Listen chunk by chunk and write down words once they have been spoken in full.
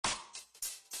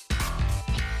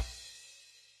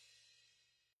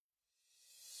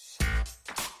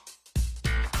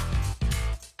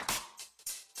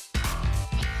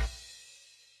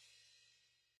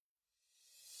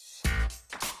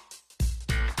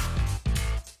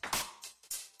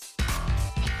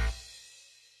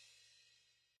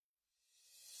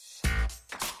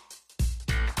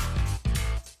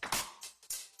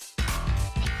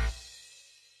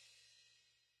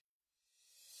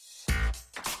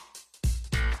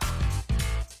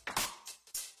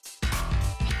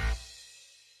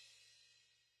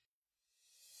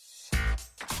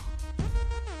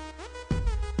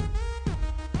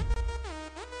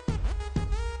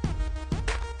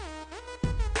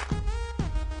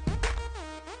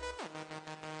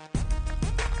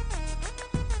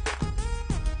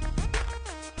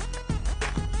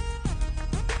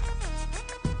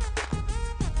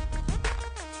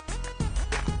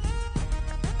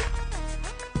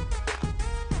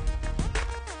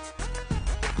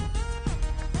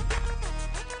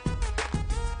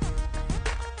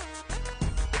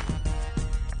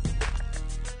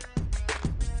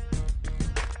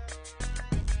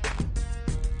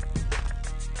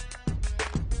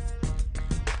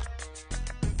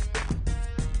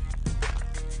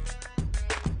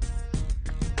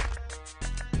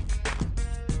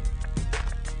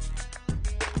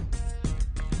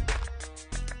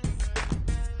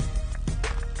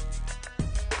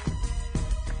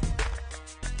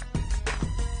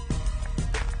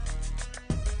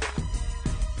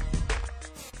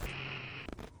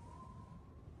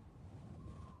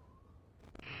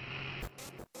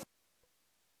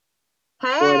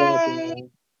What up, Hey,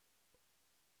 y'all?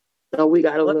 So we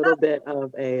got a what's little up? bit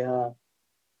of a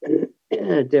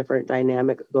different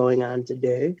dynamic going on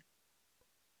today.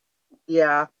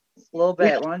 Yeah, a little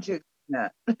bit. Why don't you explain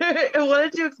that? Why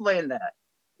don't you explain that?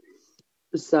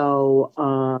 So,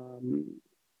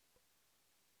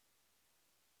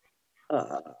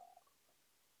 uh,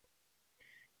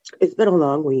 it's been a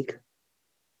long week.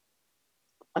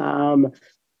 Um,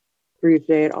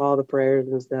 Appreciate all the prayers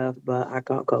and stuff, but I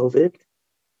caught COVID.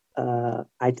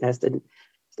 I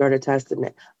started testing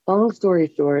it. Long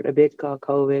story short, a bitch caught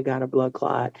COVID, got a blood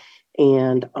clot,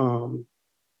 and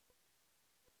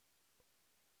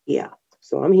yeah.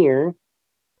 So I'm here.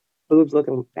 Boobs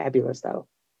looking fabulous though.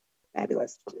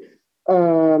 Fabulous.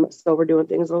 So we're doing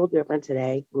things a little different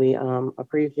today. We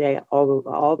appreciate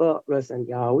all the listen,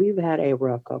 y'all. We've had a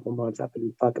rough couple months up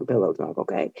in fucking pillow talk,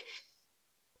 okay?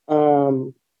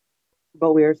 Um,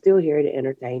 but we are still here to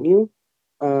entertain you.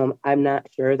 I'm not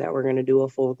sure that we're gonna do a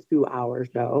full 2 hour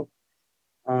show.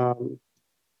 Um,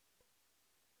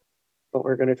 but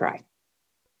we're gonna try.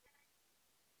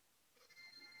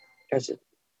 That's just,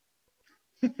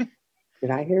 did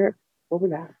I hear it? What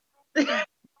was that?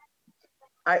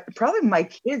 I probably my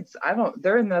kids. I don't.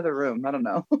 They're in the other room. I don't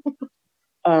know.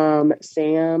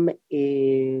 Sam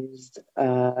is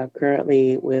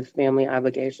currently with family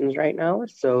obligations right now,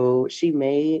 so she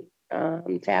may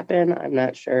tap in. I'm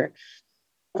not sure.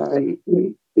 Um,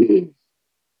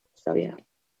 so yeah,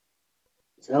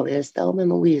 so it's Thelma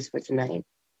and Louise for tonight.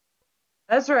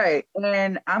 That's right.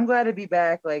 And I'm glad to be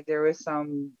back. Like there was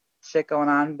some shit going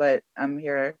on, but I'm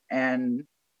here and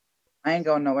I ain't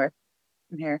going nowhere.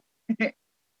 I'm here.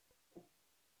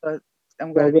 But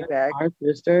I'm glad So to be yeah, back. our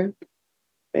sister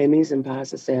made me some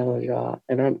pasta salad, y'all,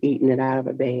 and I'm eating it out of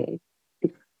a bag.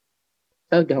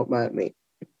 So don't mind me.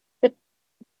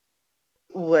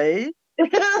 What?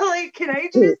 Like, can I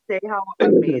just say how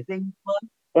amazing it was?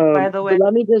 By the way, But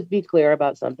let me just be clear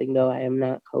about something though. I am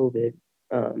not COVID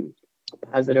um,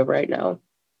 positive right now.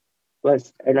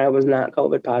 And I was not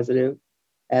COVID positive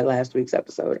at last week's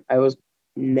episode. I was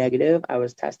negative. I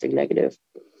was testing negative.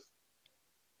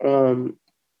 Um,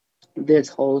 this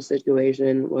whole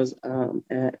situation was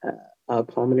a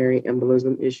pulmonary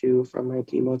embolism issue from my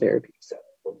chemotherapy. So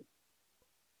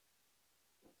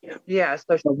yeah, yeah.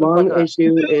 So shut the the fuck lung up.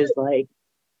 issue is like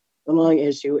the lung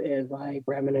issue is like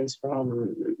remnants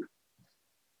from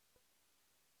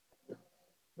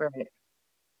Right.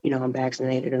 I'm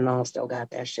vaccinated and all, still got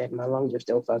that shit. My lungs are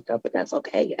still fucked up, but that's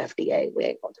okay. FDA, we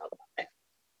ain't gonna talk about that.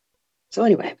 So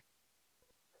anyway,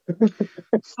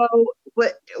 So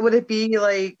would it be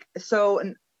like so?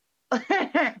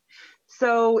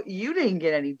 So you didn't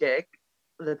get any dick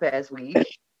the past week.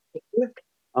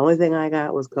 only thing I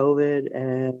got was COVID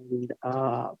and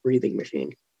breathing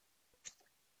machine.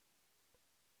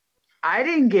 I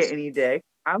didn't get any dick.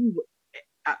 I,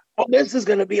 Oh, this is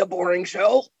gonna be a boring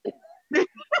show.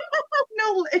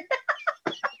 no.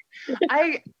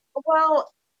 I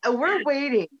well, we're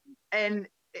waiting, and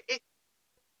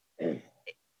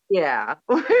yeah,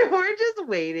 we're just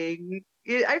waiting.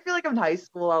 I feel like I'm in high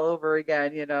school all over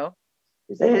again.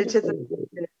 It's just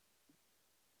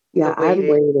Yeah, the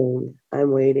waiting.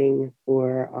 I'm waiting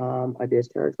for a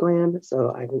discharge plan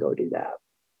so I can go do that.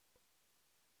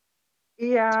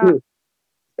 Yeah,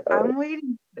 So I'm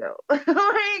waiting still.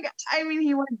 Like, I mean,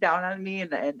 he went down on me,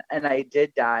 and I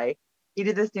did die. He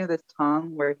did this thing with his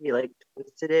tongue where he like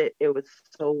twisted it. It was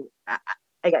so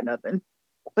I got nothing.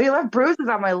 But he left bruises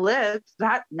on my lips.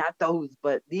 Not those,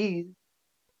 but these.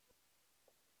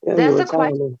 yeah, you That's were a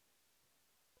question. telling me.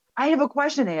 I have a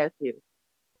question to ask you.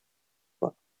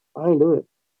 Well, I ain't do it.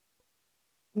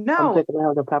 I'm No, picking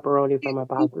out the pepperoni we, from my we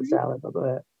pasta salad, but go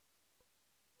ahead.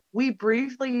 we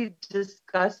briefly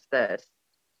discussed this,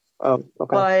 Oh,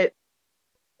 okay. but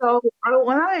so I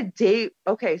went on a date.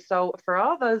 Okay, so for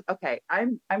all those, okay,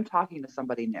 I'm talking to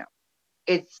somebody new.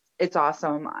 It's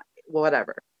awesome.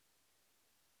 Whatever.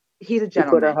 He's a You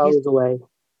put her gentleman. hose away.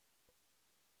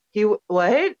 He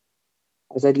what?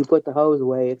 I said you put the hose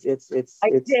away. I It's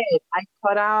did. I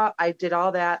cut out. I did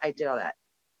all that. I did all that.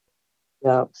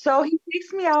 yeah, So he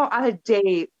takes me out on a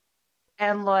date,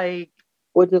 and like,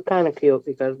 which is kind of cute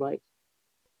because like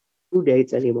who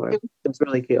dates anymore? it, It's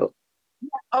really cute.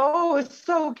 oh, it's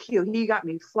so cute. He got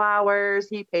me flowers.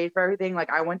 He paid for everything.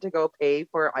 Like I went to go pay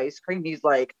for ice cream. He's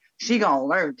like, she gonna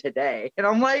learn today, and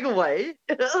I'm like, what?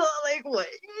 Like what?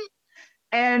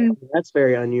 And That's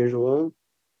very unusual.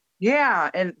 yeah,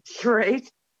 and right.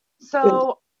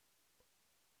 So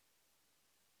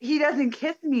he doesn't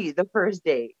kiss me the first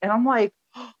date, and I'm like,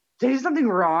 did I do something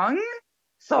wrong?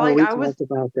 So Oh, like we I was talked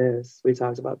about this. We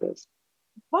talked about this.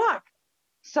 fuck.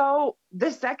 So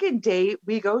the second date,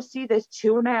 we go see this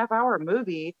 2.5 hour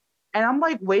movie, and I'm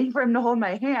like waiting for him to hold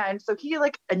my hand. So he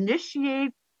like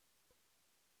initiates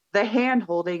the hand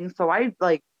holding. So I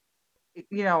like,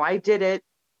 I did it.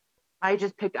 I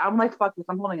just picked, I'm like, fuck this,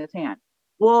 I'm holding his hand.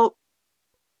 Well,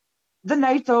 the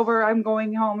night's over, I'm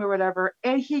going home or whatever,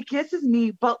 and he kisses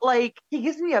me, but like he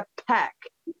gives me a peck.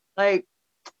 Like,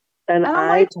 And and I'm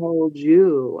I like, told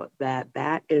you that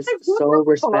that is what so the fuck?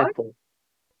 respectful.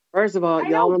 First of all, I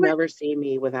y'all know, will but never see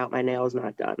me without my nails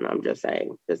not done. I'm just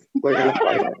saying. Just we're gonna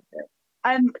start that there.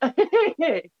 I'm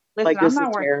listen, Like I'm this is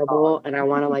not wearing a dog. terrible, and I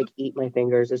want to like eat my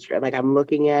fingers. It's like I'm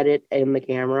looking at it in the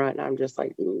camera, and I'm just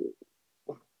like, "Ooh."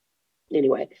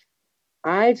 Anyway.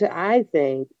 I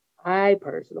think I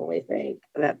personally think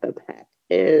that the pet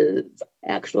is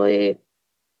actually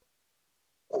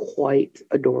quite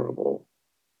adorable.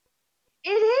 It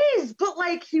is, but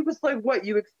like he was like, "What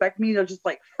you expect me to just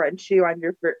like French you on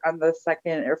on the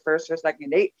second or first or second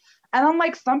date?" And I'm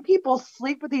like, some people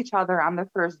sleep with each other on the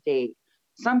first date.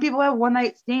 Some people have one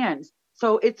night stands,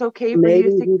 so it's okay for you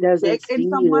to Maybe stick he your doesn't dick in see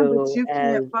someone, but you you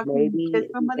as can't fucking kiss maybe he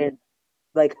somebody. can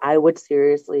like I would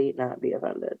seriously not be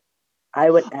offended. I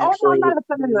would Oh no, I'm actually not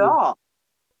offended at be all.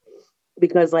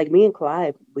 because like me and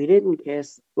Clive, we didn't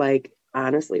kiss like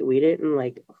honestly, we didn't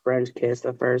like French kiss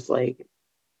the first like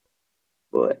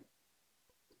what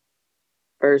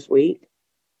first week.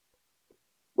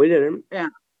 We didn't. Yeah.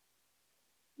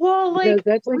 Well, Because like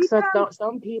that's like we have.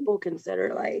 some people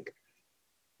consider like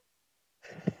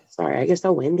sorry, I get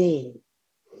so windy.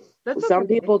 That's Some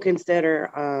okay. people consider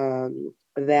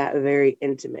that very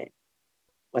intimate,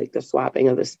 like the swapping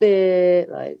of the spit,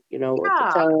 like with the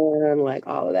Yeah. tongue, like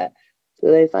all of that.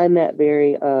 So they find that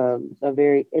very a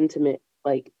very intimate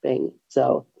like thing.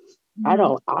 So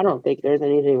Mhm. I don't think there's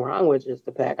anything wrong with just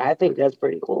the peck. I think that's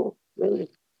pretty cool. Really.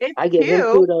 It's I give him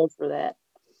cute. kudos for that.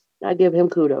 I give him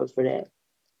kudos for that.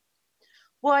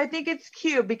 Well, I think it's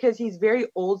cute because he's very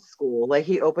old school. Like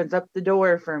he opens up the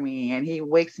door for me and he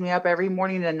wakes me up every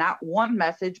morning to not one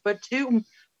message, but two,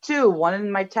 one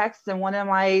in my text and one in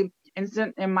my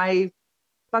instant in my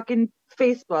fucking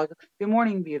Facebook. Good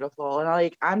morning, beautiful.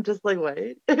 And I'm just like, what?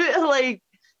 Like,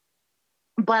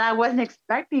 but I wasn't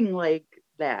expecting like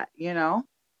that. And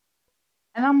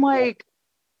I'm Yeah, like,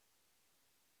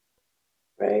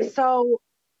 right. so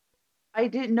I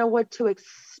didn't know what to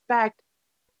expect.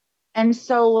 And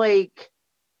so like,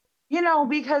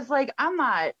 because like I'm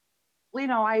not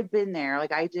I've been there.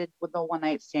 Like I did with the one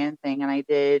night stand thing and I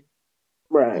did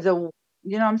Right. the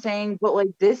what I'm saying? But like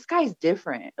this guy's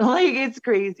different. Like it's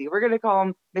crazy. We're gonna call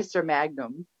him Mr.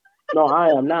 Magnum. No, I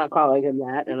am not calling him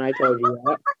that, and I told you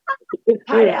that. I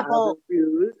Pineapple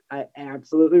refuse. I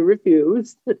absolutely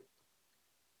refuse.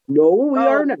 No, we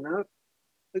are oh not.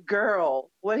 girl.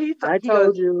 What I he goes,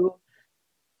 told you.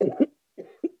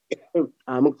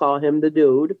 I'm gonna call him the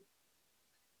dude.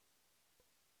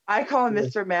 I call him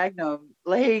Mr. Magnum.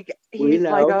 Like We he's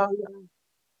like, know oh,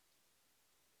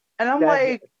 and I'm that.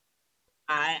 like,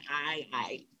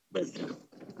 Listen.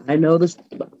 I know this.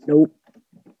 Nope.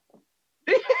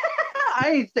 I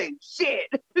ain't saying shit.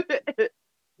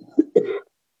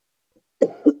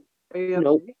 Are you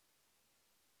Nope. okay?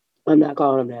 I'm not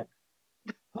calling him that.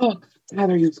 Oh,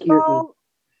 Tyler, you scared me. So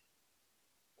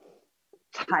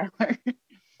Tyler.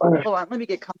 Hold on, let me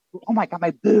get comfortable. Oh my god,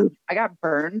 my boob. I got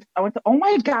burned. I went to oh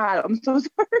my god, I'm so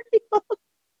sorry.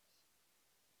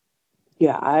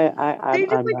 Yeah, They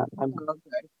just like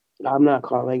I'm not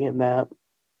calling him that.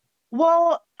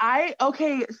 well,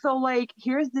 okay, so like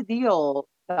here's the deal,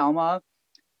 Thelma.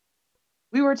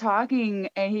 We were talking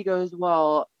and he goes,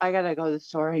 well, I gotta go to the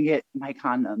store and get my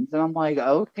condoms. And I'm like,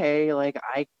 okay, like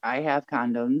I have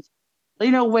condoms.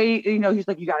 Wait, he's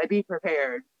like, you gotta be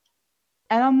prepared.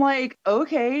 And I'm like,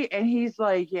 okay. And he's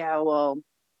like, yeah, well,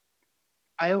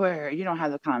 you don't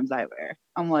have the condoms I wear.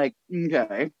 I'm like,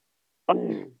 okay.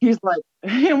 He's like,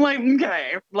 I'm like,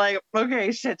 okay, like,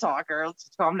 okay, shit talker, let's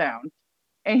just calm down.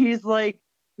 And he's like,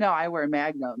 no, I wear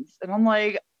magnums. And I'm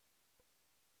like,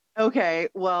 okay,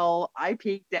 well, I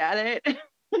peeked at it.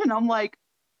 And I'm like,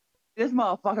 this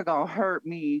motherfucker gonna hurt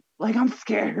me. Like, I'm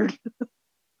scared.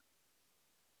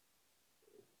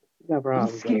 No I'm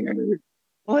problem, scared.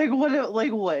 Like, what?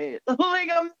 Like, what? Like,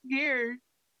 I'm scared.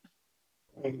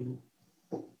 Joe.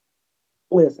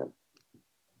 Listen,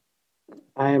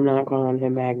 I am not calling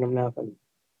him Magnum nothing.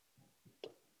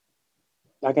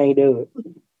 I can't do it.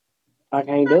 I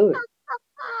can't do it.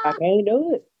 I can't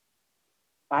do it.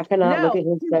 I cannot look No, at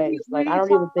his face. when Like I he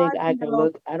don't even think talks, I can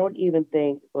look. I don't even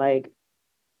think like.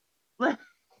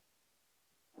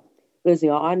 Listen,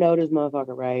 y'all, I know this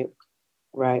motherfucker, right?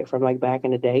 Right from like back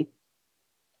in the day.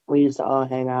 We used to all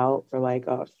hang out for like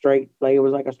a straight, like it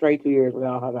was like a straight 2 years. We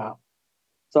all hung out.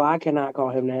 So I cannot call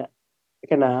him that. I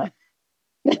cannot.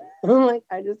 I'm like,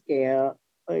 I just can't.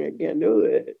 Like, I can't do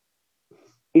it.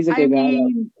 He's a I good guy though.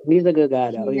 mean, He's a good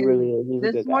guy though. he He is. really is. He's a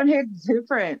This good guy. one hits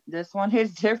different. This one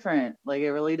hits different. Like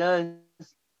it really does.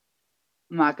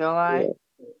 I'm not gonna lie.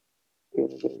 Yeah,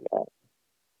 he's a good guy.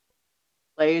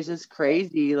 Like it's just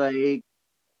crazy. Like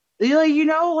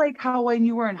how when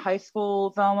you were in high school,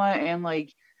 Velma, and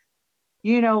like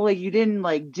you didn't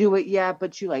like do it yet,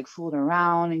 but you like fooled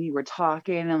around and you were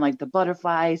talking and like the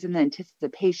butterflies and the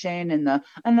anticipation and the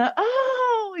and the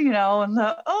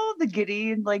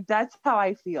giddy and like that's how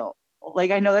I feel. Like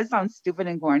I know that sounds stupid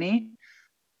and corny,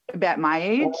 but at my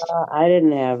age, I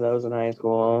didn't have those in high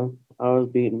school. I was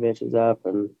beating bitches up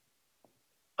and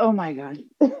oh my God.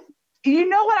 You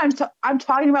know what I'm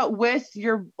talking about with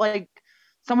your like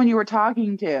someone you were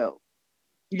talking to.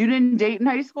 You didn't date in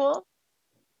high school?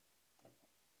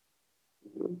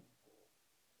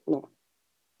 no.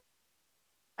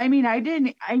 I mean, I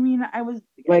didn't. I mean, I was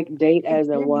Like date a as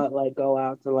in kid. what? Like go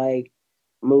out to like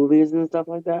movies and stuff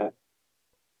like that.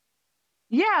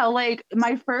 Yeah, like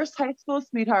my first high school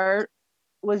sweetheart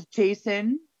was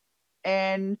Jason,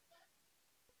 and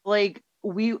like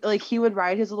he would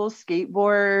ride his little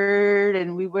skateboard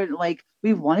and we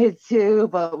wanted to,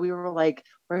 but we were like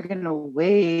we're gonna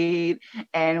wait,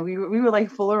 and we would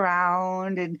like fool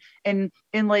around and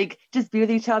like just be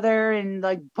with each other and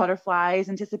like butterflies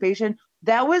anticipation.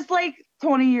 That was like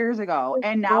 20 years ago,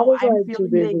 and I now was I'm like too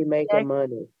feeling the busy making exact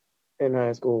money in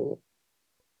high school.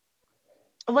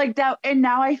 like that, and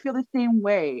now I feel the same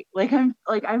way. Like I'm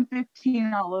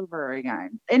 15 all over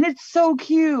again, and it's so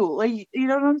cute. Like you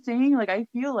know what I'm saying? Like I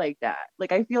feel like that.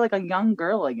 Like I feel like a young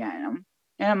girl again.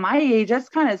 And at my age, that's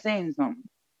kind of saying something.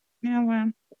 Yeah,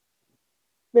 man.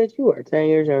 Bitch, you are 10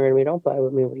 years younger than me. Don't play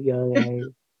with me with a young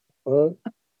age. Fuck.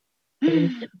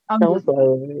 I'm Don't just play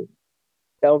with me.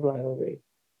 Don't play with me.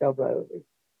 Don't play with me.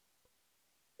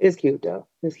 It's cute though.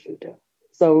 It's cute though.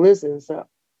 So listen, so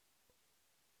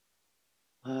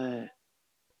uh,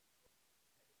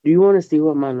 do you want to see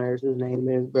what my nurse's name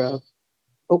is, bro?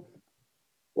 Oh,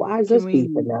 why is can this we?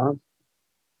 beeping now?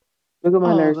 Look at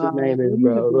my Oh nurse's God, name is, what are you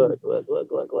bro. doing? Look, look, look,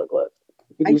 look, look, look.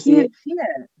 Can I you see can't it? see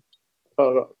it.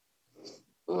 Hold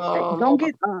Don't Hold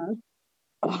get. on.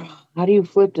 How do you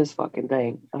flip this fucking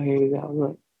thing? Oh, here you go.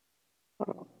 Look.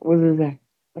 Hold on. What is that?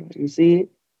 You see it?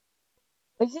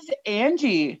 This is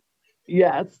Angie.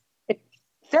 Yes.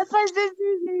 That's my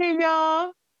sister's name,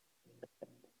 y'all.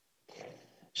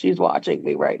 She's watching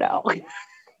me right now.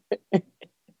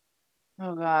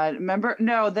 Oh God. Remember,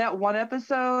 no, that one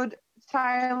episode,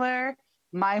 Tyler,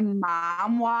 my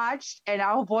mom watched, and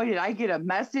oh boy, did I get a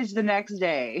message the next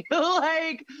day.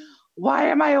 Like, why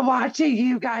am I watching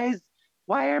you guys?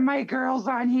 Why are my girls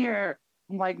on here?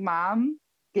 I'm like, Mom,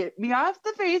 get me off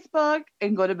the Facebook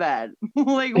and go to bed.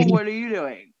 Like, what are you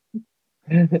doing?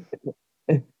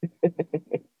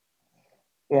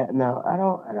 Yeah, no, I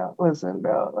don't listen,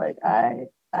 bro. Like I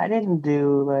didn't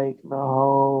do like the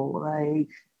whole like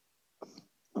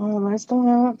oh let's go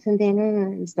out to dinner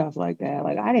and stuff like that.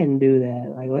 Like I didn't do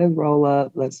that. Like let's roll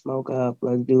up, let's smoke up,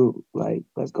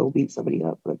 let's go beat somebody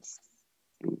up, let's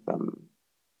do something.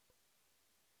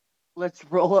 Let's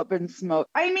roll up and smoke.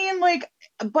 I mean, like,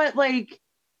 but like,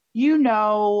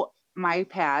 my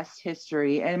past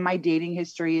history and my dating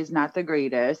history is not the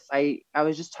greatest. I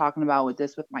was just talking about with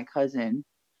my cousin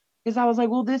because I was like,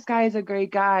 well, this guy is a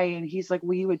great guy, and he's like,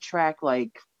 well, you attract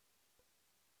like,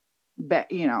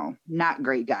 not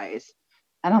great guys,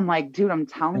 and I'm like, dude, I'm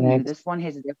telling you, Next, this one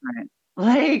hits different.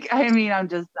 Like, I mean, I'm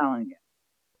just telling you.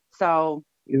 So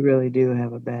you really do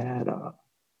have a bad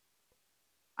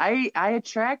I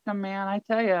attract them, man. I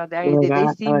tell you, like they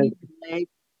see me like.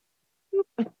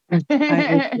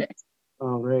 I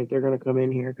oh great, they're gonna come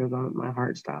in here because my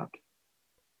heart stopped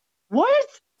What?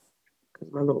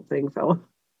 because my little thing fell.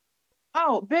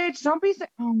 Oh, bitch, don't be.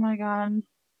 Oh my God.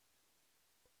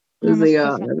 I This thing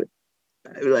almost pissed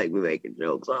my. I like we making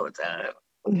jokes all the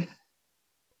time.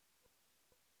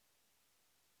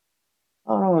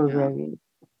 Hold on a Yeah. second.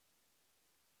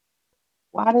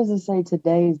 Why does it say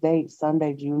today's date,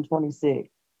 Sunday, June 26th?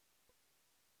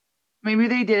 Maybe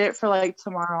they did it for like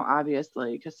tomorrow,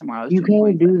 obviously, because tomorrow is You June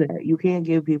can't 26th. do that. You can't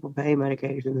give people pain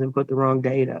medications and put the wrong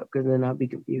date up because then I'll be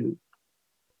confused.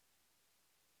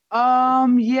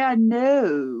 Yeah,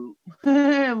 no.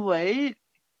 Wait.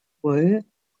 What?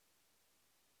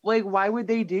 Like, why would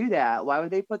they do that? Why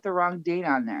would they put the wrong date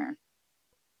on there?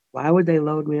 Why would they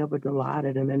load me up at the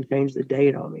Dilaudid and then change the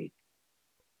date on me?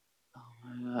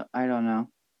 I don't know.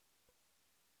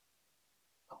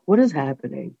 What is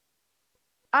happening?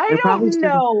 I I probably don't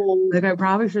shouldn't. know. Like I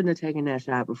probably shouldn't have taken that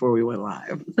shot before we went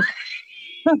live.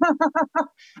 And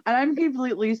I'm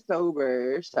completely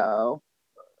sober, so.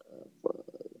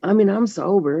 I mean, I'm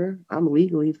sober. I'm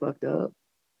legally fucked up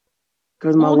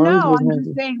because my Well, lungs no, was I'm just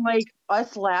heavy. saying, like,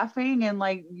 us laughing and,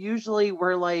 like, usually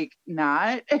we're, like,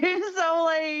 not. And so,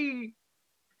 like,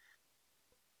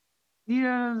 you know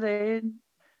what I'm saying?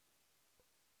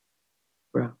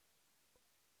 Bro,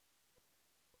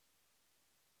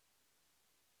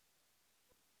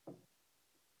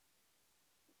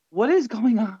 What is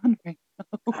going on right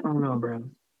I don't know, bro.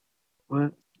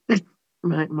 What?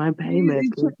 My pain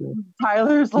meds now? kicked in.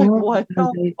 Tyler's like, No, what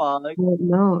because the fuck?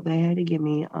 no, they had to give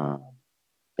me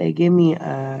they give me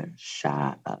a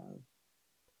shot of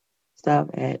stuff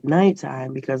at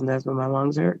nighttime because that's when my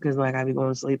lungs hurt. Because like I be going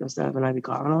to sleep and stuff, and I be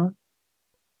coughing on.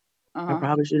 I Uh-huh.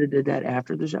 probably should have did that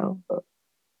after the show,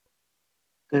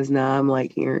 because now I'm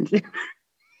like hearing shit.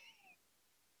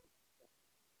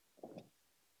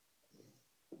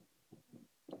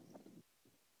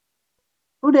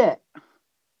 Who did?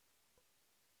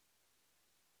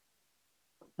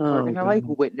 We're Oh gonna like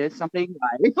god, witness something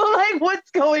live. Like,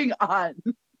 what's going on?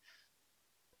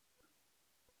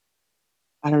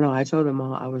 I don't know. I told them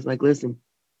all. I was like, listen.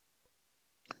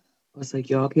 I was like,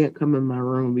 y'all can't come in my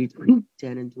room between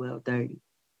 10 and 12:30.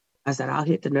 I said, I'll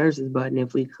hit the nurses button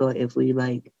if we could, if we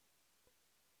like,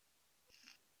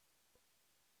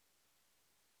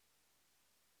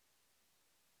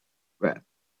 bruh.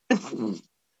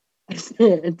 I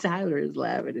said, Tyler is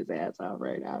laughing his ass off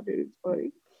right now, dude. It's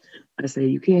funny. I said,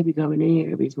 you can't be coming in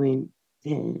here between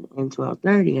 10 and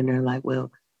 12:30. And they're like,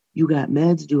 well, you got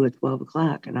meds due at 12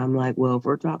 o'clock. And I'm like, well, if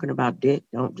we're talking about dick,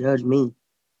 don't judge me.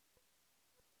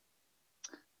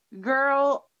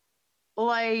 Girl,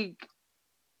 like,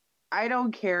 I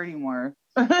don't care anymore.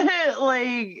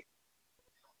 Like,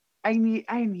 I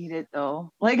need it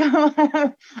though. Like,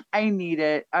 I need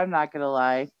it. I'm not gonna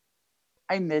lie.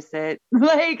 I miss it.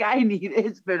 Like, I need it.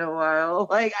 It's been a while.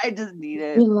 Like, I just need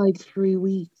It's it. been like 3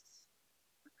 weeks.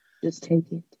 Just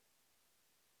take it.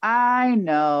 I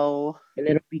know. And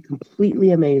it'll be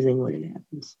completely amazing when it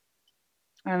happens.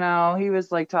 I know. He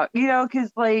was like talking,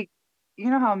 because like, you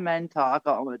know how men talk,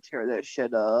 oh, I'm gonna tear that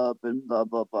shit up and blah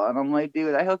blah blah. And I'm like,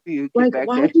 dude, I hope you get Like, back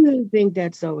why there. do you think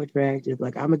that's so attractive?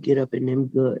 Like, I'm gonna get up in them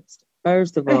goods.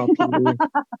 First of all, Peter,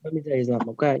 let me tell you something,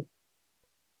 okay?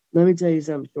 Let me tell you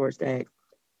something, short stack.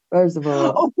 First of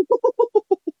all,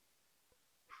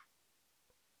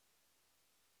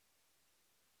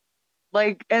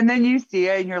 Like, and then you see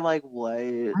it and you're like, what?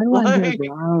 how do I hear Like,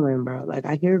 growling, bro? Like,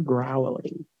 I hear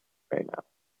growling right now.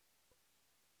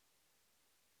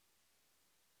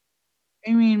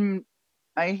 I mean,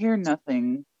 I hear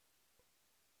nothing.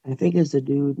 I think it's the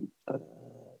dude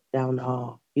down the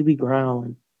hall. He be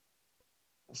growling.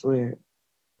 I swear.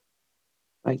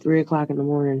 Like 3 o'clock in the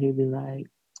morning, he'd be like,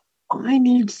 I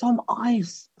need some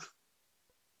ice.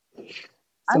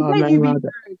 I So I'm think not you be allowed to,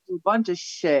 hearing a bunch of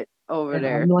shit over and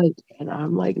I'm there. like, and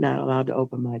I'm like not allowed to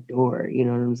open my door. You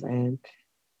know what I'm saying?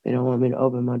 They don't want me to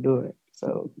open my door.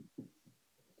 So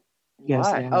Why?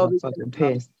 yesterday I Oh, got because fucking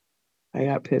pissed. I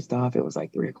got pissed off. It was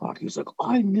like 3 o'clock. He was like,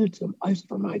 I need some ice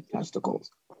for my testicles.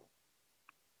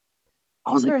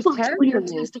 I was like, there's fuck you and your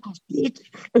testicles. testicles,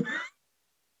 bitch.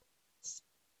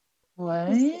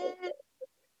 What?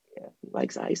 Yeah, he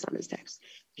likes ice on his text.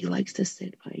 He likes to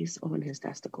sit ice on his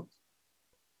testicles.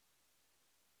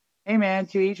 Hey man,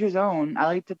 to each his own. I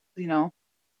like to play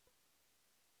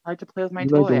with my You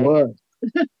like to toy, I guess. what?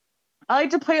 I like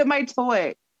to play with my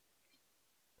toy.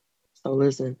 So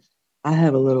listen, I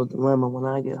have a little dilemma when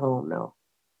I get home now.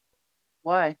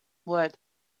 Why? What?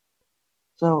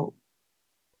 So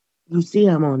you see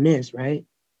I'm on this, right?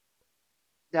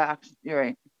 Yeah, you're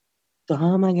right. So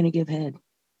how am I gonna give head?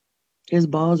 His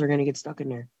balls are gonna get stuck in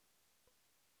there.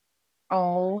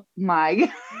 Oh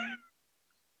my.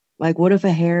 Like what if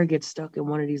a hair gets stuck in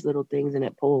one of these little things and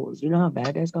it pulls? You know how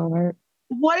bad that's gonna hurt?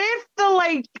 What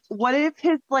if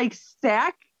his like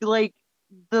sack, like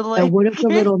the And like what if the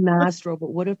little nostril,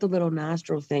 but what if the little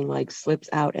nostril thing like slips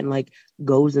out and like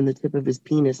goes in the tip of his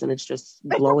penis and it's just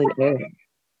blowing air?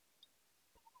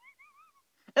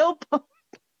 it'll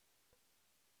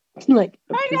Like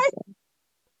I'm just I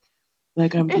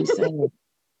like I'm know. just saying,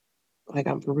 like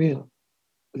I'm for real.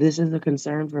 This is a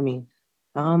concern for me.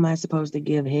 How am I supposed to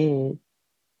give head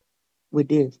with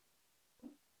this?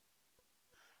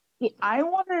 I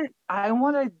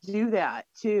wanna do that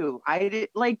too. I did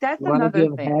like that's You want to another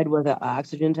give thing. head with an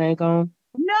oxygen tank on?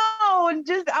 No,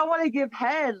 just I want to give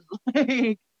head.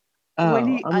 Like when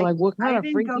Oh, he I'm like like, what kind I of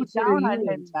didn't go freaky shit are down you on him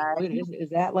into? then. What is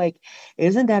that like?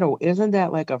 Isn't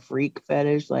that like a freak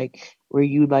fetish, like where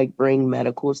you like bring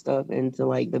medical stuff into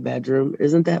like the bedroom?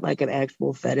 Isn't that like an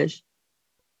actual fetish?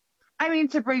 I mean,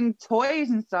 to bring toys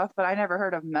and stuff, but I never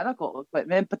heard of medical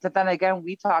equipment. But then again,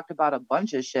 we talked about a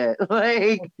bunch of shit.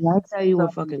 Like, Can I tell you so,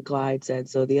 what fucking Clyde said?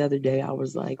 So the other day I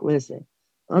was like, listen,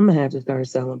 I'm gonna have to start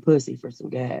selling pussy for some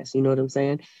gas. You know what I'm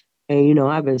saying? And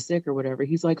I've been sick or whatever.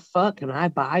 He's like, fuck, can I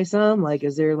buy some? Like,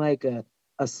 is there like a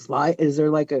slide? Is there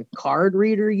like a card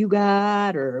reader you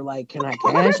got? Or like, can I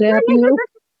cash app you?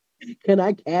 Can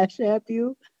I cash app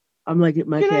you? I'm like,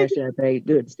 my can I cash app ain't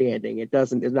good standing.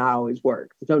 It's not always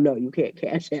work. So no, you can't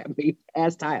cash app me.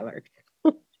 Ask Tyler.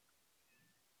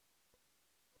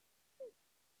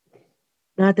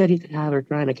 Not that he's Tyler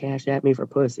trying to cash at me for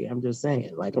pussy. I'm just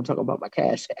saying, like, I'm talking about my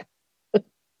cash app.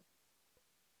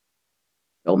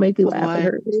 Don't make me laugh. It what?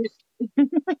 hurts.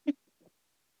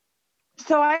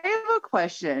 So I have a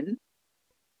question.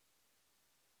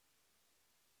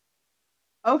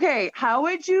 Okay, how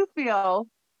would you feel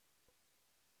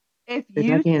if Bitch,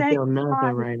 I you can't sent feel nothing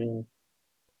Clyde? right now.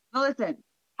 No, listen,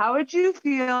 how would you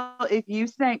feel if you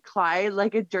sent Clyde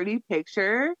like a dirty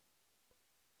picture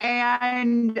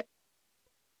and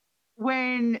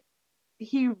when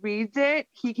he reads it,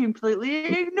 he completely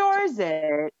ignores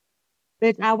it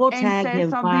Bitch, I will and tag says him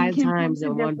something 5 times completely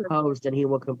in one different? post and he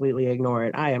will completely ignore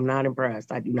it. I am not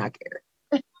impressed. I do not care.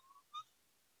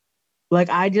 Like,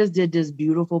 I just did this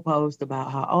beautiful post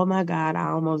about how, oh my God, I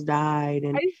almost died.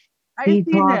 And I I he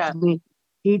seen talked that. me,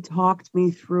 he talked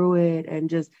me through it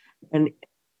and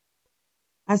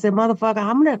I said, motherfucker,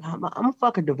 I'm gonna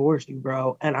fucking divorce you,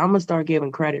 bro. And I'm gonna start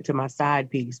giving credit to my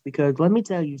side piece because let me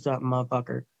tell you something,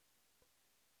 motherfucker.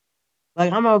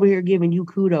 Like I'm over here giving you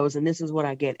kudos, and this is what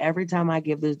I get. Every time I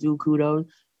give this dude kudos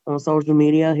on social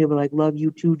media, he'll be like, love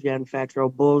you too, Jen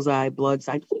Fetro, bullseye, blood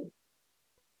sign.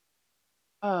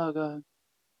 Oh god.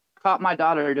 Caught my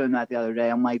daughter doing that the other day.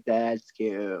 I'm like, that's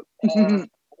cute.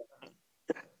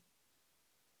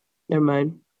 Never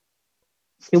mind.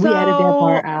 Can we edit that So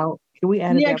part out? Can we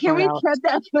edit yeah, that can part we out? get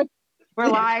that? We're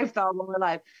live though, we're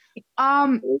live.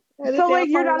 Um, Edit so like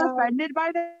that you're part not out. offended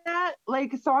by that?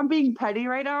 Like, so I'm being petty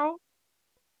right now.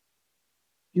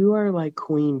 You are like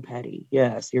Queen Petty.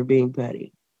 Yes, you're being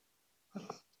petty.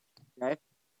 Okay.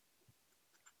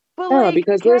 But No, like,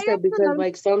 because can I listen, ask because another?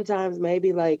 like sometimes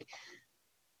maybe like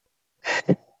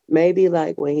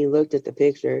when he looked at the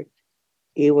picture,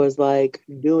 he was like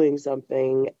doing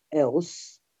something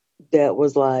else that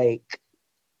was like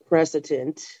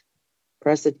precedent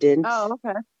precedent Oh, okay.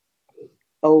 Okay.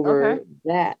 over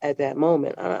that at that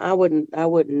moment. I wouldn't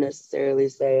necessarily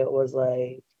say it was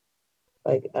like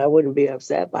I wouldn't be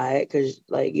upset by it because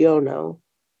like you don't know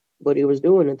what he was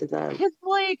doing at the time. Cause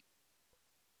like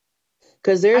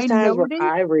Because there's I times where noticed.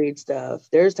 I read stuff.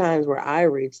 There's times where I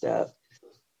read stuff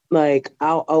like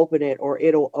I'll open it or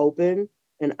it'll open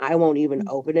and I won't even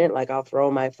open it. Like I'll throw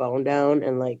my phone down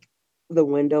and like the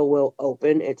window will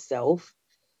open itself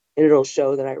and it'll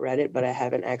show that I read it, but I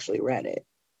haven't actually read it.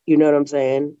 You know what I'm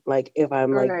saying? Like if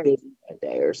I'm All like right. busy that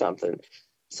day or something.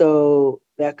 So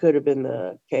that could have been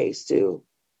the case too.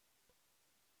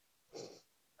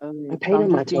 I Okay. So painted I'm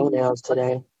my just being. toenails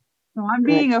today. So I'm I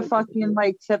being a actually did fucking it.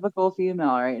 like typical female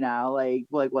right now. Like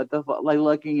what the fuck? Like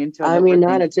looking into I the mean,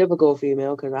 not freaking. a typical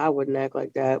female because I wouldn't act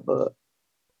like that, but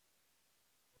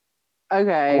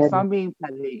Okay, so I'm I'm being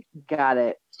petty. Got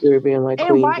it. you're being like And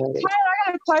Queen why, Betty. Tyler,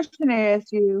 I got a question to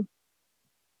ask you.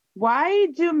 Why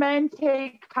do men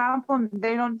take compliment?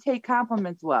 They don't take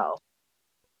compliments well.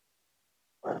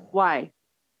 Why?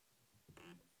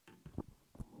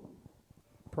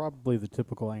 Probably the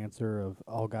typical answer of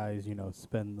all guys,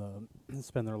 spend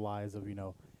their lives of,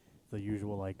 the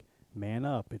usual like man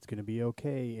up, it's gonna be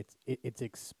okay. It's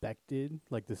expected,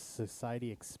 like the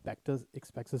society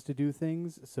expects us to do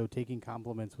things. So taking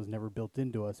compliments was never built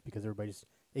into us because everybody just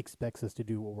expects us to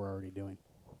do what we're already doing.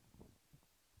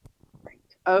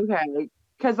 Okay,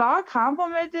 because I'll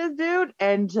compliment this dude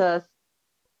and just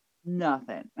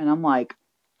nothing, and I'm like,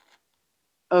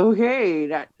 okay,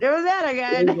 that there was that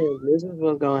again. Listen, this is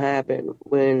what's gonna happen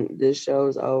when this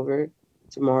show's over.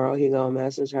 Tomorrow he gonna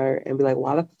message her and be like,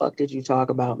 "Why the fuck did you talk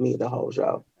about me the whole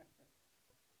show?"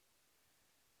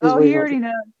 This is Oh, what he he gonna say. already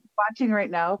knows. Watching right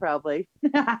now, probably.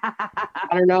 I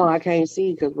don't know. I can't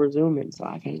see because we're zooming, so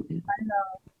I can't.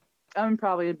 I'm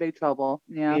probably in big trouble.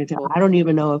 Yeah, cool. I don't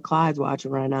even know if Clyde's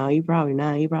watching right now. He probably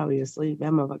not. He probably asleep.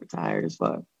 That motherfucker tired as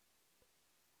fuck.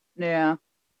 Yeah,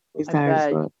 He's I tired as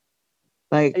bet. fuck.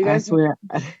 Like You I guys, swear.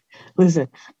 Listen,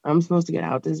 I'm supposed to get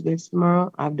out this bitch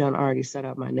tomorrow. I've done already set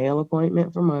up my nail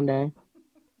appointment for Monday.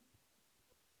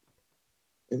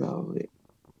 It's over with.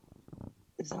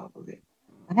 It's over with.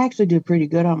 I actually did pretty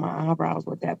good on my eyebrows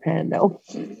with that pen, though.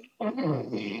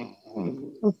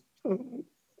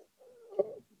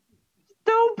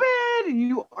 Stupid!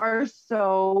 You are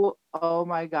so. Oh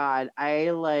my god, I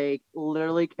like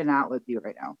literally cannot with you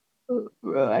right now.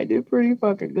 Bro, I did pretty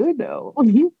fucking good, though.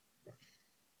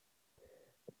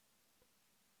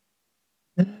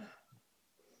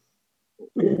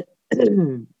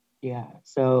 Yeah,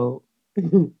 so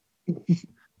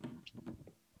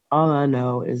all I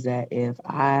know is that if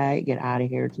I get out of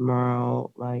here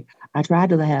tomorrow, like I tried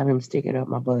to have him stick it up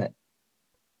my butt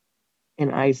in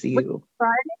Wait, ICU.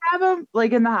 trying to have him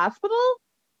like in the hospital?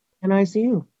 In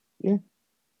ICU. Yeah.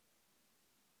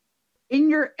 In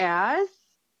your ass?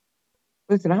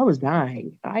 Listen, I was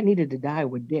dying. I needed to die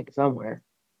with dick somewhere.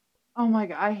 Oh my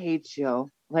god, I hate you.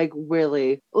 Like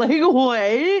really? Like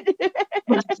what?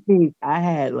 I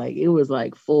had like it was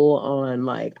like full on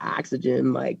like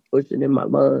oxygen like pushing in my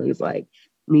lungs, like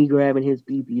me grabbing his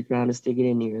pee trying to stick it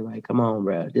in there. Like, come on,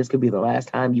 bro. This could be the last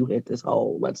time you hit this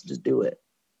hole. Let's just do it.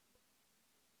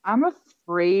 I'm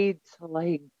afraid to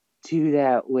like do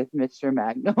that with Mr.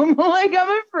 Magnum. Like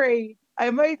I'm afraid.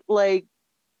 I might like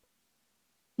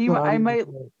So I I'm just might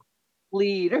like,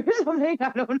 bleed or something. I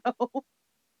don't know.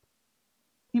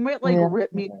 He might like yeah,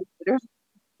 rip me. Or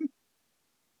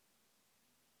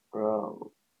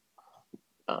bro.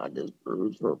 I just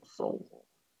bruised her so.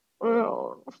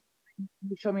 Well,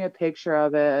 show me a picture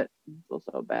of it. I feel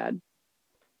so bad.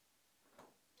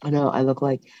 I know I look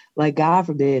like God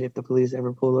forbid if the police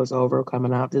ever pull us over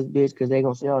coming out this bitch because they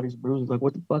gonna see all these bruises. Like,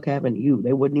 what the fuck happened to you?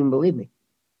 They wouldn't even believe me.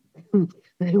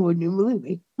 They wouldn't even believe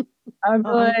me. I'm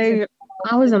like,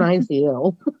 I was in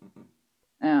ICL.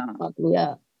 yeah. Fuck me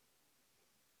up.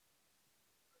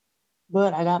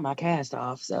 But I got my cast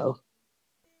off, so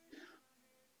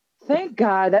Thank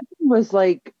God that thing was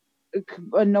like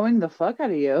annoying the fuck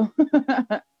out of you.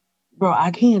 bro,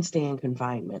 I can't stand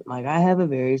confinement. Like I have a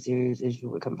very serious issue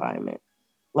with confinement.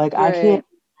 Like I Right. can't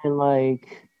and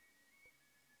like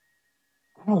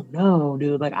I don't know,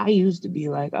 dude. Like I used to be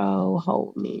like, oh,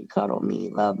 hold me, cuddle me,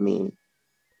 love me.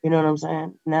 You know what I'm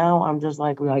saying? Now I'm just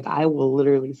like I will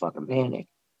literally fucking panic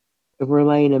if we're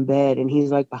laying in bed and he's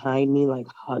like behind me, like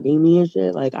hugging me and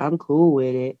shit. Like I'm cool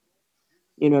with it.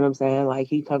 You know what I'm saying? Like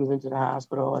he comes into the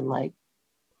hospital and like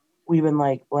we've been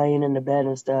like laying in the bed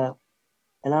and stuff,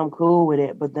 and I'm cool with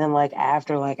it. But then like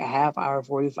after like a half hour,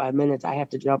 45 minutes, I have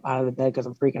to jump out of the bed because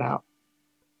I'm freaking out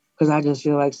because I just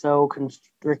feel like so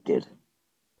constricted.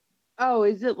 Oh,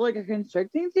 is it like a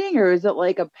constricting thing or is it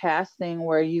like a past thing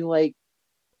where you like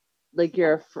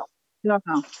you're I don't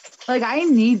know. Like I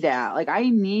need that. Like I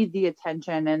need the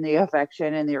attention and the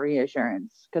affection and the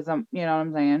reassurance because I'm, you know what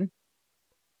I'm saying?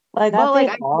 Like I But like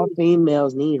think I all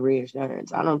females need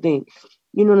reassurance. I don't think,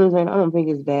 you know what I'm saying? I don't think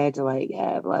it's bad to like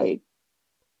have like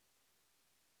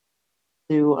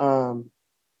to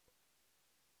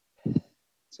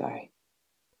sorry.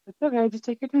 it's okay, just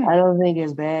take your I time. don't think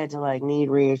it's bad to like need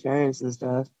reassurance and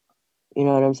stuff. You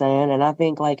know what I'm saying? And I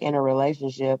think like in a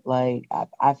relationship, like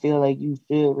I feel like you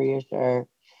should reassure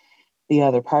the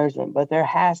other person, but there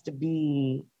has to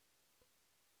be,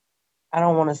 I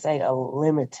don't want to say a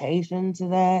limitation to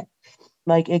that.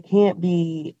 Like it can't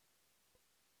be,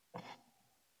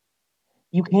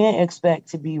 you can't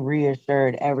expect to be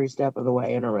reassured every step of the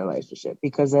way in a relationship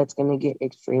because that's going to get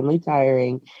extremely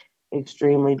tiring,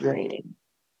 extremely draining.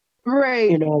 Right.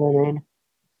 You know what I mean?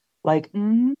 Like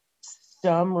Hmm.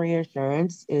 some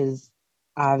reassurance is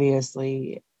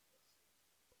obviously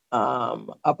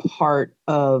a part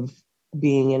of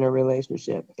being in a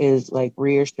relationship is like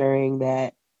reassuring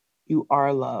that you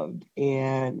are loved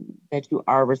and that you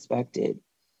are respected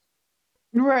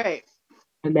Right.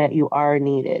 and that you are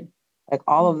needed. Like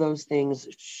all of those things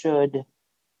should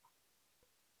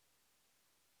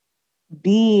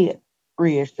be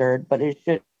reassured, but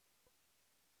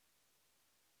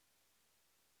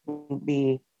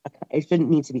be it shouldn't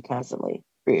need to be constantly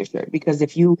reassured because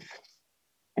if you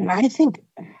and I think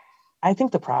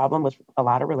the problem with a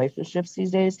lot of relationships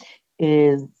these days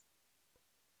is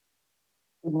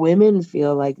women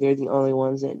feel like they're the only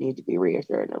ones that need to be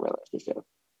reassured in a relationship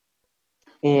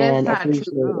That's and not true.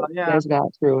 Oh, appreciated. yeah. That's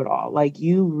not true at all. Like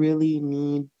you really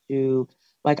need to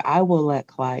like I will let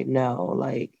Clyde know,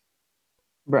 like,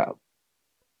 bro,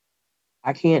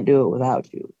 I can't do it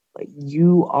without you. Like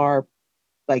you are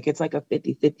like it's like a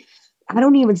 50-50. I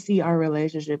don't even see our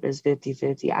relationship as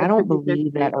 50-50. I It's don't 50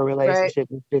 believe that 50. a Right. relationship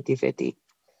is 50-50.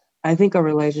 I think a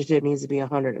relationship needs to be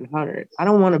 100 and 100. I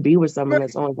don't want to be with someone Right.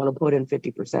 that's only going to put in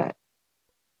 50%.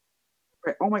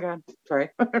 Right. Oh my God. Sorry.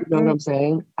 You know what I'm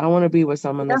saying? I want to be with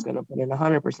someone Yeah. that's going to put in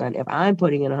 100%. If I'm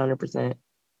putting in 100%,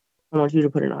 I want you to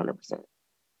put in 100%.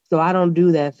 So I don't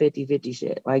do that 50-50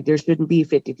 shit. Like there shouldn't be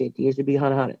 50-50. It should be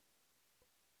 100.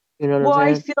 You know what I'm Well,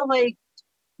 I saying? feel like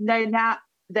that not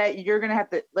that you're gonna have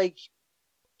to like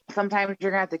sometimes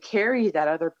you're gonna have to carry that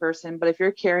other person, but if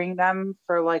you're carrying them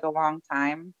for like a long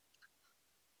time,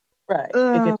 Right. It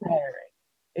uh, gets tiring.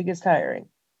 It gets tiring.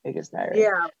 It gets tiring.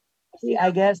 yeah, See,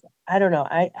 I guess I don't know.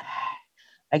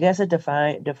 I guess it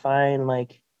define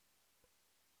like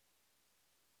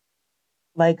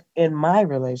in my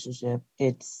relationship,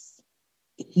 it's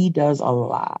he does a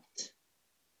lot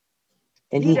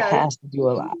and he he does. has to do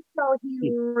a lot. So he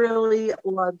He, really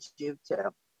loves you too.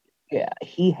 yeah,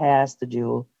 he has to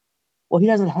do well, he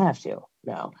doesn't have to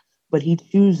now, but he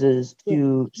chooses Yeah.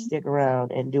 to stick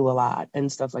around and do a lot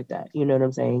and stuff like that. You know what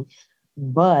I'm saying?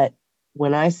 But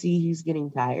when I see he's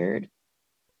getting tired,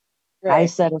 I Right.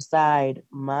 set aside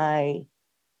my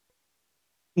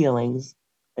feelings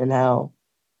and how,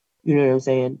 you know what I'm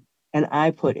saying? And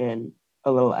I put in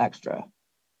a little extra.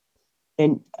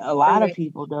 And a lot of Right.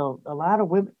 people don't, a lot of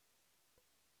women,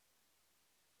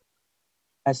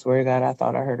 I swear to God, I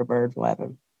thought I heard a bird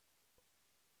flapping.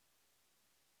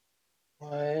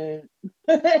 What?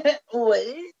 What?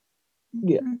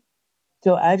 Yeah.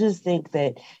 So I just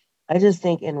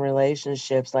think in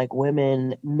relationships, like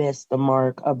women miss the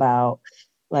mark about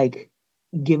like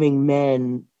giving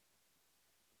men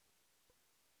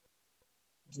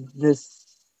the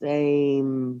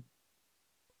same,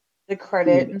 The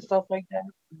credit yeah, and stuff like that.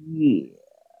 yeah.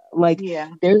 Like Yeah.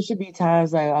 there should be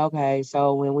times like, okay,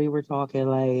 so when we were talking,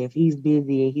 like if he's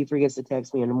busy and he forgets to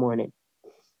text me in the morning,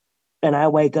 and I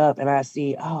wake up and I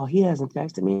see, oh, he hasn't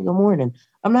texted me in the morning,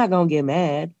 I'm not gonna get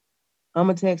mad. I'm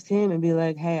gonna text him and be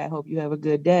like, hey, I hope you have a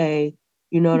good day.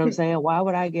 You know what I'm saying? Why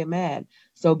would I get mad?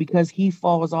 So because he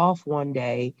falls off one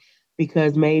day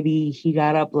because maybe he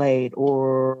got up late,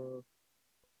 or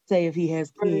say if he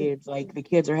has Right. kids, like the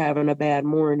kids are having a bad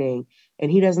morning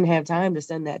and he doesn't have time to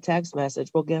send that text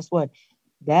message. Well, guess what?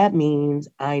 That means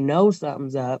I know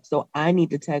something's up. So I need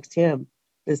to text him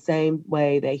the same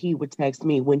way that he would text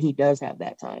me when he does have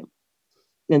that time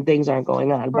and things aren't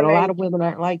going on. But a lot Right. of women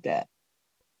aren't like that.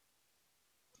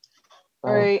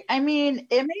 So Right. I mean,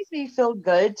 it makes me feel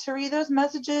good to read those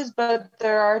messages, but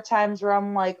there are times where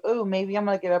I'm like, oh, maybe I'm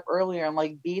gonna get up earlier and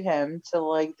like beat him to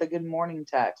like the good morning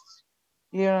text.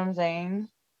 You know what I'm saying?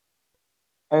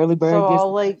 early So bird gets I'll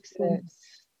the like, text.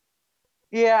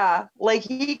 yeah, like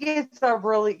he gets up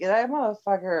really good. That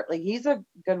motherfucker, like he's a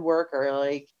good worker,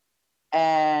 like,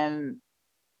 and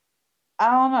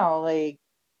I don't know,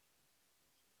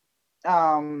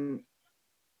 um,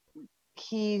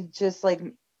 he just like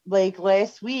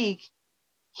last week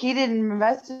he didn't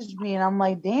message me and I'm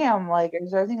like, damn, like,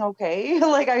 is everything okay?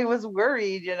 Like I was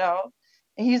worried, you know.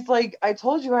 And he's like, I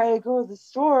told you I had to go to the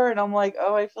store, and I'm like,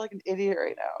 oh, I feel like an idiot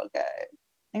right now. Okay.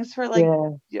 Thanks for like, Yeah,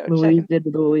 Louise checking. did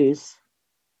the Louise.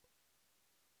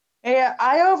 Yeah,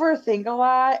 I overthink a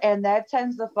lot and that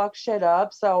tends to fuck shit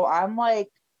up. So I'm like,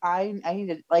 I need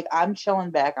to like I'm chilling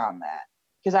back on that.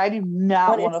 Because I do But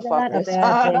not want it's to fuck not a this bad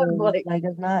up. thing. Like, Like,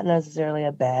 it's not necessarily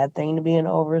a bad thing to be an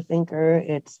overthinker.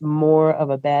 It's more of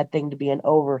a bad thing to be an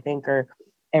overthinker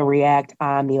and react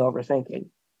on the overthinking.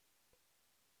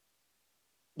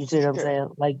 You see what I'm sure. saying?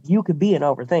 Like, you could be an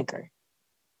overthinker.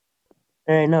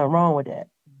 There ain't nothing wrong with that.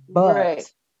 Right.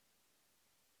 But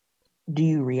do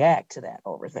you react to that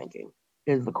overthinking?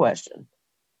 Is the question.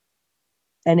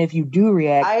 And if you do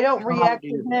react, I don't how react do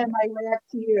to you him, react? I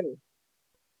react to you.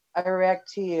 I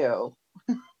react to you.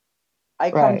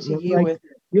 I come Right. to you with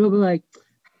You'll be like,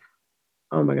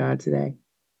 oh my God, today.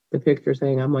 The picture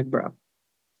saying, I'm like, bro.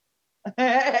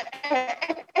 it.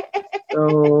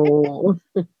 So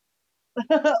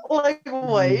Like do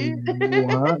what? you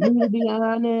want me to be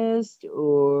honest,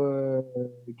 or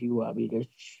do you want me to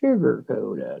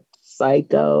sugarcoat it?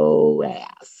 Psycho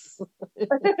ass.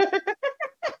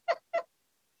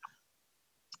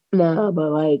 No,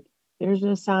 but like, there's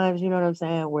just times, you know what I'm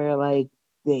saying, where like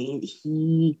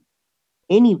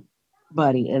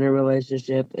anybody in a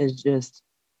relationship is just,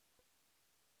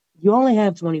 you only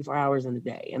have 24 hours in a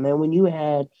day. And then when you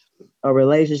had a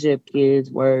relationship, kids,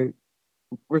 work,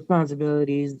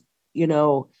 responsibilities, you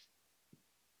know,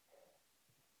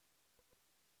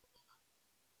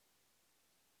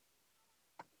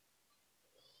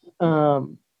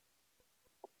 um,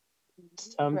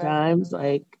 sometimes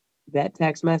like that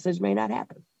text message may not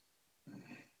happen.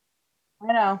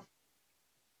 I know.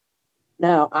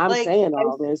 Now, I'm Like saying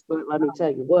all this, but let me tell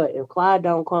you what, if Clyde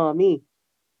don't call me,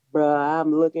 bruh,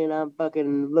 I'm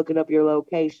fucking looking up your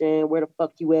location. Where the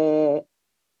fuck you at?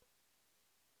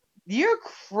 you're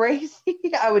crazy.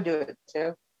 I would do it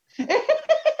too.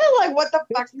 Like like, what the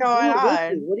fuck's going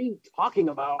on? What are you talking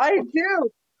about? I do.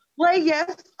 Like,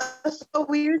 yes. So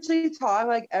we usually talk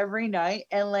like every night,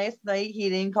 and last night he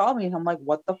didn't call me, and I'm like,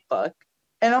 what the fuck?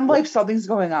 And I'm like, something's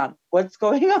going on. What's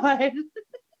going on?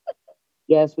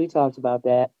 Yes, we talked about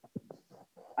that.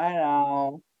 I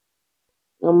know.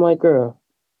 I'm like, girl,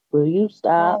 will you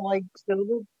stop? I'm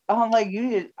like, you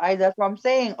need. That's what I'm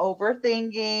saying.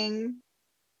 Overthinking,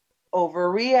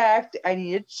 overreact. I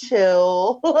need to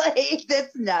chill. Like,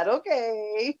 that's not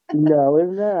okay. No,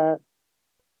 it's not.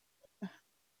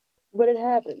 But it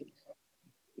happens.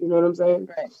 You know what I'm saying?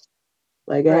 Right.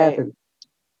 Like, it happens.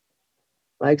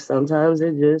 Like, sometimes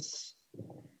it just,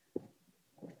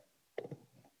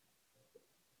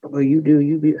 well, you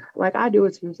be, like, I do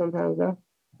it too sometimes, though.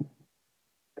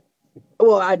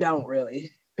 Well, I don't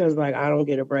really, because, like, I don't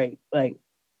get a break. Like,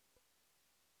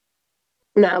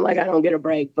 not like I don't get a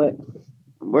break, but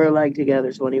we're, like,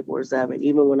 together 24/7,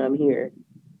 even when I'm here.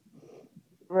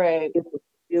 Right.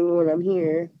 Even when I'm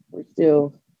here, we're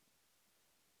still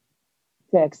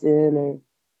texting or,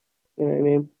 you know what I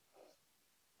mean?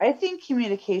 I think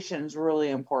communication is really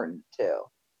important too.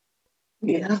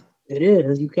 Yeah, it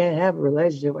is. You can't have a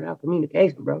relationship without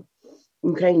communication, bro.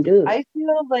 You can't do it. I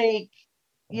feel like,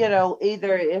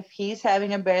 either if he's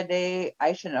having a bad day,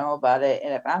 I should know about it.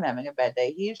 And if I'm having a bad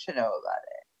day, he should know about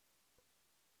it.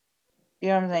 You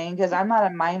know what I'm saying? Because I'm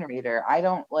not a mind reader. I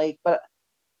don't but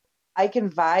I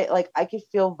can I can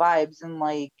feel vibes and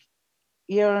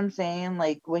you know what I'm saying?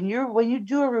 Like when you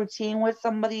do a routine with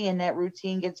somebody and that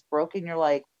routine gets broken, you're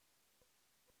like,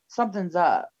 something's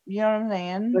up. You know what I'm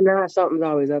saying? But now something's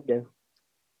always up there.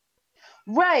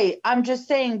 Right. I'm just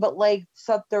saying, but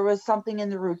there was something in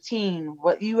the routine.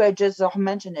 What you had just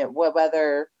mentioned it,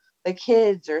 whether the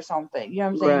kids or something. You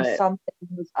know what I'm saying? Right. Something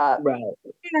was up. Right.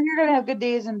 You're gonna have good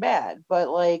days and bad, but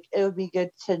it would be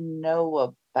good to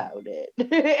know about it.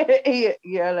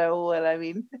 You know what I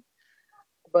mean?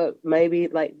 But maybe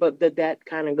but that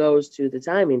kind of goes to the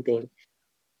timing thing.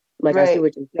 Like, I see Right.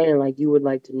 what you're saying. Like, you would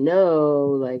like to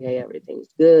know, like, hey,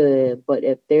 everything's good. But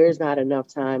if there's not enough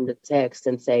time to text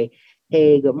and say,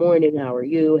 hey, good morning, how are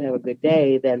you? Have a good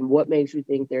day. Then what makes you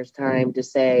think there's time to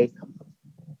say,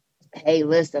 hey,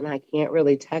 listen, I can't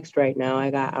really text right now.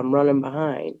 I'm running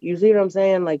behind. You see what I'm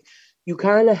saying? Like, you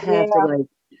kind of have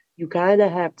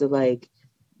to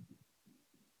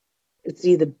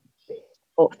see the,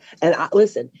 and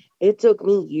listen, it took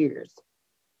me years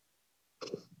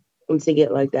to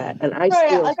get like that. And I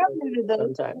still Like I'm new to this.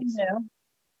 sometimes. Yeah.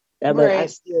 Yeah, but I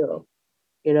still,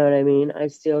 you know what I mean? I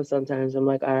still sometimes I'm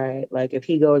like, all right, like if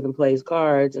he goes and plays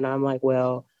cards and I'm like,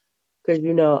 well, because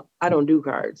I don't do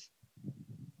cards.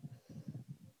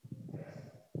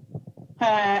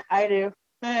 I do.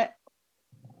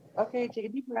 Okay, take a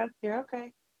deep breath. You're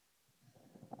okay.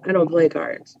 I don't play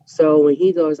cards. So when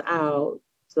he goes out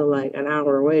to like an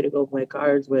hour away to go play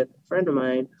cards with a friend of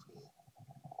mine,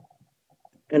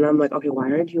 and I'm like, okay,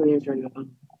 why aren't you answering the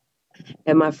phone?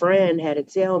 And my friend had to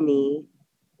tell me,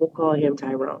 we'll call him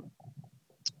Tyrone.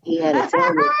 He had to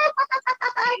tell me.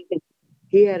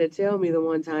 He had to tell me the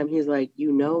one time, he's like, he's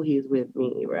with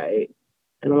me, right?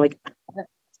 And I'm like,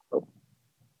 all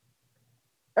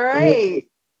right.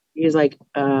 He's like,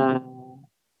 and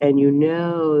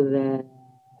that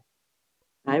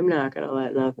I'm not gonna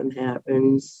let nothing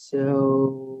happen.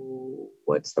 So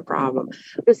what's the problem?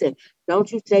 Listen,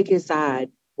 don't you take his side,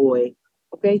 boy.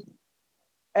 Okay?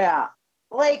 Yeah.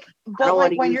 I don't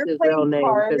want to when use you're his real playing name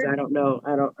because cards, I don't know.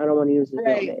 I don't want to use his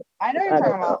real name. I know I you're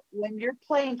talking don't know. about. When you're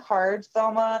playing cards,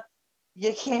 Thelma,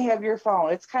 you can't have your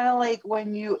phone. It's kind of like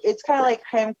it's kind of like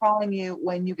him calling you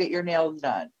when you get your nails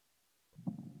done.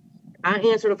 I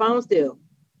answer the phone still.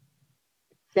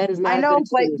 That is not I a know, good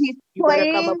but excuse. he's You better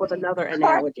come playing up with another cards.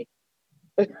 analogy.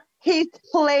 He's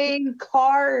playing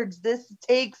cards.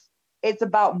 It's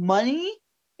about money.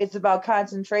 It's about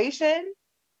concentration.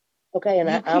 Okay, and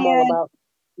I'm all about,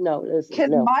 no, listen, Because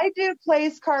no. my dude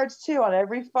plays cards too on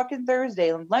every fucking Thursday.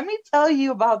 And let me tell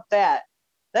you about that.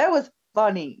 That was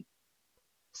funny.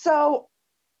 So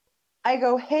I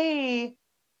go, hey,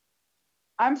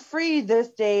 I'm free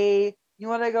this day. You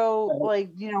want to go,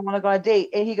 want to go on a date?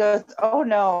 And he goes, oh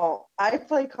no, I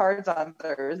play cards on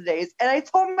Thursdays. And I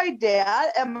told my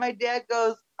dad, and my dad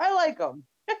goes, I like them.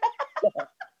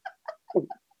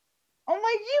 I'm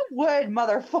like, you would,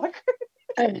 motherfucker.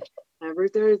 Every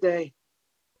Thursday.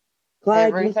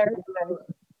 Clyde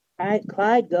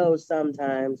goes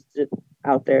sometimes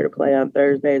out there to play on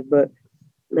Thursdays, but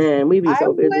man, we be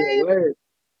so busy at work.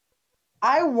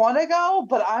 I want to go,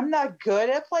 but I'm not good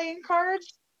at playing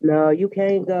cards. No, you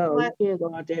can't go. You can't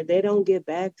go out there. They don't get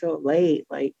back till late.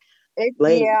 Like,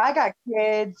 Late. Yeah, I got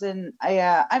kids, and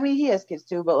I mean, he has kids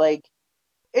too, but like,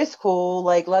 it's cool.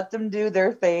 Like, let them do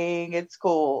their thing. It's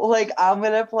cool. Like, I'm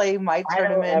gonna play my I don't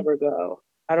tournament. ever go.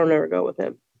 I don't ever go with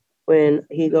him. When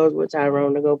he goes with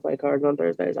Tyrone to go play cards on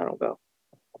Thursdays, I don't go.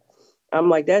 I'm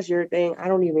like, that's your thing.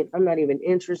 I'm not even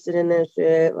interested in that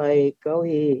shit. Like, go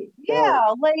ahead, go.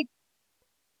 Yeah, like,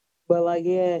 But like,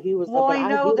 yeah, he was like, well, but I I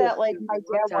know get it that like because my the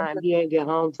one dad wants time to. he ain't get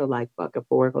home till like fucking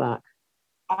 4 o'clock.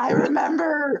 I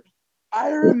remember. I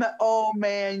remember. Oh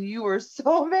man, you were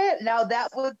so mad. Now that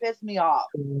would piss me off.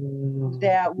 Oh,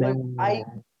 That would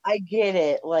man. I get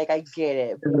it. Like I get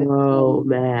it, but Oh,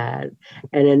 man.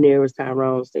 And then there was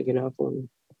Tyrone sticking up for me.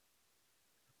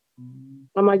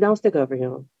 I'm like, don't stick up for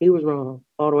him. He was wrong.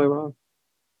 All the way wrong.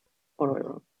 All the way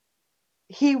wrong.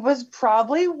 he was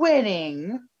probably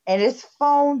winning and his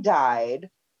phone died.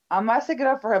 I'm not sticking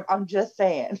up for him. I'm just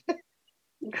saying.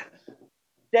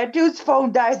 That dude's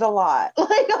phone dies a lot.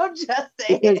 Like I'm just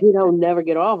Because saying. he don't never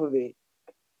get off of it.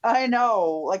 I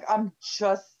know. Like I'm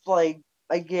just like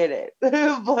I get it.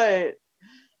 But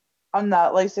I'm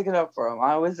not like sticking up for him.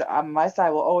 I was on my side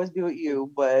will always be with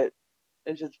you, but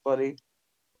it's just funny.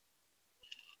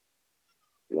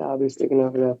 Yeah, I'll be sticking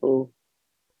up for that fool.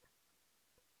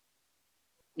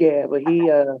 Yeah, but he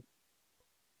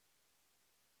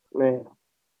man,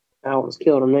 I almost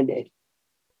killed him that day.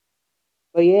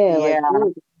 But yeah, like Yeah.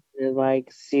 communication is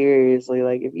like seriously,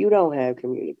 like if you don't have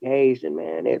communication,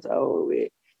 man, it's over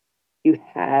with. You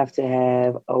have to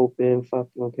have open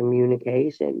fucking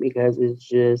communication because it's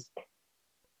just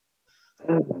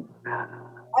I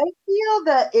feel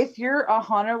that if you're a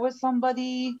hunter with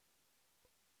somebody,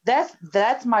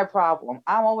 that's my problem.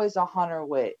 I'm always a hunter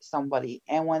with somebody,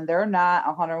 and when they're not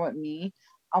a hunter with me,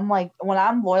 I'm like, when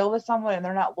I'm loyal to someone and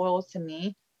they're not loyal to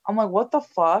me, I'm like, what the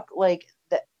fuck? Like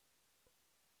that,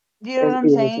 you know what it's I'm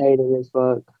saying? irritating as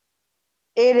fuck.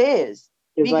 It is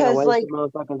It's like a because waste like of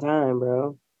motherfucking time,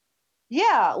 bro.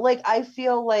 yeah, like I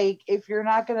feel like if you're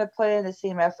not gonna put in the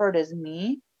same effort as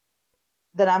me,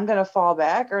 then I'm gonna fall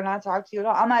back or not talk to you at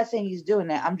all. I'm not saying he's doing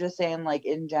that. I'm just saying like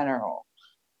in general.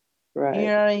 You Right.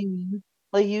 know what I mean?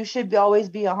 Like you should always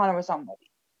be a hunter with somebody.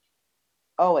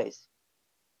 Always.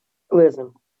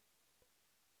 Listen,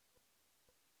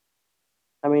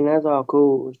 I mean that's all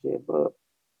cool and shit, but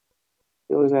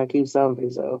you always gotta keep something for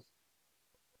yourself.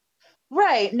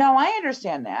 Right. No, I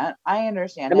understand that. I I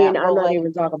understand mean, that. I'm But not like,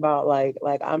 even talking about like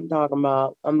I'm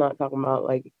not talking about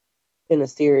like in a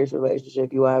serious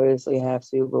relationship. You obviously have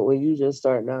to, but when you just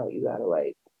starting out, you gotta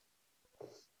like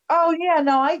oh yeah,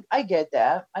 no, I get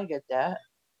that. I get that.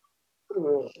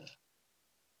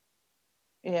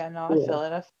 Yeah, no, I yeah. feel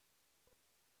it.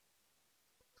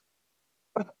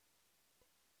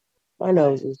 My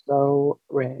nose is so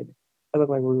red. I look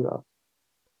like Rudolph.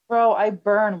 Bro, I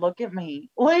burn. Look at me.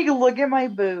 Like, look at my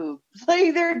boobs.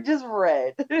 Like, they're just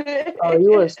red. Oh,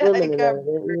 you were I swimming today, got.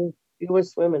 didn't you? You were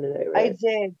swimming today, I right?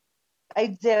 did. I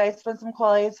did. I spent some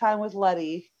quality time with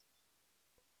Letty.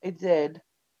 I did.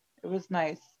 It was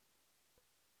nice.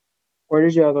 Where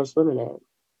did y'all go swimming at?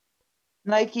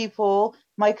 Nike pool.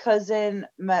 My cousin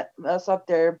met us up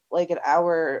there like an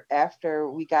hour after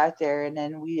we got there, and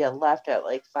then we had left at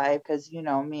like 5 because you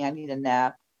know me, I need a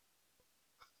nap.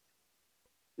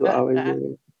 You always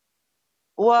do.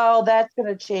 Well, that's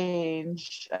gonna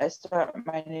change. I start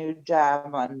my new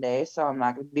job Monday, so I'm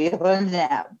not gonna be able to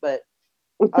nap.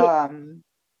 Um,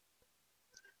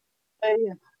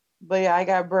 yeah, but yeah, I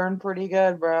got burned pretty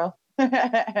good, bro.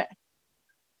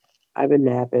 I've been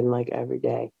napping like every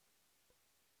day.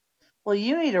 Well,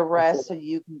 you need a rest so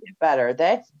you can get better.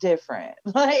 That's different.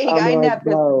 Like I'm I like, nap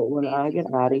because bro, when I lazy get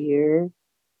out of sometimes. here,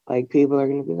 like people are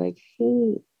gonna be like,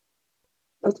 hey,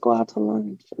 let's go out to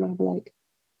lunch. And I'm like,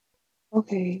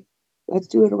 okay, let's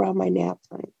do it around my nap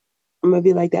time. I'm gonna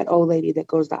be like that old lady that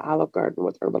goes to Olive Garden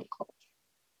with her little coach.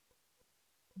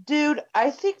 Dude,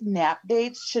 I think nap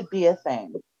dates should be a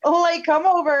thing. Like, come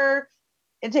over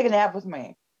and take a nap with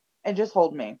me and just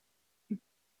hold me.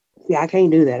 See, I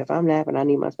can't do that. If I'm napping, I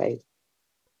need my space.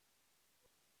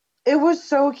 It was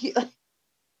so cute.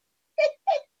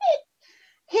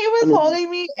 He was And holding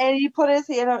me and he put his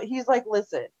hand out. He's like,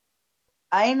 listen,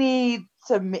 I need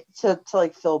to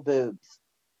like fill boobs.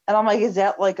 And I'm like, is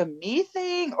that like a me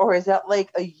thing or is that like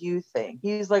a you thing?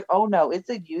 He's like, oh no, it's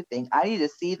a you thing. I need to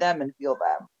see them and feel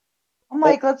them. I'm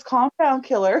like, let's calm down,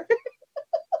 killer.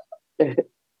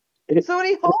 So when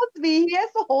he holds me, he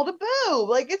has to hold a boob.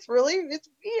 Like it's weird.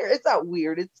 It's not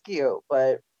weird. It's cute,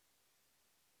 but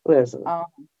listen, um,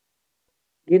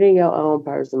 get in your own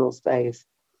personal space.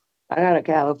 I got a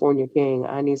California king.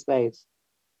 I need space.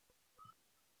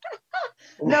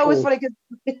 no, it's funny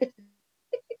because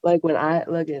Like when I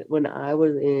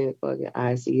was in fucking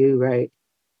ICU, right?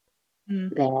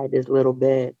 Mm. They had this little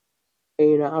bed.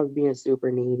 And, I was being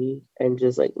super needy and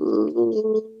just like,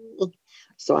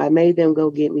 so I made them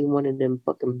go get me one of them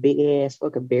fucking big ass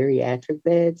fucking bariatric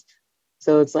beds.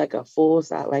 So it's like a full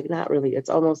size, like not really, it's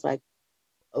almost like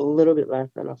a little bit less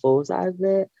than a full size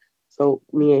bed. So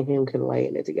me and him can lay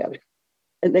in it together.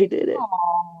 And they did it.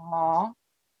 Aww.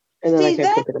 And then I See,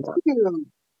 kept that's kicking him out. cute.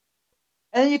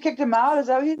 And then you kicked him out? Is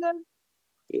that what you said?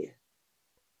 Yeah,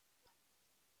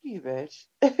 You bitch.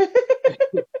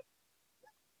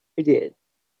 it did.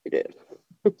 It did.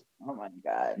 Oh my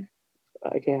God.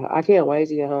 I can't wait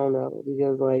to get home though,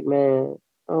 because like, man,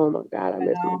 oh my God, I I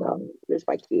miss my know. dog. I miss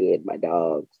my kid, my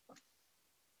dogs.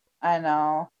 I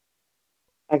know.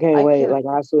 I can't I wait. can't. Like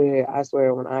I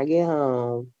swear, when I get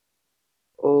home,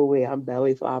 oh wait, I'm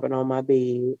belly flopping on my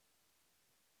bed,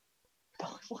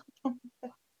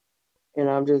 and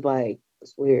I'm just like, I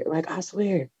swear, like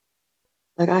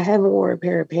I haven't worn a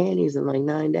pair of panties in like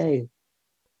 9 days.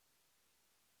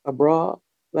 A bra,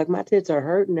 like my tits are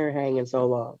hurting. They're hanging so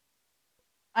long.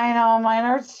 I know. Mine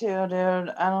are too, dude.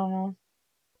 I don't know.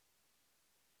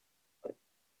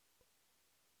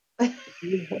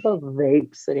 You have a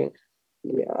vape sitting.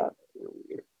 Yeah,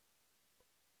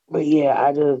 but yeah,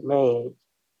 I just man,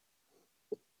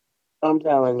 I'm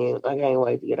telling you, I can't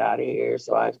wait to get out of here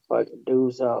so I can fucking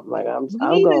do something. Like We I'm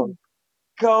need going. to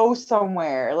go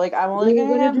somewhere. Like I'm only We were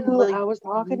gonna gonna have do. like I was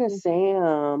talking to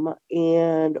Sam,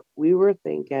 and we were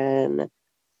thinking,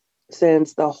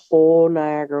 since the whole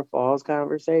Niagara Falls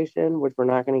conversation, which we're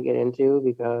not going to get into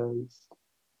because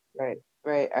right,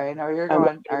 right. All right, I know where you're I'm not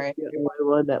going. All gonna right. be the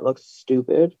only one that looks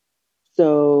stupid.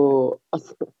 So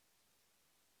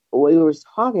we were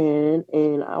talking,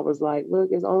 and I was like, "Look,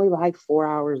 it's only like 4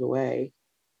 hours away.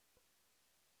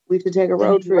 We should take a The New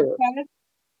road York trip." side?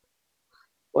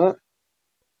 What?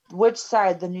 Which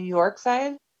side? The New York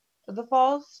side of the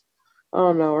falls? I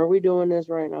don't know. Are we doing this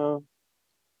right now?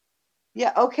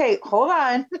 Yeah, okay, hold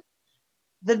on.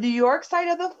 The New York side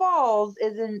of the falls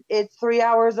it's 3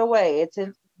 hours away. It's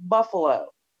in Buffalo.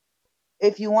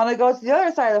 If you want to go to the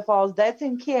other side of the falls, that's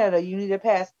in Canada. You need a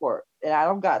passport. And I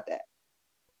don't got that.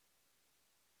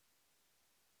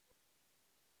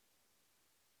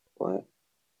 What?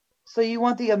 So you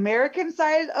want the American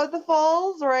side of the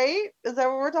falls, right? Is that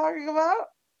what we're talking about?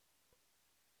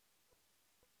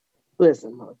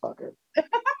 Listen, motherfucker.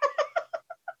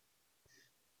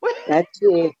 That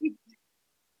shit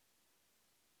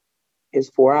is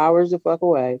 4 hours the fuck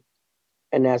away,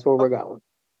 and that's where we're going.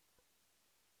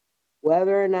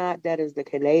 Whether or not that is the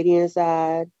Canadian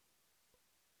side.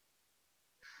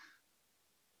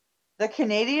 The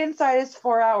Canadian side is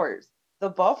 4 hours. The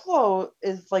Buffalo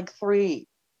is like 3.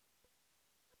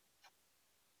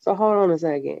 So hold on a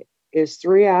second. It's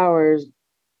 3 hours.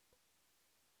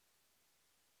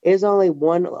 It's only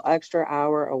one extra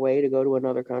hour away to go to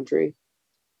another country.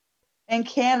 In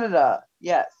Canada,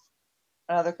 yes.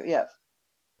 Yes.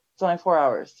 It's only 4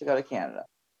 hours to go to Canada.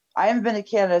 I haven't been to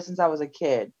Canada since I was a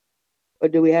kid.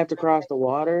 But do we have to cross the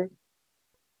water?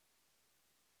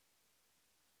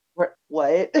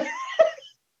 What?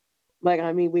 Like,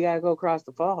 I mean, we gotta go across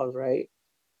the falls, right?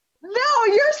 No,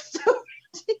 you're so.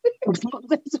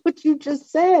 That's what you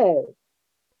just said.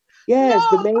 Yes,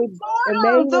 No, the maids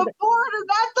of the border,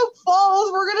 not the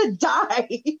falls. We're gonna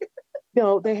die.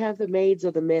 no, they have the maids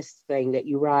of the mist thing that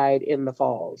you ride in the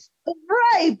falls.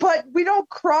 Right, but we don't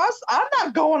cross. I'm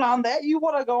not going on that. You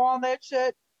want to go on that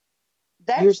shit?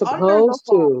 You're That's under the supposed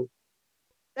falls. to.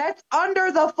 That's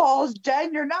under the falls,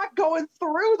 Jen. You're not going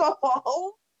through the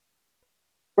falls.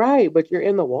 Right, but you're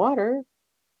in the water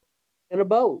in a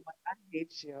boat. I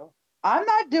hate you. I'm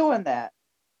not doing that.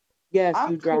 Yes,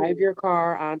 I'm you drive cool. your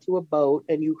car onto a boat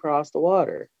and you cross the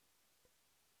water.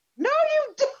 No,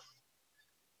 you don't.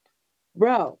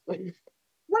 Bro, What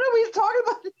are we talking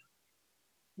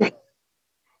about?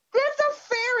 That's a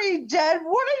ferry, Jen.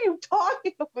 What are you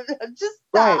talking about? Just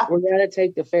right, stop. we're gonna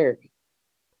take the ferry.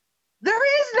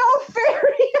 There is no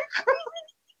ferry.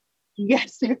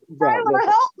 Yes, bro, Tyler, listen.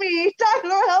 help me.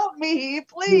 Tyler, help me,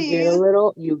 please.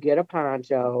 You get a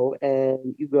poncho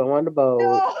and you go on the boat.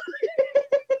 No,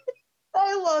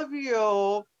 I love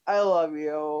you. I love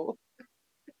you.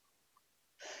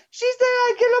 She said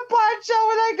I get a poncho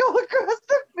when I go across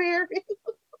the ferry.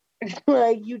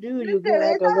 Like you do, you get Listen,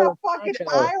 like it's a not little a fucking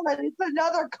poncho. island. It's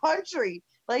another country.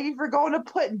 Like if you're going to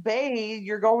Put in Bay,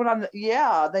 you're going on the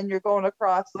yeah, then you're going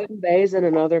across. Putting bays in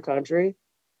another country.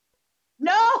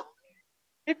 No,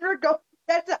 if you're going,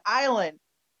 that's an island.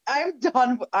 I'm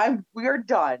done. We're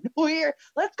done.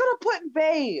 Let's go to Put in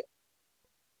Bay.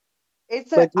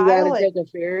 It's an But you gotta island. take a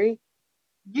ferry.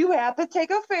 You have to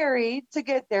take a ferry to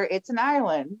get there. It's an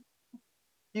island.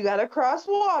 You got to cross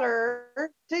water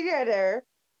to get there.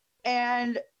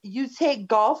 And you take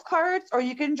golf carts or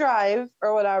you can drive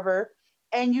or whatever.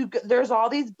 And there's all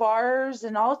these bars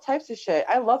and all types of shit.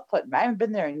 I love Putin. I haven't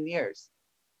been there in years.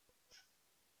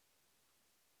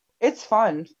 It's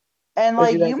fun. And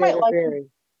But you like gotta you might take a like ferry.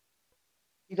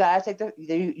 you gotta take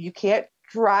you can't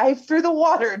drive through the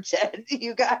water, Jen.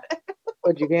 You got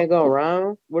But you can't go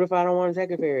around. What if I don't want to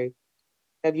take a ferry?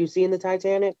 Have you seen the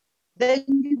Titanic? then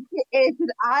it's an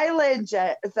island,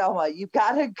 Jen, Selma. You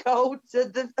gotta go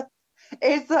to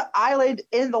it's an island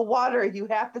in the water. You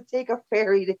have to take a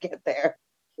ferry to get there.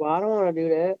 Well, I don't want to do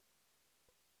that.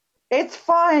 It's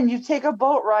fun. You take a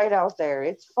boat ride out there.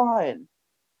 It's fun.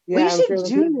 Yeah, We I'm should sure the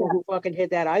do people that. who fucking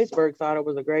hit that iceberg thought it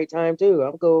was a great time too.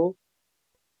 I'm cool.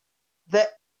 That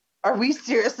are we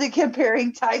seriously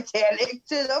comparing Titanic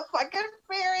to the fucking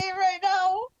ferry right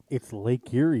now? It's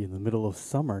Lake Erie in the middle of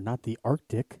summer, not the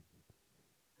Arctic.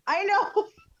 I know.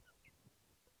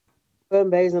 Putting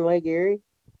bays in Lake Erie.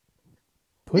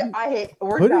 Yeah, Puddin',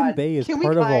 we're Puddin' done. Bay is Can we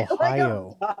part of cut? Like, I'm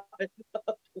Ohio. done.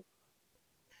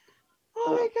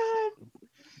 Oh my god.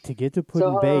 To get to So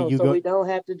Puddin' hold Bay, on. you So go. we don't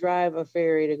have to drive a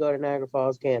ferry to go to Niagara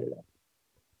Falls, Canada.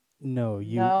 No,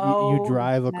 you No,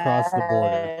 drive across the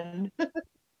border. Jen.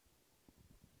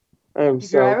 I'm You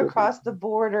so drive confused. across the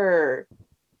border.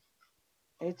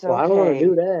 It's Well, I don't want to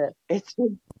do okay. that.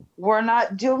 We're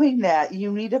not doing that.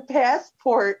 You need a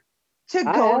passport to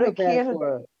I go have to a Canada.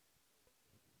 passport.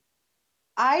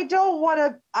 I don't want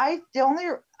to.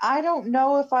 I don't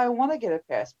know if I want to get a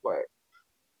passport.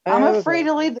 I I'm have a afraid to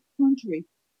passport. leave the country.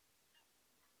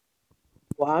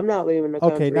 Well, I'm not leaving the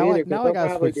Okay, country either because now I they'll gotta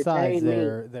probably switch sides detain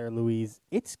me. there, Louise.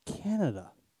 It's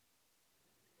Canada.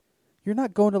 You're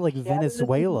not going to like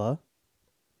Venezuela.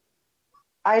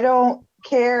 I don't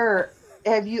care.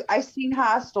 Have you? I seen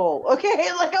Hostel.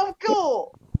 Okay, like I'm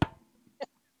cool.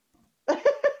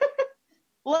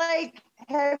 Like,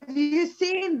 have you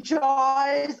seen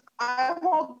Jaws? I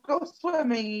won't go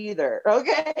swimming either.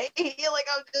 Okay, like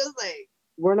I'm just saying.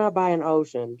 We're not by an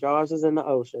ocean. Jaws is in the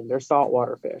ocean. They're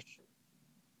saltwater fish.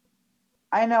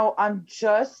 I know. I'm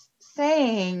just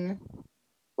saying.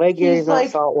 Lake Erie's He's not like,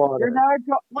 saltwater. you're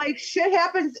not like shit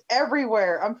happens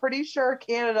everywhere. I'm pretty sure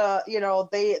Canada,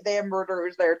 they have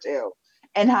murderers there too,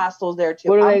 and hostels there too.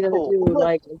 What are they I'm gonna cool.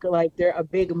 do? Like they're a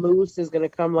big moose is gonna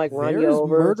come like run you There's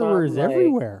over or something? murderers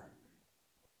everywhere.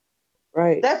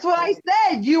 Right. That's what I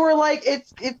said. You were like,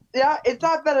 it's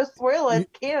not Venezuela, it's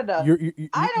Canada.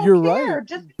 I You're don't right, care.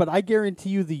 Just but I guarantee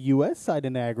you, the U.S. side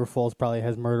of Niagara Falls probably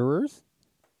has murderers.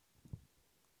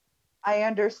 I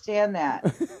understand that,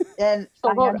 and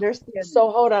So I understand.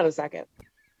 hold on a second.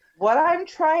 What I'm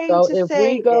trying So to if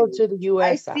say we go is, to the I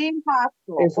U.S. side, seen hostile.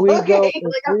 if we Okay, if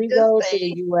like I'm we just go to the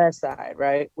saying. U.S. side,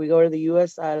 right? We go to the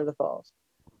U.S. side of the falls.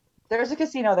 There's a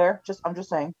casino there. I'm just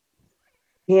saying.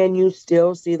 Can you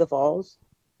still see the falls?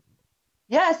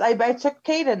 Yes, I took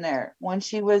Kate in there when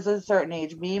she was a certain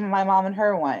age. Me, my mom, and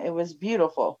her went. It was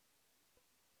beautiful.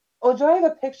 Oh, do I have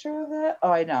a picture of that? Oh,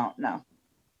 I don't. No.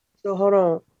 So hold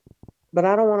on, but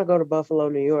I don't want to go to Buffalo,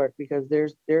 New York, because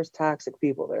there's toxic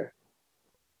people there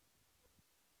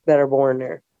that are born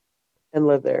there and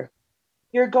live there.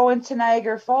 You're going to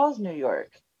Niagara Falls, New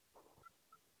York.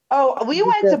 Oh, we You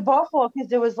went to said- Buffalo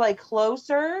because it was like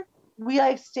closer. We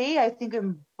like stayed, I think,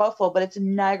 in Buffalo, but it's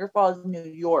in Niagara Falls, New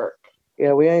York.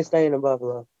 Yeah, we ain't staying in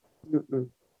Buffalo. Mm-mm.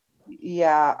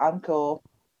 Yeah, I'm cool.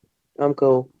 I'm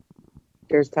cool.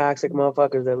 There's toxic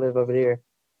motherfuckers that live over there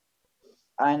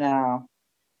I know.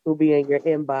 who be in your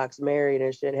inbox married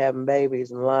and shit having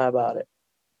babies and lie about it.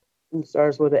 It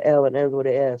starts with an L and ends with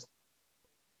an S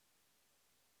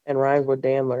and rhymes with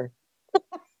Daimler.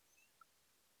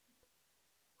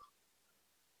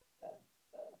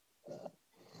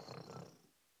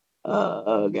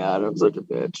 Oh God, I'm such a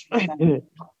bitch.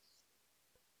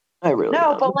 I really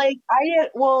No, am. but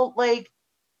like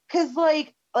cause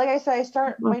like I said, I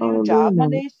start My my new phone job doing that.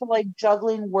 Monday, so like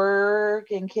juggling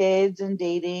work and kids and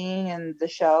dating and the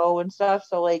show and stuff.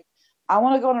 So like I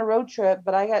want to go on a road trip,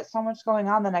 but I got so much going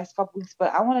on the next couple weeks.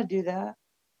 But I want to do that.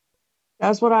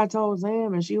 That's what I told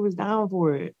Sam, and she was down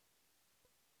for it.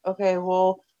 Okay,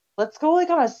 well, let's go like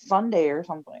on a Sunday or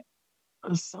something.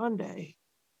 A Sunday.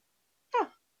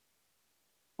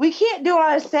 We can't do it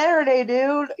on a Saturday,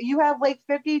 dude. You have like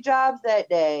 50 jobs that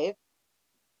day,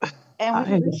 and we I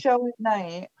do ain't, the show at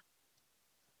night.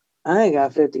 I ain't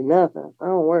got 50 nothing. I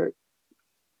don't work.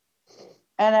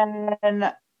 And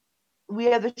then we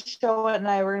have the show at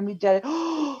night. We're gonna be dead.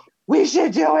 We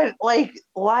should do it like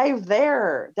live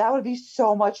there. That would be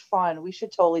so much fun. We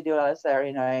should totally do it on a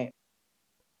Saturday night.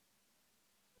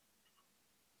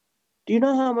 Do you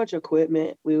know how much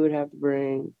equipment we would have to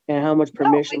bring and how much No,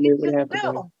 we permission we could would just have to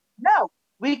bring? Zoom. No,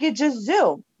 we could just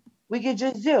Zoom. We could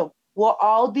just Zoom. We'll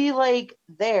all be like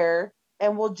there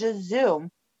and we'll just Zoom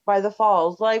by the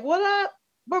falls. Like, what up?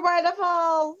 We're by the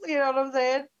falls. You know what I'm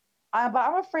saying? But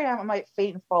I'm afraid I might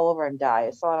faint and fall over and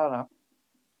die. So I don't know.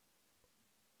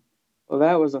 Well,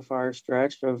 that was a far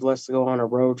stretch of let's go on a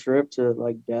road trip to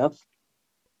like death.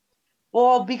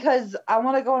 Well, because I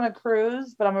want to go on a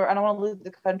cruise, but I don't want to leave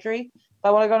the country. But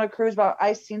I want to go on a cruise, but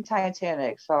I've seen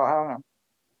Titanic, so I don't know.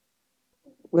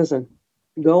 Listen,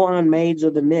 go on Maids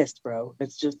of the Mist, bro.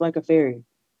 It's just like a ferry.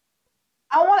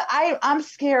 I'm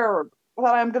scared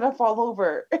that I'm gonna fall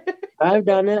over. I've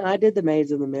done it. I did the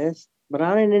Maids of the Mist, but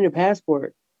I didn't need a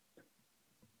passport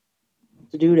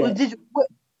to do Well,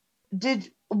 that.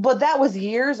 but that was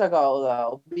years ago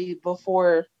though,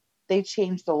 before they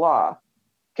changed the law.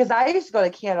 Because I used to go to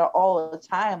Canada all the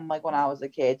time, like when I was a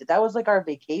kid. That was like our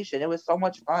vacation. It was so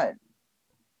much fun.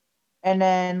 And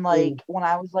then Mm. like when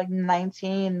I was like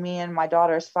 19, me and my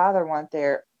daughter's father went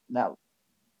there. No.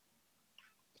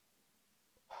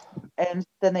 And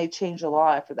then they changed the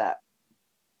law after that.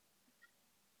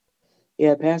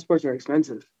 Yeah, passports are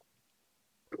expensive.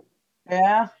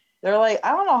 Yeah. They're like,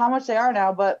 I don't know how much they are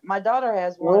now, but my daughter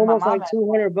has They're one. My almost mom like has.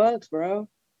 $200, bro.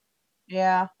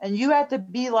 Yeah. And you have to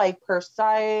be like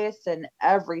precise and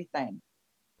everything.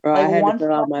 Bro, Like I had to one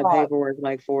fill out fuck my up. paperwork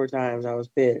like 4 times. I was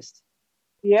pissed.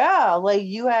 Yeah. Like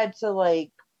you had to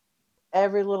like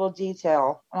every little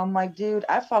detail. And I'm like, dude,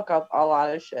 I fuck up a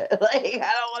lot of shit. Like, I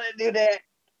don't want to do that.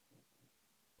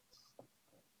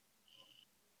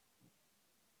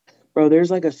 Bro,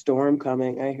 there's like a storm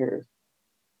coming, I hear.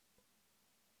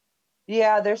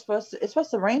 Yeah, it's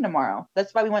supposed to rain tomorrow.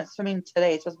 That's why we went swimming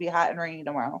today. It's supposed to be hot and rainy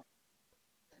tomorrow.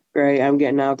 Great, I'm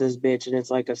getting out this bitch and it's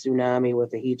like a tsunami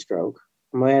with a heat stroke.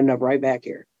 I'm gonna end up right back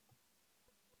here.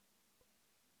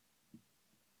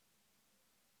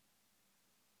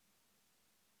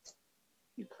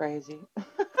 You crazy.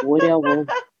 Whatever.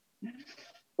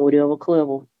 Whatever,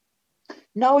 clever.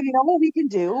 No, you know what we can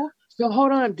do? So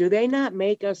hold on, do they not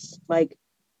make us like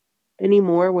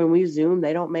anymore when we Zoom?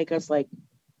 They don't make us like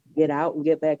get out and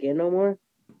get back in no more?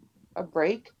 A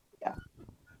break? Yeah.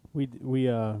 We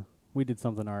did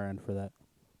something on our end for that.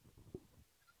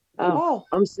 Oh, Oh,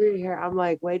 I'm sitting here. I'm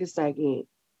like, wait a second.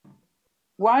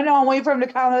 why not wait for him to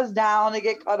count us down and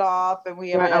get cut off and we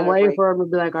haven't Right, I'm had a waiting break? for him to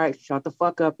be like, all right, shut the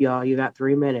fuck up, y'all. You got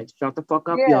 3 minutes. Shut the fuck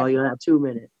up, Yeah, y'all. You have 2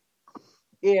 minutes.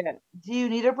 yeah. Do you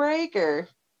need a break or?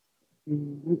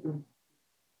 Mm-mm.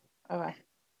 Okay.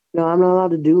 No, I'm not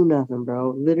allowed to do nothing,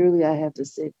 bro. Literally, I have to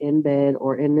sit in bed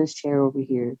or in this chair over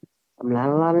here. I'm not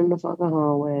allowed in the fucking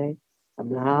hallway.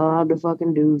 I'm not allowed to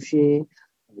fucking do shit.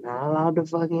 I'm not allowed to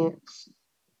fucking.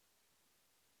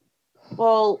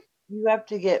 Well, you have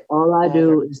to get All I better.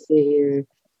 do is sit here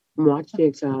and watch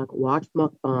TikTok, watch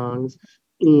mukbangs,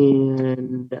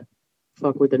 and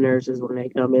fuck with the nurses when they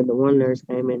come in. The one nurse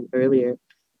came in earlier,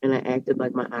 and I acted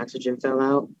like my oxygen fell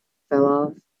off,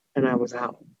 and I was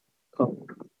out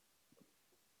cold.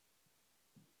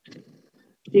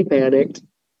 She panicked.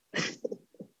 I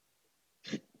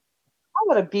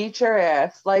would have beat your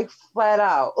ass, like flat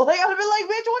out. Like I'd have been like,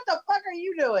 bitch, what the fuck are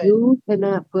you doing? You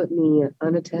cannot put me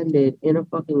unattended in a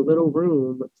fucking little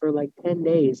room for like 10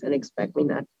 days and expect me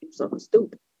not to do something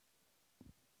stupid.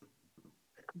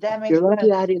 That makes You're lucky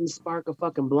sense. I didn't spark a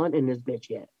fucking blunt in this bitch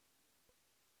yet.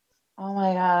 Oh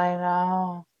my god, I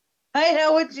know. I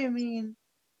know what you mean.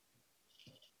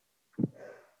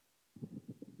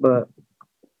 But,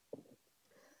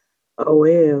 oh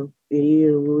well, it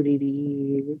is what it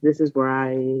is. This is where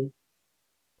I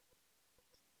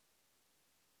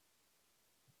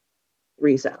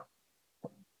resell.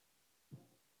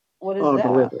 What is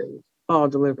that? All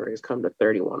deliveries come to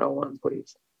 3101,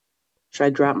 please. Should I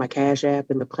drop my Cash App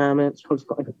in the comments? I was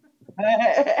like,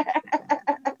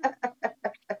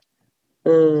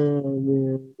 oh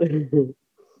man.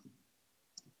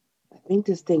 I think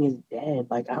this thing is dead.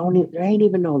 Like I don't even there ain't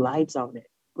even no lights on it.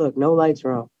 Look, no lights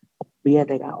are on. But yet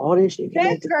they got all this shit That's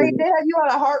connected to great. They it. have you on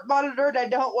a heart monitor that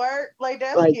don't work. Like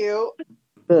that's Like, cute.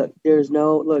 look, here's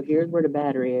where the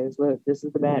battery is. Look, this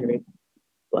is the battery.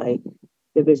 Like,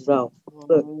 the bitch is off.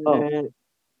 Look, oh,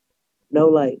 no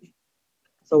light.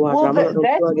 So watch, Well, I'm gonna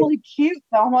that's unplug it. really cute.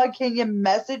 So I'm like, can you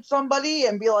message somebody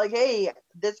and be like, hey,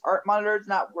 this heart monitor is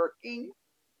not working?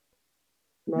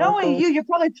 No, Knowing so you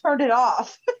probably turned it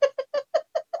off.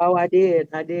 oh I did.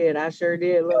 I sure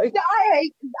did. Look.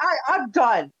 I'm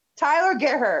done. Tyler,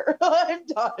 get her. I'm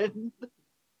done.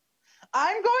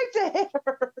 I'm going to hit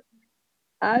her.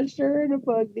 I sure the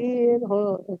fuck did,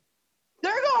 huh?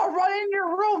 They're gonna run in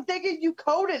your room thinking you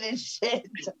coded and shit.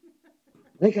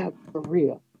 They got for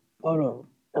real. Hold on.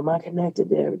 Am I connected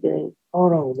to everything?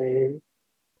 Hold on, man.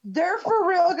 They're for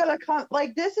real gonna come.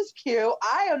 Like, this is cute.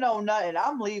 I don't know nothing.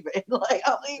 I'm leaving. Like,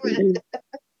 I'm leaving.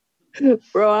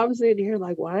 Bro, I'm sitting here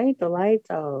like, why ain't the lights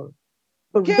on?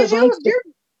 But Cause you're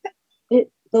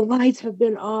the lights have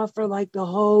been off for like the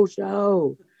whole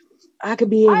show. I could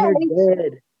be in I here hate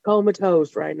dead,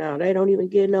 comatose right now. They don't even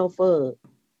get no fuck.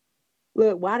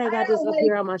 Look, why they got I this don't up like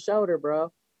here on my shoulder,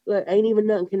 bro? Look, ain't even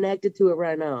nothing connected to it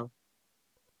right now.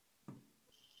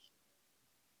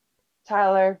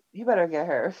 Tyler. You better get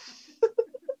her.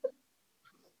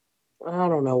 I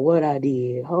don't know what I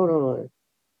did. Hold on.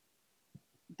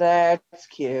 That's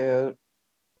cute.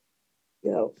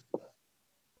 Yo.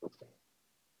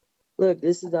 Look,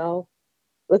 this is all.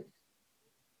 Look.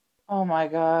 Oh my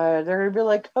god. They're gonna be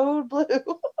like code blue.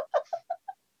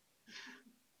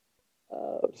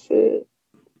 Oh shit.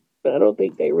 I don't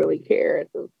think they really care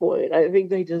at this point. I think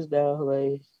they just know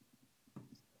like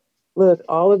look,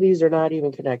 all of these are not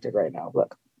even connected right now.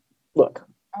 Look. Look.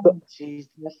 Look. Oh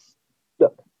Jesus.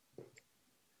 Look.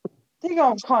 They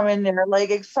gonna come in there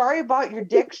like, sorry about your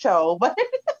dick show, but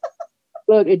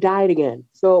Look, it died again.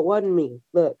 So it wasn't me.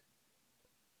 Look.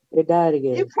 It died you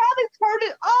again. probably turned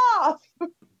it off.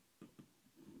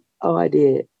 Oh, I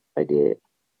did. I did.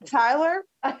 Tyler,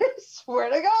 I swear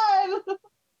to God.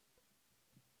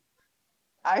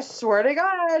 I swear to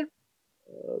God.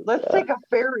 Oh, Let's God. take a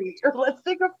ferry. Or let's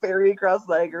take a ferry across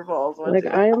Niagara Falls one Like day.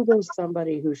 I am just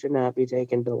somebody who should not be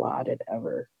taken Dilaudid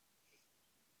ever.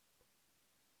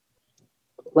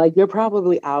 Like you're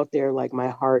probably out there. Like my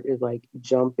heart is like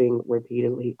jumping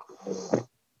repeatedly.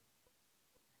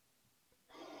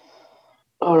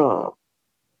 Hold on.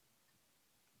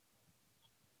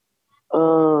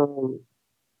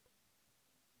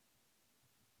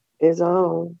 It's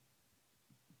on,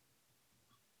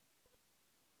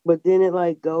 but then it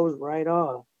like goes right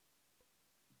off.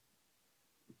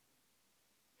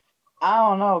 I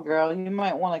don't know, girl. You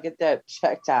might want to get that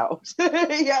checked out. Yeah,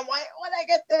 might want to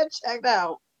get that checked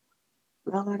out.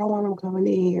 No, I don't want them coming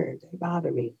in here. They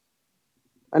bother me.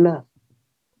 Enough.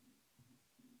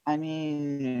 I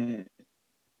mean,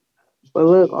 But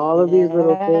look, all of these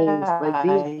little things, like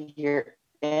these, yeah, you're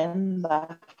in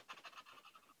the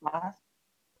hospital.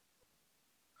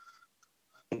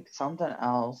 Something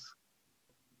else.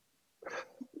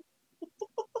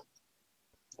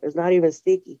 it's not even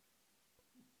sticky.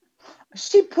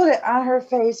 She put it on her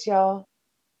face, y'all.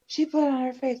 She put it on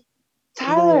her face. It's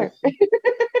not even. Tyler,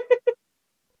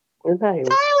 It's not even.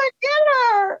 Tyler, get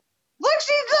her. Look,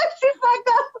 she fucked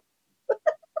up.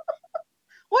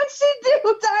 What'd she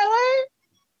do,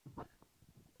 Tyler?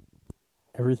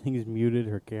 Everything's muted.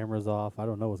 Her camera's off. I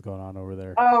don't know what's going on over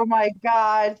there. Oh my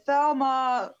God,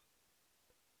 Thelma.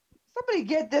 Somebody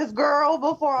get this girl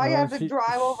before I Oh, have to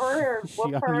drive over here and she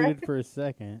whoop her ass. unmuted for a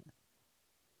second.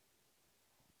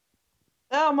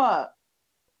 Thelma.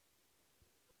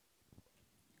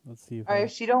 Let's see if All right, I.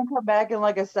 if she don't come back in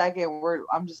like a second,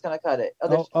 I'm just gonna cut it.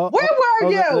 Oh, oh, Where oh, were oh!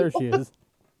 you? There she is.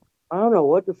 I don't know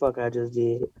what the fuck I just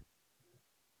did.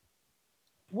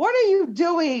 What are you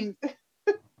doing?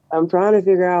 I'm trying to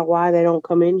figure out why they don't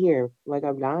come in here. Like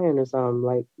I'm dying or something.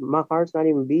 Like my heart's not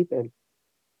even beeping.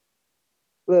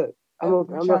 Look, I'll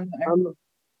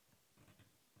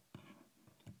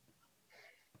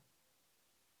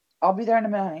be there in a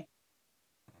minute, honey.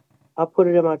 I'll put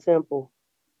it in my temple.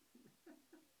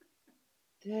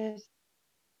 This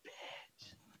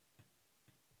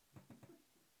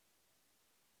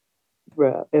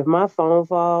Bruh, if my phone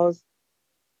falls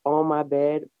on my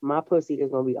bed, my pussy is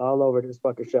gonna be all over this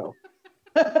fucking show.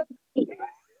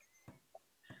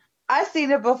 I've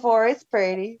seen it before. It's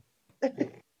pretty.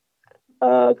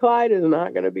 Clyde is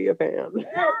not gonna be a fan.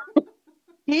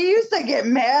 He used to get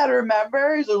mad,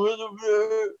 remember? He's like,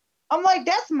 I'm like,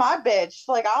 that's my bitch.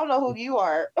 Like, I don't know who you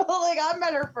are. Like, I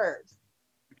met her first.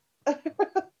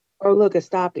 Oh look, it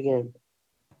stopped again.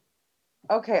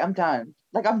 Okay, I'm done.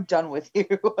 Like, I'm done with you.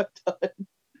 I'm done.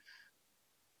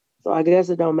 So I guess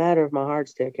it don't matter if my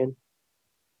heart's ticking.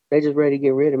 They just ready to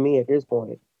get rid of me at this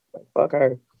point. Like fuck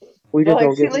her. We They're just like,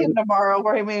 gonna she get rid leaving of tomorrow.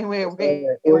 We we're just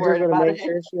worried gonna about make it.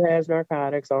 sure she has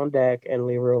narcotics on deck and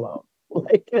leave her alone.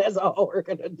 Like that's all we're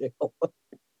gonna do.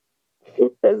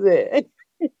 That's it.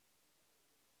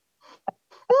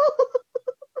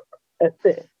 That's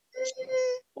it.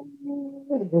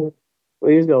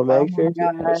 We just gonna Oh make my sure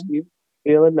God. she's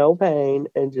feeling no pain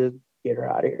and just get her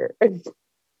out of here.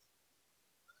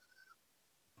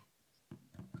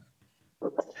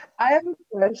 I have a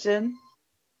question.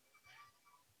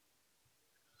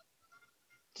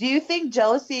 Do you think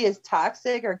jealousy is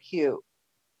toxic or cute?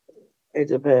 It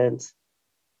depends.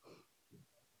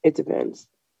 It depends.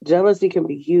 Jealousy can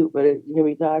be cute, but it can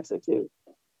be toxic too.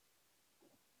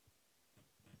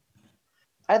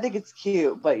 I think it's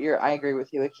cute, but I agree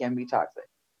with you. It can be toxic.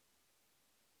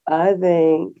 I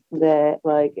think that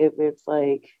like if it's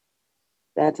like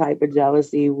that type of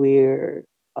jealousy where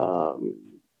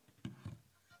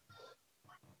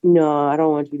no, I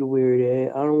don't want you to wear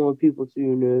that. I don't want people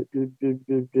seeing that.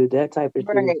 That type of shit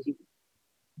is Right. cute.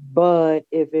 But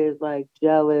if it's like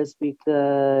jealous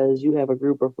because you have a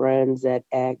group of friends that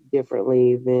act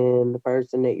differently than the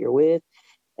person that you're with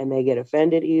and they get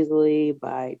offended easily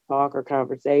by talk or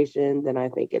conversation, then I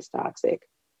think it's toxic.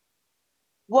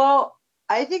 Well,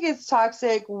 I think it's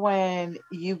toxic when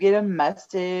you get a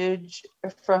message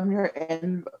from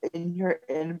in your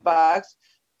inbox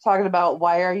talking about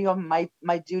why are you on my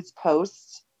dude's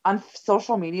post on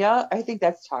social media. I think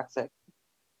that's toxic.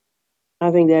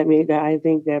 I think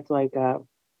that's like a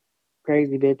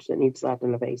crazy bitch that needs slapped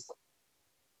in the face.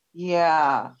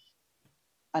 Yeah,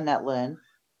 Annette Lynn.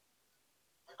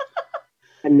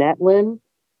 Annette Lynn,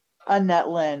 Annette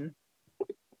Lynn.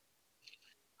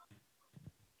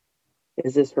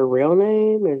 is this her real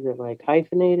name? Is it like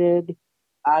hyphenated?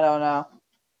 I don't know.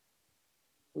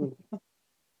 Hmm.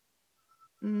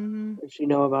 Mm-hmm. Does she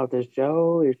know about this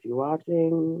show? Is she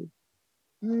watching?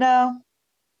 No.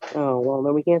 Oh, well,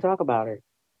 then we can't talk about her.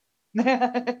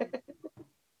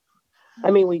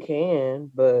 I mean, we can,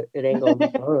 but it ain't gonna be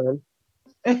fun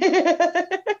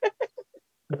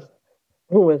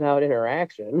without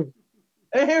interaction.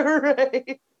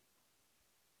 Right.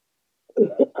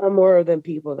 I'm more of them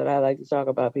people that I like to talk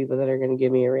about people that are gonna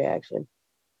give me a reaction.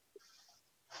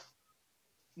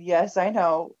 Yes, I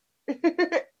know.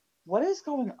 What is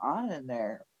going on in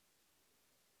there?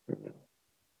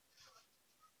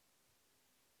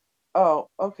 Oh,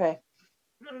 okay.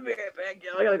 I'm gonna be right back.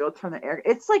 I gotta go turn the air.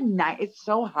 It's like night. It's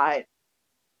so hot.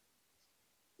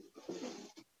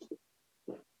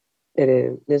 It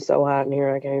is. It's so hot in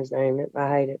here. I can't stand it. I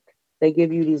hate it. They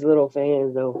give you these little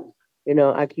fans though. You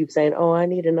know, I keep saying, "Oh, I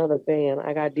need another fan."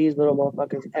 I got these little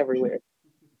motherfuckers everywhere.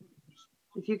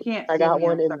 If you can't I see got me,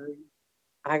 one I'm in. sorry.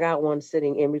 I got one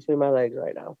sitting in between my legs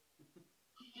right now.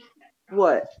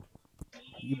 What?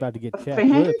 You about to A get chapped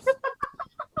fan? lips.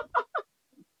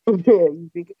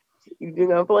 You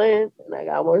think I'm playing? And I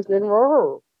got one sitting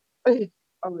right here.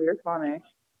 Oh, you're funny.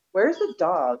 Where's the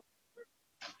dog?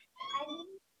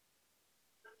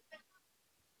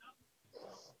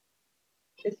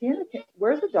 Is he in the?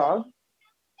 Where's the dog?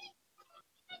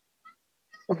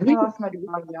 I lost my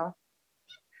dog, y'all.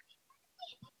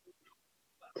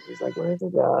 He's like, "Where's the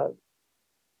dog?"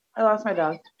 I lost my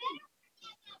dog.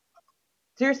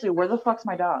 Seriously, where the fuck's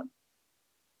my dog?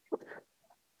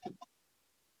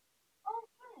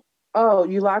 Oh,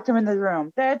 you locked him in the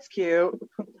room. That's cute.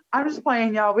 I'm just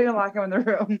playing, y'all. We didn't lock him in the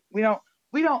room. We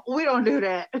don't do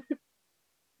that.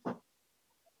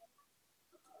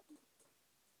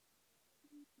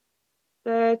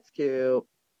 That's cute.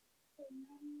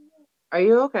 Are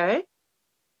you okay?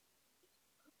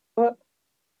 What?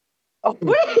 Oh,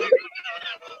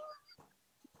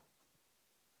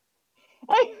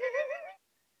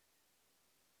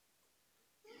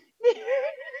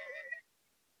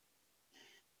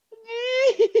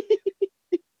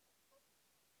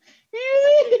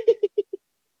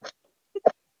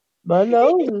 my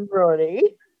nose is running.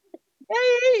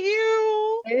 I hate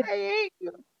you. I hate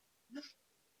you.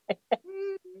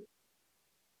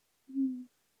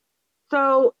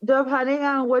 So, depending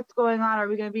on what's going on, are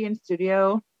we going to be in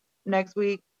studio next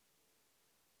week?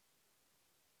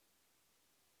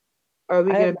 Or are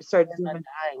we I have going no to start plans on zooming?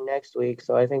 dying next week,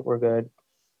 so I think we're good.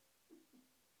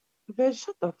 Bitch,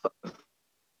 shut the fuck.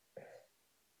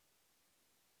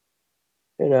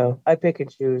 You know, I pick and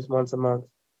choose once a month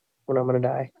when I'm gonna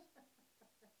die.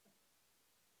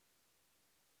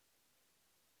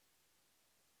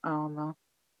 I don't know.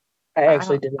 I I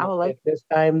actually don't. did I not would like. pick this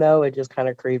time though. It just kind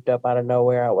of creeped up out of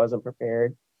nowhere. I wasn't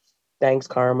prepared. Thanks,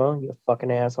 Karma. You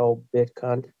fucking asshole, bitch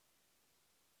cunt.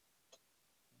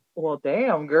 Well,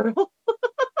 damn, girl.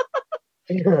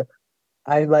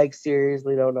 I like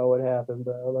seriously don't know what happened,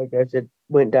 bro. Like that shit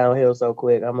went downhill so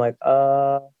quick. I'm like,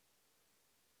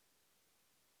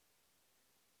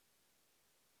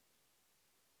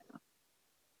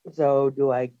 so do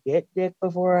I get dick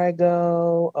before I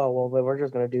go? Oh well, then we're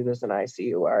just gonna do this in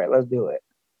ICU. All right, let's do it.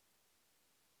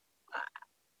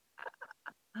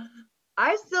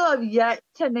 I still have yet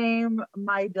to name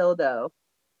my dildo.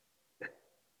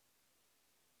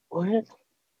 What?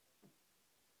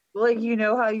 Like, you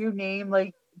know how you name,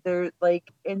 like, they're like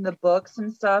in the books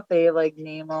and stuff, they like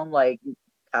name them like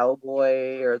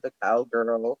cowboy or the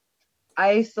cowgirl.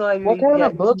 I still have What kind of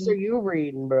yet to books are name. you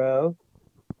reading, bro?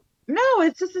 No,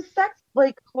 it's just a sex.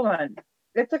 Like, hold on.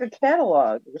 It's like a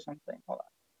catalog or something. Hold on.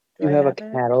 Do You I have a have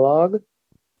it? catalog?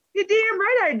 You damn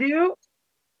right I do.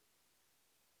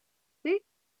 See,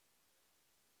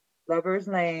 Lover's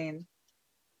Lane.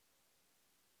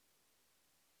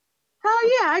 Hell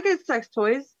yeah, I get sex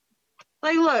toys.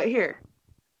 Like, look here.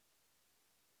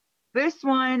 This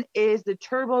one is the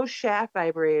Turbo Shaft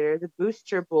vibrator, the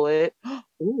Booster Bullet.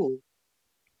 Ooh.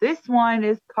 This one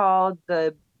is called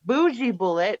the Bougie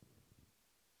Bullet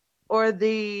or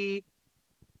the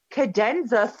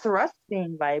Cadenza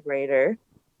Thrusting Vibrator.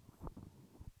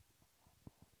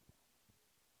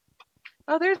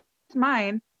 Oh, there's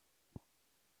mine.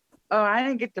 Oh, I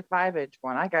didn't get the 5-inch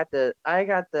one. I got the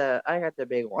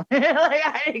big one. Like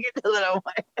I didn't get the little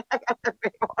one. I got the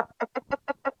big one.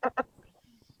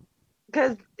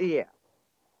 Cause yeah.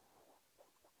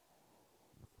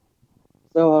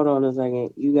 So hold on a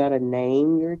second. You gotta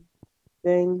name your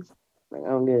things? Like I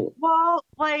don't get it. Well,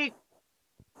 like,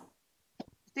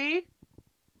 see,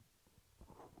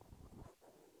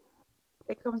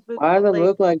 it comes with Why does it like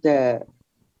look like that?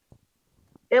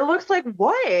 it looks like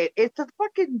what? It's a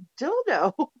fucking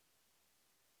dildo. It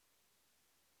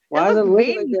Why does it looks look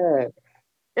like veiny. that?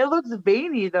 It looks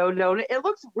veiny though, don't it? It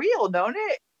looks real, don't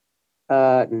it?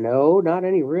 No, not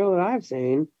any real that I've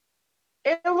seen.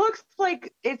 It looks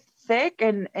like it's thick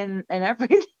and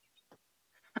everything.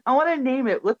 I want to name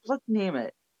it. Let's name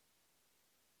it.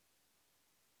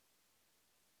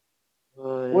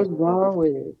 What's wrong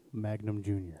with it? Magnum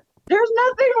Junior. There's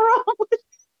nothing wrong with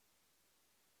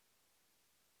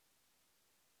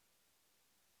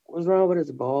What's wrong with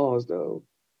his balls though?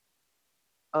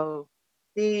 Oh,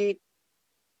 the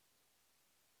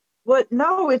what?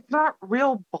 No, it's not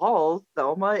real balls,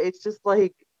 Thelma. It's just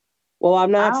like Well, I'm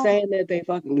I not don't saying that they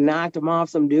fucking knocked him off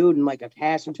some dude and like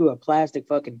attached him to a plastic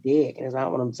fucking dick. That's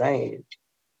not what I'm saying.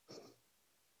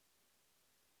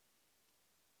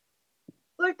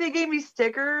 look. They gave me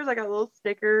stickers. I got a little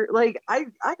sticker. Like I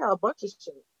got a bunch of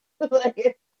shit.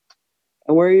 Like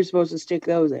And where are you supposed to stick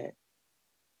those at?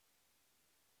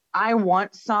 I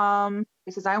want some.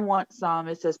 It says I want some.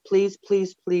 It says please,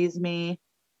 please, please me.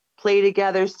 Play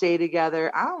together, stay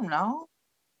together. I don't know.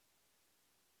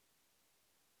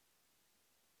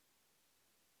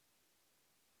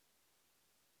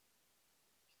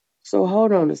 So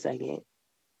hold on a second.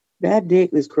 That dick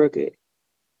is crooked.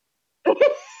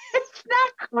 It's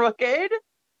not crooked.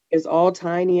 It's all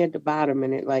tiny at the bottom,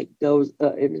 and it like goes.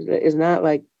 It's not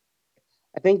like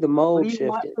I think the What do mold you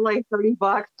want shifted. for like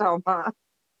 $30, Thelma?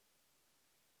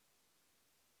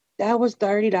 That was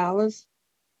 $30.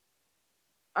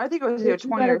 I think it was either Bitch, you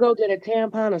 20 better or go get a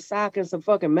tampon, a sock, and some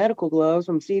fucking medical gloves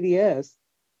from CVS.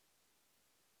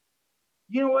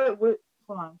 you know what?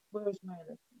 Hold on. Where's my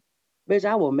other? Bitch,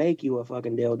 I will make you a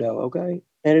fucking dildo, okay?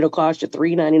 And it'll cost you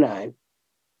 $3.99.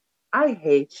 I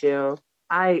hate you.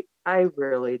 I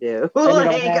really do. And it'll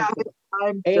Like have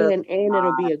I'm just and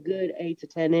it'll be a good 8 to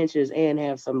 10 inches and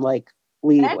have some like that's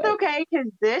leeway. okay because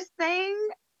this thing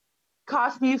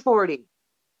cost me 40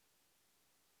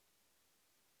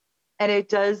 and it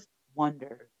does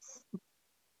wonders.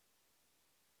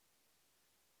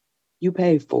 You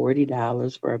pay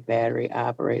 $40 for a battery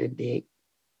operated dick.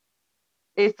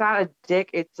 It's not a dick,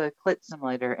 it's a clit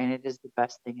simulator, and it is the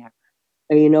best thing ever.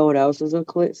 And you know what else is a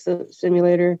clit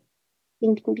simulator?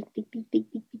 Clicking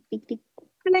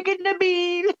the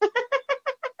bean.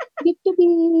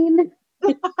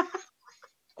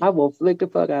 I will flick the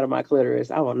fuck out of my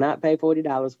clitoris. I will not pay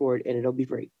 $40 for it, and it'll be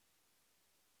free.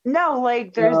 No,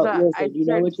 like there's No, a listen. You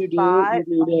know certain what you do? spot.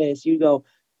 You do this. You go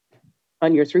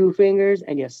on your through fingers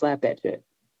and you slap that shit.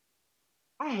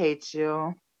 I hate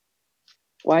you.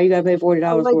 Why you gotta pay Oh,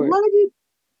 $40 like for it? what are you,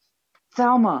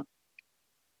 Thelma?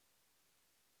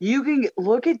 You can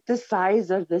look at the size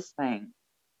of this thing.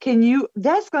 Can you?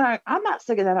 That's gonna. I'm not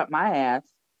sticking that up my ass.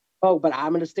 Oh, but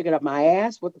I'm gonna stick it up my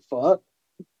ass? What the fuck?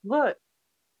 Look,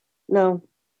 No.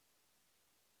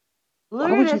 look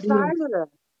Why at would you the do that? size of it.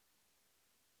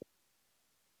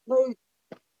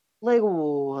 Like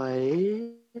what?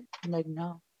 Like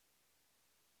no,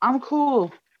 I'm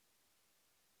cool.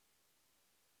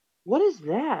 What is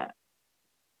that?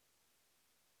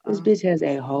 This bitch has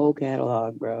a whole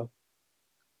catalog, bro.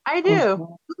 I A do.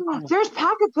 whole Oh, catalog. there's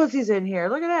pocket pussies in here.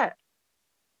 Look at that.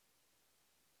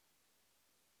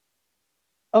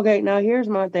 Okay, now here's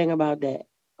my thing about that.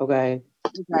 Okay.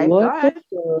 Okay, go What the ahead.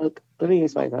 fuck? Let me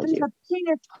explain something to There's you. a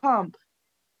penis pump.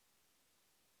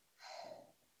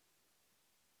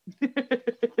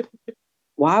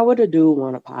 Why would a dude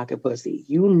want a pocket pussy?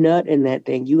 You nut in that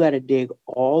thing. You gotta dig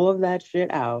all of that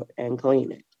shit out and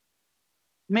clean it.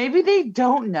 Maybe they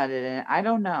don't nut it in. I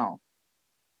don't know.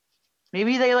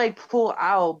 Maybe they like pull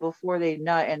out before they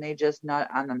nut and they just nut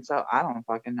on themselves. I don't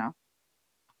fucking know.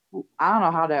 I don't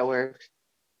know how that works.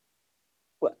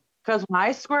 What? Because when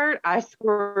I squirt.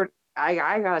 I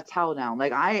got a towel down.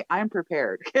 Like I'm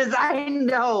prepared because I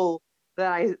know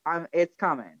that I'm it's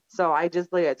coming. So I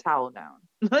just lay a towel down.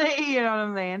 You know what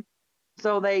I'm saying?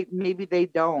 So maybe they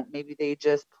don't. Maybe they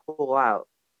just pull out.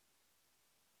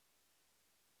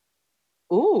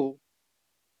 Ooh,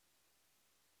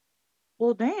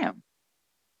 well, damn.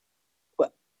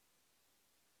 What?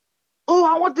 Oh,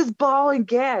 I want this ball and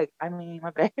gag. I mean,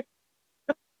 my bad.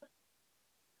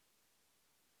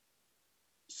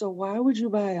 So why would you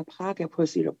buy a pocket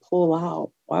pussy to pull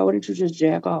out? Why wouldn't you just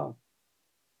jack off?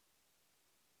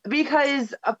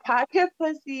 Because a pocket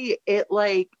pussy, it's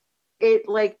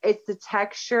the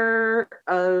texture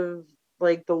of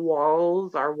like the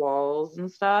walls, our walls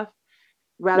and stuff,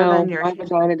 rather than No, your my hand.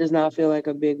 vagina does not feel like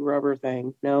a big rubber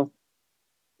thing. No,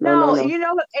 no, no, No, no, it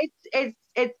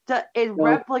no.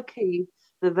 replicates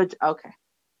okay.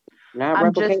 Not I'm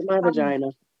replicate just my um,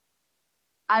 vagina.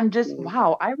 I'm just No.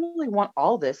 wow, I really want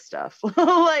all this stuff.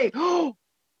 Like, oh,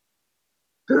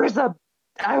 there's a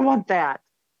I want that.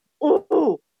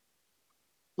 Oh,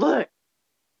 look.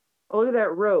 Oh, look at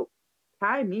that rope.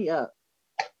 Tie me up.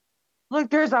 Look,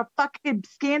 there's a fucking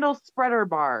scandal spreader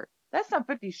bar. That's some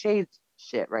 50 Shades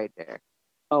shit right there.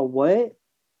 Oh, what?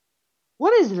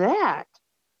 What is that?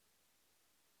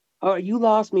 Oh, you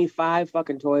lost me 5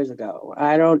 fucking toys ago.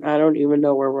 I don't even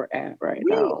know where we're at right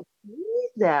Wait, now. what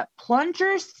is that?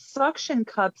 Plungers, suction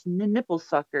cups, nipple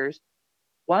suckers.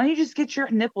 Why don't you just get your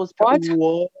nipples? What?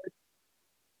 What?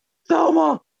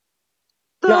 Thelma!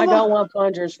 No, I Thelma! don't want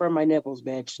plungers for my nipples,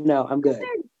 bitch. No, I'm good.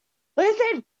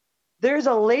 Listen! There's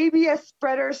a labia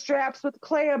spreader straps with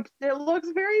clamps. It looks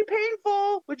very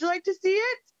painful. Would you like to see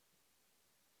it?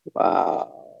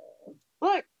 Wow.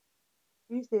 Look.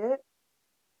 Can you see it?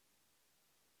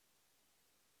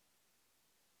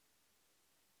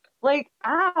 Like,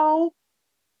 ow.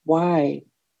 Why?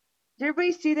 Did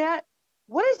everybody see that?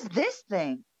 What is this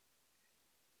thing?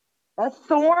 A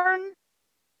thorn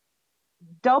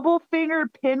double finger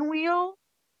pinwheel?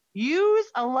 Use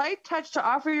a light touch to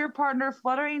offer your partner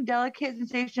fluttering, delicate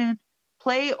sensation.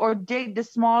 Play or dig the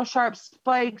small, sharp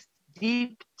spikes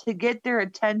deep to get their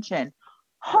attention.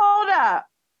 Hold up.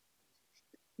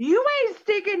 You ain't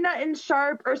sticking nothing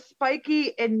sharp or spiky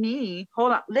in me.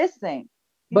 Hold on. This thing.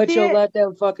 You But see you'll it? let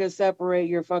them fucking separate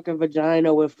your fucking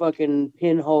vagina with fucking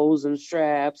pinholes and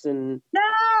straps and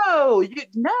No.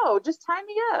 No. Just tie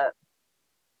me up.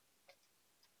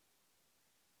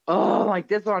 Oh, like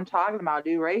this is what I'm talking about,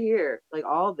 dude. Right here. Like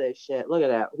all this shit. Look at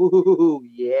that. Ooh,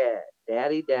 yeah.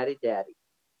 Daddy, daddy, daddy.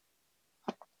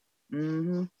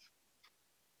 Mm-hmm.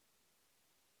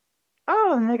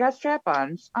 Oh, and they got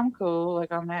strap-ons. I'm cool,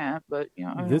 like on that, but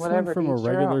I mean, This went whatever. To from a each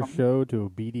their regular own. show to a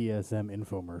BDSM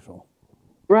infomercial.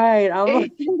 right. I'm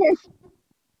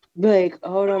like,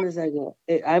 hold on a second.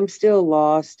 I'm still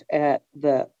lost at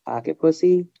the pocket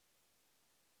pussy.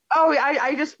 Oh,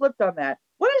 I just flipped on that.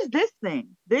 What is this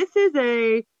thing? This is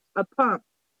a pump.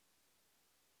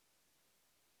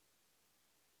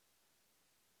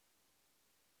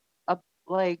 A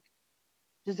like,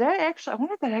 does that actually? I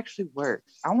wonder if that actually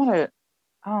works. I want to.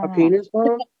 I A don't know. penis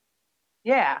pump?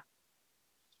 Yeah.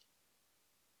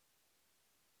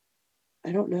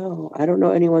 I don't know. I don't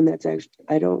know anyone that's actually.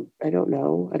 I don't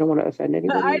know. I don't want to offend I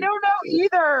anybody. don't know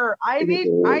either. I need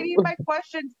my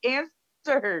questions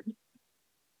answered.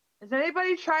 Has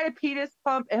anybody tried a penis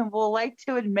pump and will like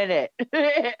to admit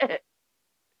it?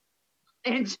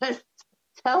 And just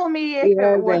tell me if He it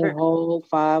has a works. whole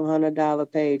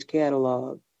 $500 page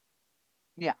catalog.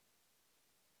 Yeah.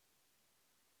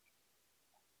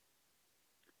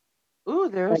 Ooh,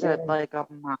 Like, there's a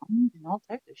mountain and all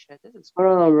types of shit. This is hold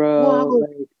on, bro. whoa.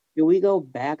 Like, can we go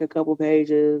back a couple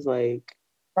pages? Like,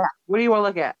 What do you want to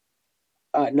look at?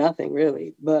 nothing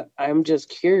really. But I'm just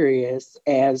curious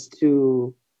as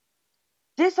to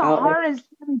This how.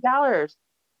 $170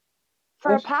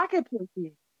 for a What? pocket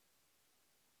pussy.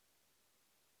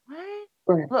 What?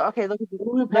 Right. Look, okay, look at this.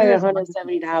 Who would Look pay at this one. Look at this one.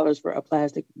 $170 for a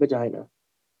plastic vagina?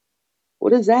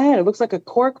 What is that? It looks like a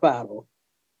cork bottle.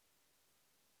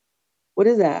 What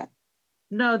is that?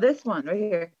 No, this one right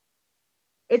here.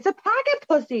 It's a pocket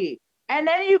pussy. And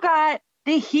then you got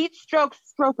the heat stroke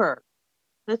stroker.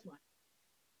 This one.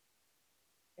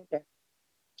 Right there.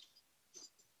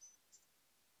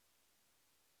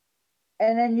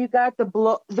 And then you got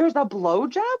there's a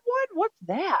blowjob one? What's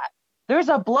that? There's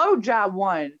a blowjob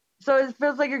one. So it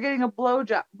feels like you're getting a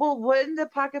blowjob. Well, wouldn't the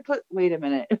pocket put wait a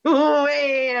minute.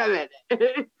 Wait a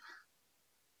minute.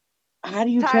 How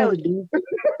do you tell Tyler, the difference?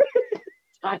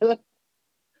 Tyler?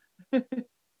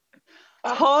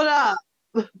 Hold up.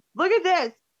 Look at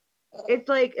this. It's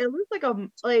like it looks like a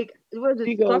like what is it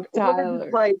She goes, stuffed woman's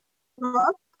Tyler. like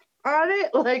truck on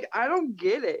it? Like I don't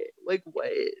get it. Like what?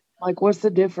 Like, what's the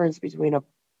difference between a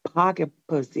pocket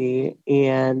pussy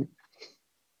and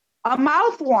A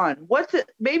mouth one. What's it?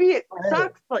 Maybe it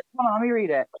sucks. Like hold on, let me read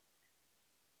it.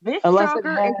 This unless it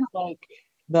stroker has is like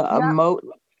the yeah,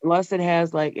 unless it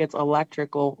has like it's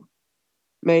electrical,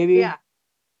 maybe. yeah.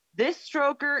 This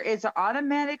stroker is an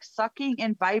automatic sucking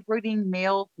and vibrating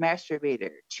male masturbator.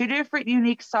 Two different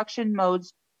unique suction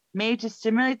modes made to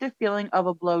stimulate the feeling of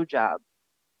a blowjob.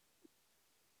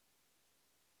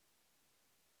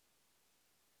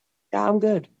 Yeah, I'm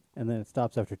good. And then it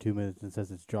stops after 2 minutes and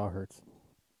says its jaw hurts.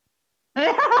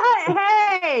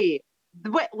 Hey,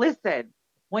 wait, listen.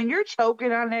 When you're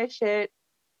choking on that shit,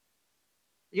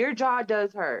 your jaw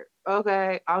does hurt.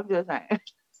 Okay, I'm just saying.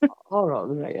 Hold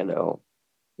on a second, though.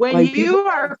 When Like you people.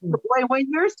 are when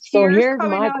there's So tears here's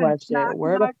coming my out and question: snot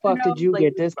where coming the out your fuck did nose, you like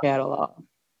get this catalog?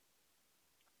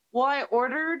 well, I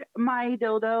ordered my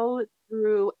dildo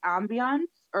through Ambiance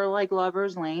or like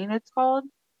Lover's Lane, it's called,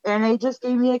 and they just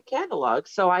gave me a catalog.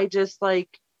 So I just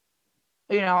like,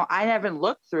 I haven't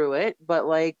looked through it, but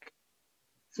like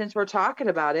since we're talking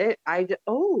about it,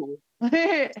 oh,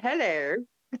 hello.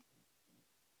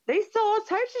 They sell all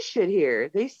types of shit here.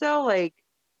 They sell like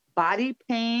body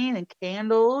paint and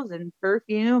candles and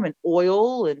perfume and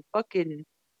oil and fucking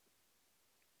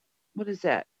what is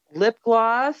that? Lip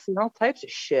gloss and all types of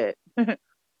shit.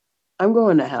 I'm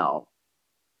going to hell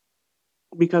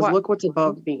because What? look what's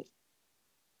above me.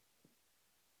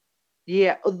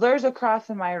 Yeah, there's a cross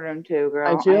in my room too, I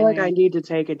girl. feel I like I mean, need to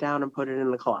take it down and put it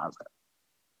in the closet.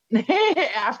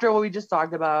 after what we just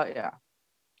talked about, yeah.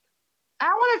 I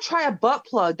want to try a butt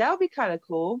plug. That would be kind of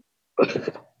cool.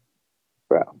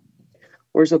 Bro,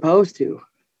 we're supposed to.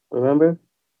 Remember?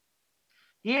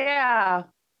 Yeah,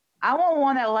 I want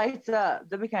one that lights up.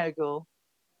 That'd be kind of cool.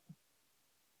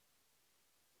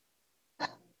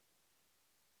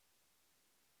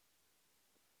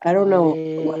 I don't know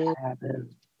what What?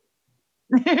 happened.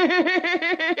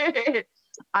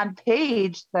 On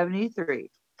page 73.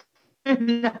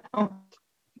 No.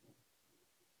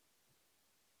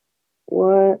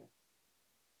 What?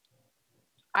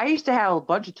 I used to have a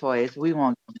bunch of toys. We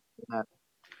won't get into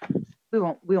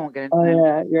that. We won't get into Oh that.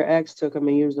 yeah, your ex took them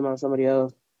and used them on somebody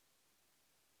else.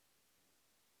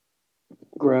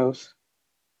 Gross.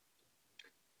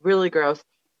 Really gross.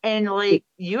 And like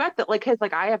you have to like cause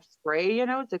like I have spray,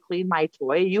 to clean my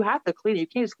toy. You have to clean it. You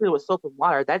can't just clean it with soap and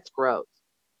water. That's gross.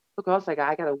 Look else like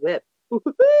I got a whip.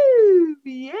 Woo-hoo!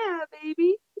 Yeah,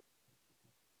 baby.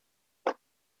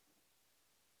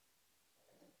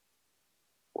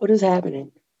 What is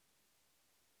happening?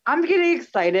 I'm getting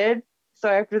excited. So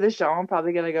after the show, I'm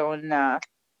probably gonna go and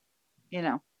you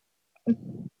know,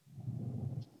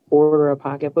 Order a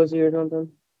pocket pussy or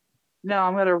something? no,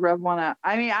 I'm gonna rub one out.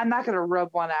 I mean, I'm not gonna rub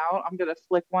one out. I'm gonna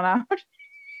flick one out.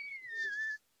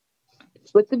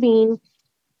 Flick the bean.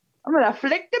 I'm gonna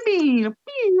flick the bean.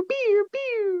 Pew, pew,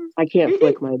 pew. I can't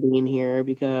flick my bean here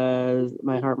because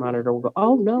my heart monitor will go,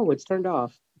 oh no, it's turned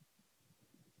off.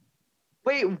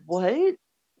 Wait, what?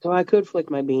 So I could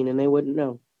flick my bean and they wouldn't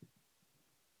know.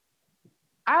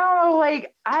 I don't know,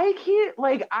 like I can't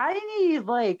like I need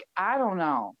like I don't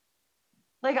know.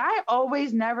 Like I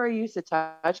always never used to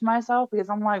touch myself because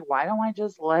I'm like, why don't I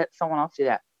just let someone else do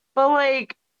that? But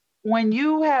like when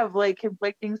you have like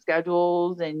conflicting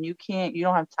schedules and you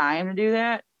don't have time to do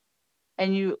that,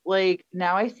 and you like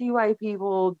now I see why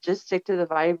people just stick to the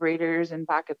vibrators and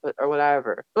pocket put or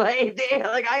whatever. Like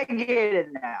I get it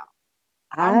now.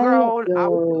 I'm I grown. I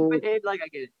was don't, stupid. Like I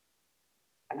get it.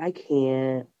 I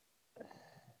can't.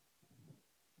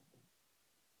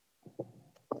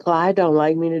 Clyde don't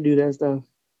like me to do that stuff.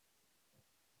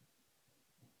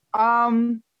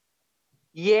 Um,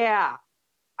 yeah,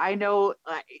 I know.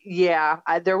 Yeah,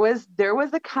 there was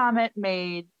a comment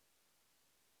made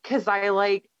because I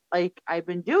like I've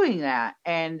been doing that,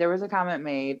 and there was a comment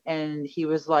made, and he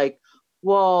was like,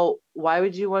 "Well, why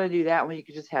would you want to do that when you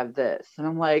could just have this?" And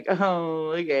I'm like,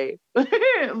 "Oh, okay,"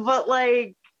 but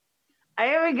like I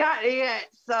haven't got it yet,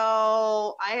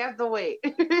 so I have to wait.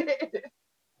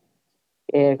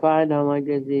 Yeah, Clyde don't like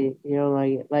this. He don't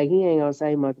like it. Like he ain't gonna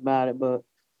say much about it, but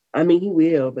I mean he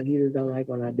will, but he just don't like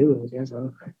when I do it. That's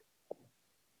all.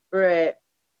 Right,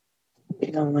 He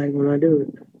don't like when I do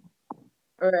it.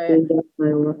 right. He don't like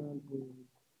when I do it.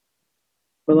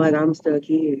 But like I'm stuck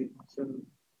here, so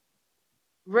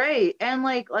Right. And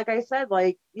like I said,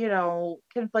 like,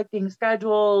 conflicting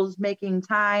schedules, making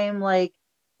time, like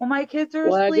Well, my kids are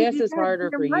Well, I asleep. guess You it's gotta harder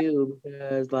get for them ready. you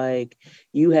because like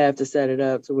you have to set it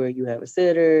up to where you have a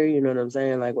sitter, you know what I'm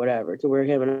saying? Like whatever, to where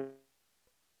him and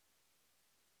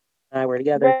I were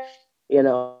together, you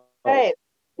know, Right.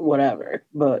 whatever.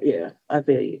 But yeah, I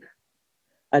feel you.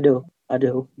 I do.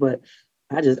 But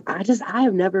I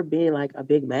have never been like a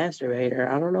big masturbator.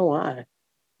 I don't know why.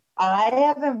 I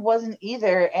haven't wasn't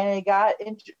either, and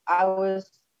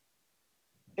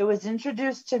it was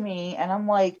introduced to me, and I'm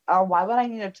like, oh, why would I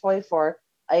need a toy for?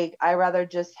 Like, I rather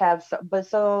just have some. But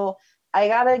so I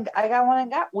got one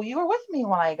and got. Well, you were with me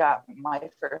when I got my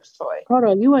first toy. Hold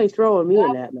on, you ain't throwing me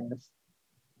in that mess.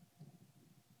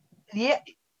 Yeah,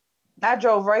 I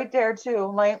drove right there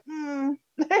too. Like, I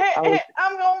was,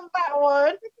 I'm going for that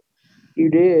one. you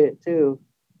did too.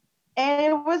 And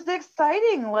it was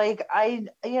exciting. Like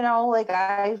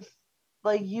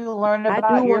you learn I do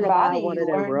about your want to buy body. one You of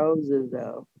them learn roses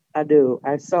though. I do.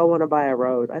 I so want to buy a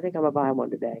rose. I think I'm gonna buy one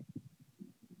today.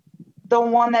 the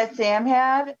one that Sam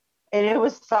had, and it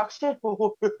was suction.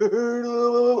 Yep.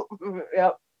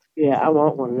 Yeah, I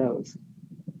want one of those.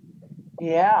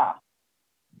 Yeah.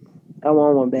 I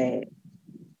want one bad.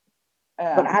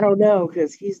 But Yeah. I don't know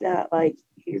because he's not like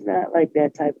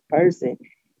that type of person.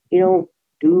 He don't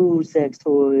do sex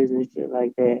toys and shit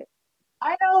like that.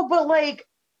 I know, but like,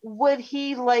 would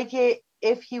he like it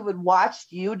if he would watch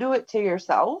you do it to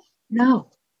yourself? No,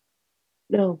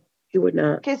 no, he would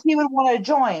not. Because he would want to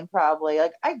join, probably.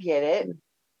 Like, I get it.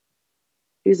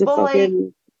 He's a But like,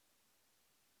 fucking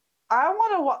I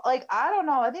want to, like, I don't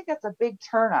know. I think that's a big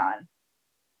turn on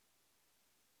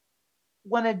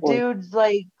when a boy. dude's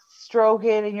like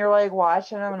stroking and you're like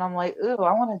watching him, and I'm like, ooh,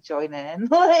 I want to join in.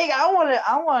 Like, I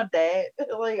want that.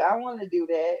 Like, I want to do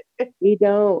that. He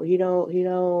don't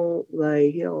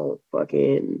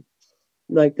fucking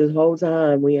like this whole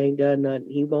time we ain't done nothing.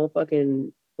 He won't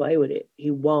fucking play with it.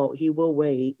 He won't. He will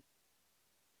wait.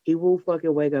 He will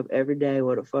fucking wake up every day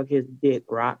with a fuck his dick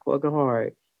rock fucking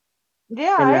hard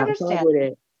Yeah, and I not fuck understand. with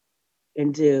it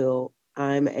until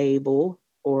I'm able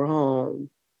or home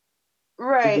to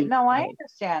Right. do No, I so.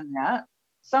 understand that.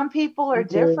 Some people are He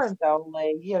just different though.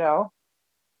 Like, you know.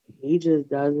 he just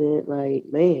doesn't like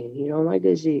man, he don't like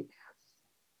this shit.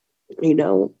 You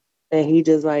know? And he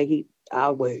just like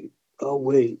I'll wait. Oh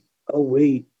wait. Oh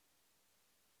wait.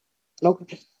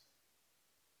 Okay.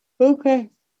 Okay.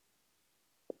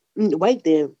 Wait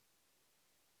then.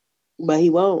 But he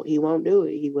won't. He won't do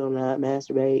it. He will not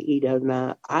masturbate. He does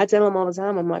not. I tell him all the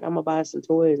time, I'm like, I'm gonna buy some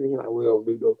toys. And he's like, we don't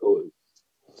do no toys.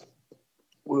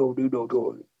 We don't do no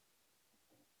toys.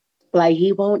 Like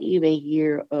he won't even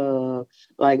hear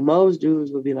like most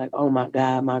dudes would be like, oh my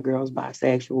God, my girl's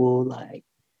bisexual. Like,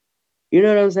 you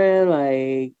know what I'm saying?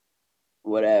 Like,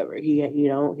 whatever. He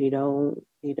don't do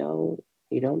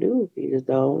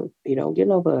it. He don't get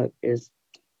no fuck. It's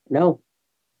no.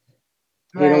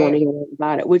 He don't want Right. to hear nothing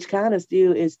about it. Which kind of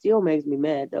still makes me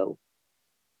mad though.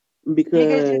 Because you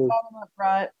Because told them up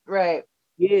front. Right.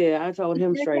 yeah, I told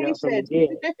him straight up from the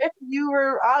Communication. get. You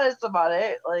were honest about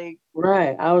it. Like,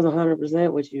 Right. I was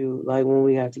 100% with you, like when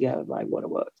we got together, like what it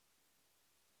was.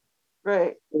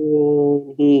 right.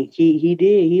 And he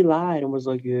did. He lied and was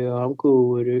like, "Yeah, I'm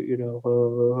cool with it." You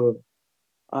know,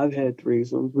 I've had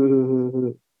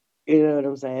threesomes. You know what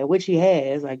I'm saying? Which he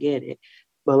has. I get it.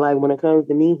 But like when it comes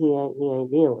to me, he ain't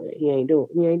dealing with it. He ain't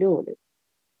doing it.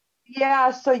 Yeah,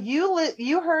 so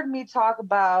you heard me talk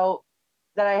about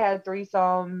that I had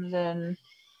threesomes and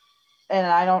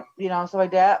I don't, so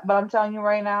like that. But I'm telling you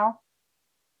right now,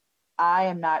 I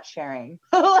am not sharing.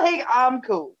 Like, I'm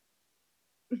cool.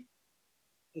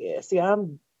 Yeah. See, I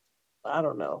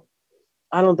don't know.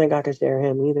 I don't think I could share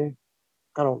him either.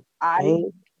 I don't I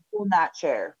think. will not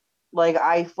share. Like,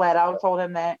 I flat out told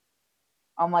him that.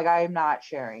 I'm like, I am not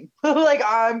sharing. Like,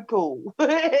 I'm cool. Like,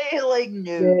 Yeah,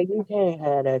 no. you can't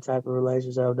have that type of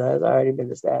relationship. That's already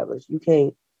been established. You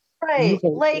Right.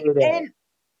 can't Like, do that. and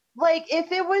like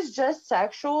if it was just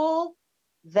sexual,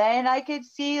 then I could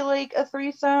see like a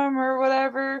threesome or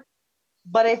whatever.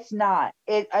 But it's not.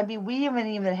 I mean, we haven't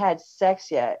even had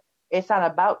sex yet. It's not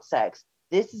about sex.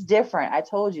 This is different. I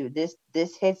told you this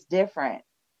hits different.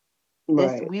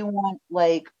 This Right. we want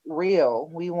like real.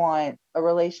 We want a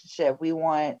relationship. We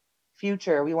want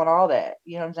future. We want all that.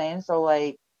 You know what I'm saying? So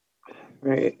like,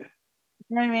 Right. you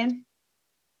know what I mean?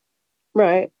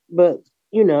 Right. But,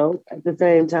 at the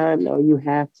same time, though, you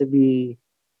have to be,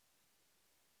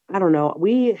 I don't know,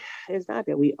 it's not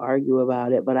that we argue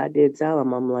about it, but I did tell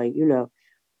him, I'm like,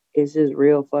 it's just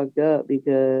real fucked up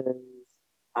because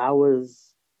I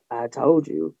was, I told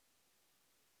you,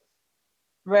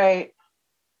 Right.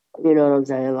 you know what I'm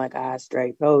saying? Like, I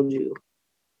straight told you.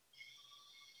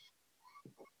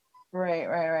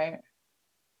 Right.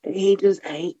 He just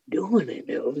ain't doing it,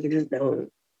 dude. He just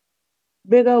don't.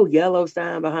 Big old yellow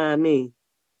sign behind me.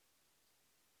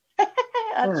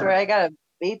 That's Yeah. right. I got a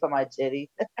beep on my titty.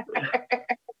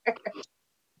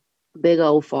 Big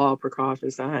old fall precaution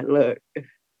sign. Look.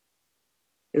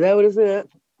 Is that what it said?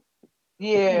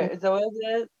 Yeah, is that what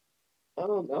it is? Oh, I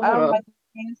hold don't know. on. I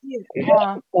can't see it.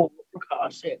 Fall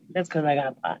precaution. That's because I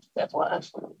got watched. That's why.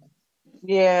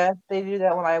 Yeah, they do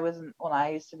that when I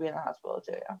used to be in the hospital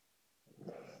too. Yeah.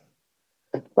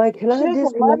 Like, can I Shit,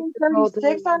 it's disconnect this whole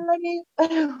 11:36 thing?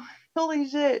 already. Holy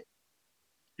shit!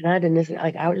 Can I disconnect?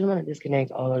 Like, I just want to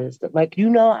disconnect all of this stuff. Like, you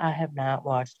know, I have not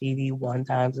watched TV one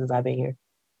time since I've been here.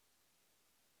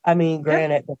 I mean, Good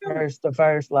granted, for you. the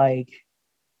first like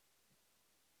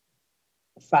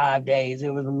 5 days,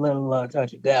 it was a little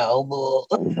touch and go,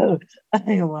 but I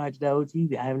didn't watch no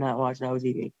TV. I have not watched no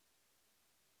TV.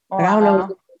 Like, I don't know what's Wow,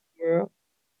 going on in the world.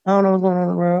 I don't know what's going on in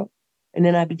the world. And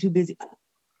then I'd be too busy. I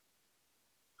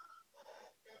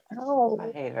Oh,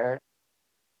 hate her.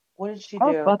 What did she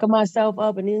I'm do? fucking myself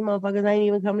up, and these motherfuckers ain't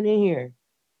even coming in here.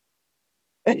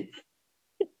 Heart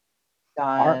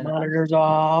Done. monitors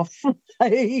off.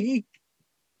 Like,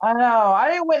 I know.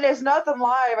 I didn't witness nothing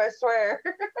live. I swear.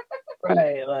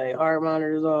 right, like heart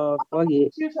monitors off. Fuck What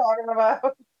it. you talking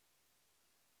about?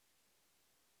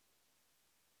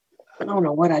 I don't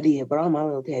know what I did, but all my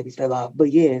little tabbies fell off.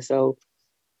 But yeah, so,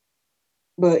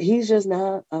 but he's just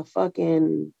not a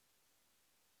fucking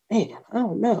man. I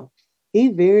don't know.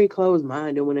 He's very close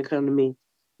minded when it comes to me.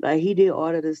 Like he did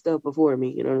all of this stuff before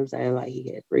me. You know what I'm saying? Like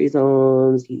he had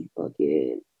threesomes. He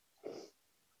fucking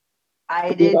I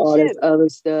did did all this too. other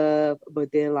stuff.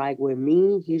 But then like with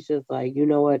me, he's just like, you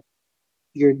know what?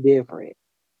 You're different.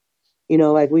 You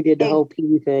know, like we did the Ex- whole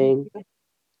P thing.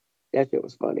 That shit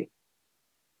was funny.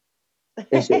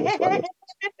 That shit was funny.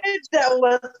 That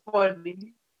was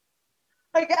funny.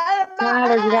 I got him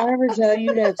Tyler, did not. I ever tell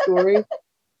you that story?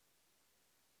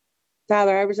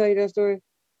 Tyler, I ever tell you that story?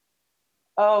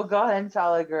 Oh, go ahead and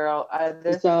tell it, girl.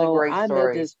 This is a So great I met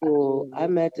story. this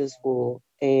fool.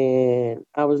 And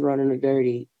I was running a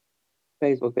dirty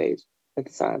Facebook page at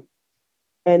the time.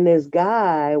 And this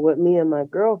guy with me and my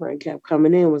girlfriend kept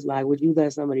coming in, was like, would you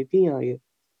let somebody pee on you?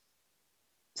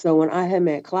 So when I had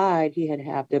met Clyde, he had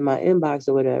happened in my inbox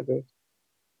or whatever.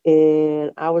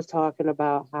 And I was talking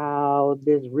about how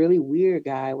this really weird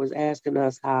guy was asking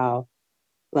us how,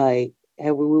 like,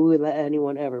 have we would let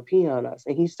anyone ever pee on us?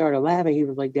 And he started laughing. He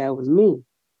was like, that was me.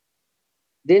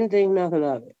 Didn't think nothing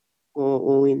of it.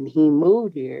 When he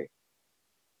moved here,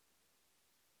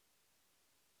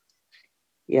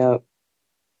 yep,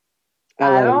 I I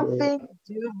let him don't do it. think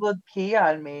dude would pee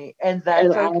on me, and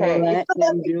And that's I okay. let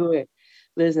him do it.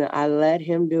 Listen, I let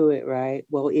him do it, right?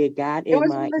 Well, it got It in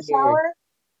was in my the ear. shower.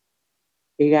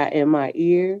 It got in my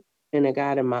ear and it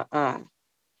got in my eye.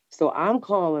 So I'm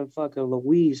calling fucking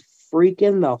Louise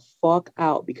freaking the fuck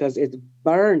out because it's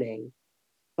burning.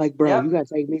 Like, bro, you Yep.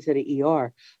 gotta take me to the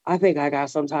ER. I think I got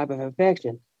some type of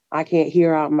infection. I can't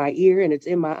hear out my ear and it's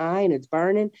in my eye and it's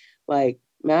burning. Like,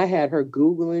 man, I had her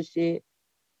Googling shit.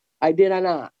 I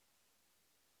not.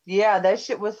 Yeah, that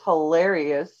shit was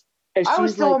hilarious. And I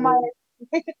was she's still like, in my.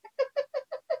 That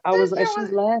I was like, shit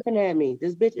she's was. laughing at me.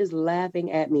 This bitch is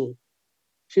laughing at me.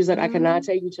 She's like, I cannot Mhm.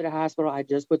 take you to the hospital. I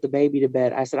just put the baby to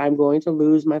bed. I said, I'm going to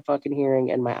lose my fucking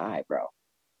hearing and my eye, bro.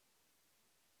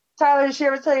 Tyler, did she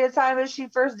ever tell you the time that she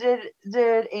first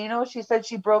did anal? She said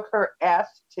she broke her ass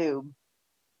tube.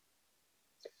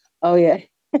 Oh, yeah.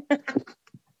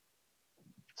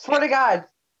 Swear to God.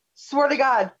 Swear to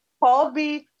God. Called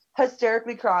me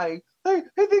hysterically crying. Hey,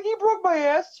 I think he broke my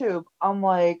ass tube. I'm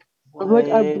like, I'm like,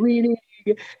 I'm what? bleeding.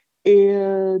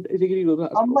 And I think I need to go to the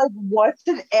I'm hospital. like, what's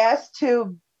an ass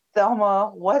tube,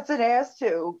 Thelma? What's an ass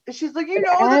tube? She's like, An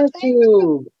ass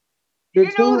tube. The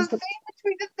you know the tube, thing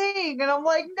between the thing. And I'm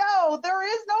like, no, there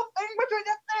is no thing between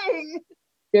the thing.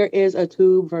 there is a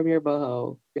tube from your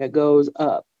butthole that goes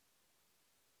up.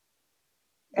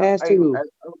 Ass tube.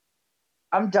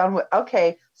 I'm done with.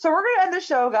 Okay, so we're gonna end the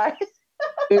show, guys.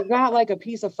 It's not like a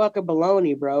piece of fucking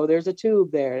baloney, bro. There's a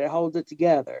tube there that holds it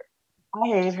together. I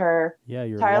hate her. Yeah,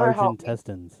 your Tyler, large help me.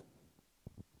 intestines.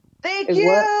 Thank Is what?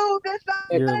 you. There's not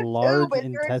Your even a tube large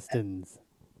in your intestines.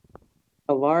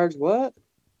 A large what?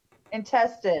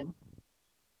 intestine.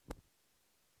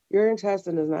 Your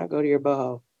intestine does not go to your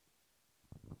butthole.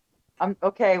 I'm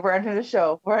okay. We're ending the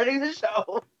show. We're ending the show.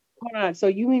 Hold on. So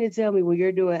you mean to tell me when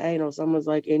you're doing anal, someone's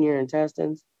like in your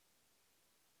intestines?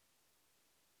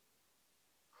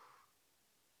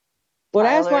 Well,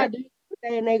 that's why Tyler. dudes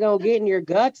saying they gonna get in your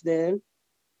guts then.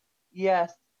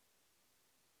 Yes.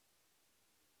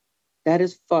 That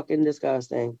is fucking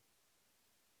disgusting.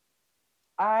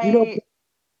 You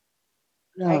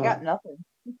don't. I got No, nothing.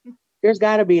 there's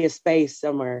got to be a space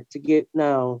somewhere to get.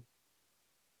 No,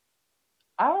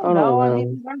 I don't I don't know. I need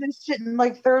know. to learn this shit in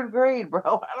like third grade, bro.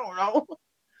 I don't know.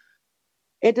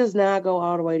 It does not go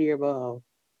all the way to your butthole.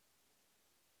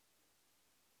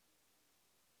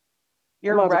 I'm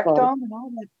Your about to call. rectum and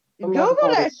all that. I'm about to Google call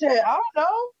the. that shit. I don't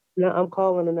know. No, I'm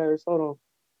calling the nurse. Hold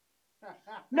on.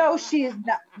 No, she is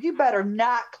not. You better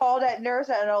not call that nurse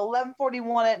at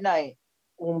 11:41 at night.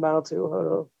 I'm about to. Hold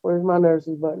on. Where's my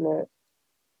nurse's button at?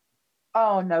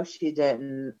 Oh no, she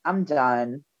didn't. I'm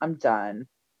done. I'm done.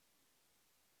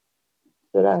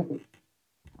 Should I?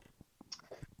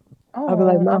 I'll be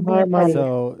like, Oh, my I'm being heart petty. monitor.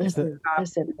 So Listen.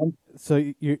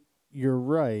 so you're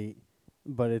right,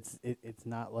 but it's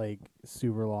not like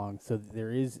super long. So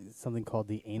there is something called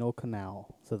the anal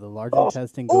canal. So Oh,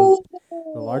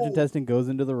 the large intestine goes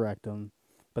into the rectum,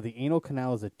 but the anal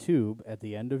canal is a tube at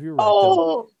the end of your rectum,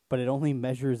 oh, but it only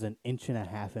measures an inch and a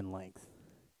half in length.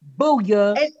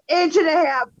 booyah, An inch and a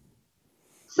half.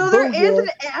 So there is booyah, an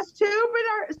ass tube in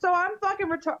our. So I'm fucking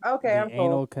retarded. Okay, The I'm cool.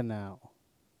 anal canal.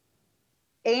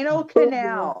 Anal booyah,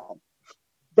 canal.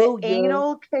 The booyah,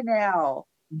 anal canal,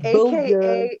 booyah,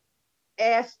 aka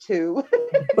ass tube. Yes,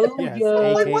 Like,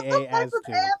 booyah. what the aka fuck as is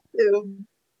tube. ass tube?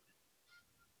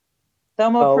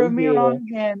 Someone Oh prove me yeah. wrong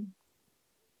again.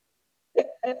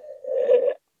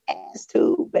 Ass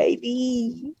too,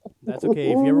 baby. That's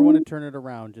okay. If you ever want to turn it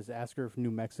around, just ask her if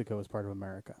New Mexico is part of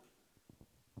America.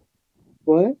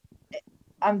 What?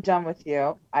 I'm done with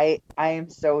you. I am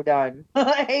so done.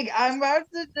 Like I'm about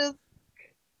to just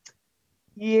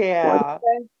What yeah. is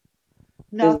what?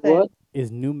 Nothing.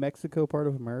 Is New Mexico part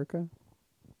of America?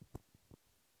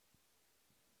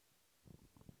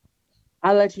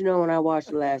 I'll let you know when I watch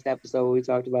the last episode. We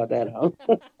talked about that. Huh?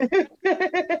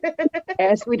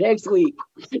 Ask me next week.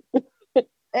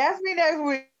 Ask me next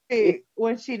week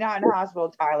when she's not in the hospital,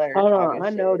 Tyler, Hold on. talking I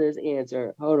know shit. this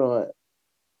answer. Hold on.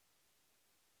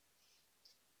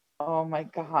 Oh my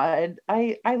God.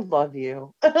 I love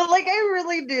you. Like I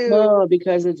really do. No,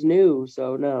 because it's new.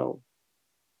 So no.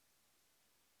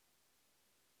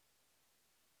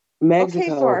 Okay,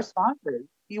 so our Mexico. sponsors.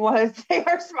 You want to say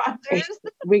our sponsors?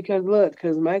 Because look,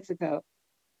 because Mexico.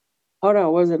 Hold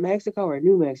on. Was it Mexico or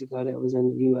New Mexico that was in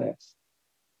the U.S.?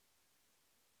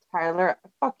 Tyler,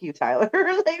 fuck you, Tyler.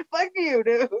 Like fuck you,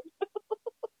 dude.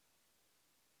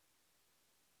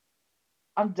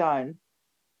 I'm done.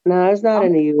 No, it's not I'm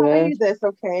in the gonna tell U.S. you this,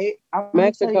 okay? I'm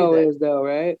gonna tell you Mexico this. is though,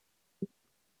 right?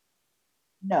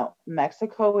 No,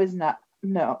 Mexico is not.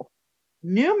 No,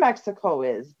 New Mexico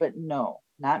is, but no,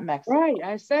 not Right. Mexico.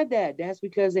 I said that. That's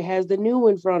because it has the new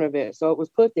in front of it. So it was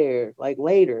put there like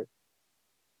later.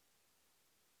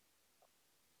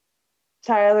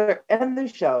 Tyler, end the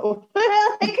show.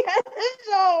 Like, end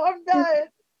the show. I'm done.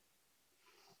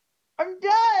 I'm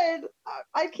done.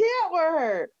 I can't wear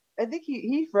her. I think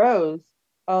he froze.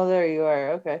 Oh, there you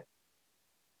are. Okay.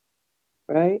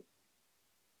 Right?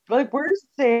 Like, where's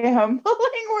Sam? Like,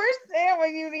 where's Sam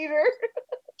when you need her?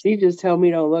 She just tell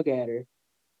me don't look at her.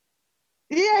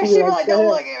 Yeah, She be she'd be like, like, shut don't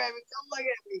up. look at me. Don't look at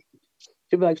me.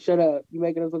 She be like, shut up. You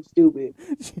making us look stupid.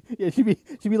 Yeah, she'd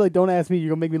be like, "Don't ask me. You're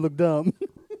gonna make me look dumb."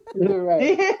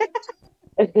 Right.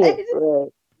 I just, Right.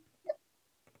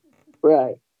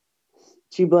 Right.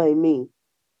 She blamed me.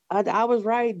 I was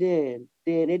right then.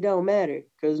 Then it don't matter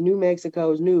because New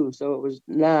Mexico is new, so it was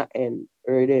not, and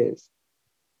or it is.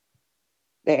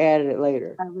 They added it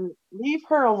later. leave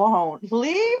her alone.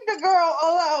 Leave the girl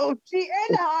alone. She in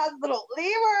the hospital.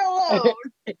 Leave her alone.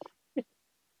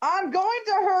 I'm going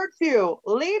to hurt you.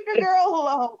 Leave the girl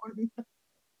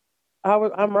alone.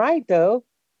 I'm right though.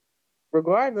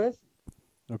 Regardless,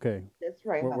 Okay, That's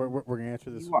right, honey. we're gonna answer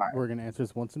this. You are. We're gonna answer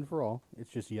this once and for all.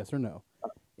 It's just yes or no.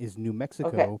 Is New Okay.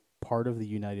 Mexico part of the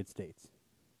United States?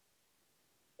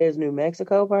 is New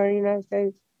Mexico part of the United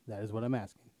States? That is what I'm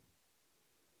asking.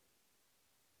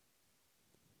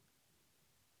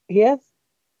 Yes.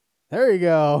 There you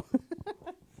go.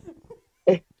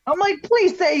 I'm like,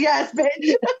 please say yes,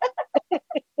 bitch.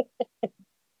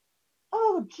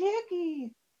 Oh,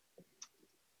 Jackie.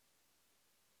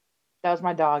 That was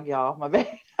my dog, y'all. My bad.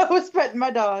 I was petting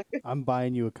my dog. I'm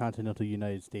buying you a continental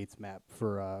United States map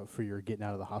for your getting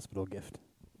out of the hospital gift.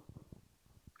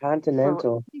 For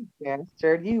Continental. you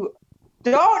bastard. You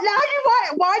don't now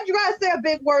you why'd you gotta say a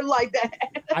big word like that?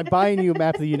 I'm buying you a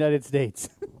map of the United States.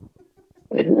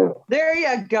 There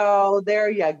you go. There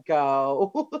you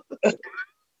go.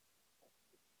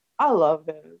 I love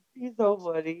him. He's so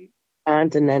funny.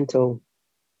 Continental.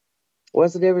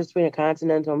 What's the difference between a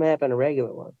continental map and a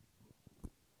regular one?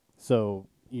 So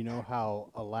you know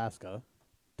how Alaska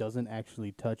doesn't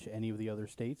actually touch any of the other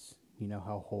states. You know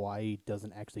how Hawaii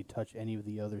doesn't actually touch any of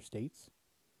the other states?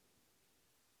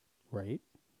 Right?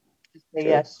 Just say Sure.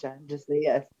 yes, Jen. Just say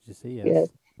yes. Just say yes. Yes.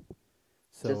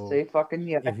 Just So say fucking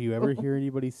yes. if you ever hear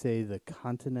anybody say the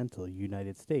continental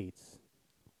United States,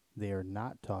 they are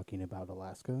not talking about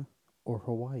Alaska or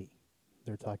Hawaii.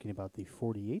 They're talking about the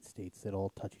 48 states that all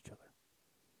touch each other.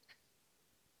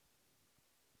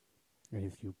 And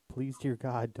if you please, dear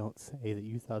God, don't say that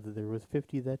you thought that there was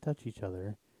 50 that touch each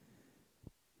other,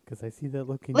 because I see that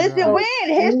look in your Listen, eye. we in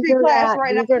history class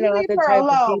right now. These are You not leave the her type of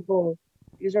alone. people.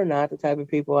 These are not the type of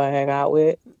people I hang out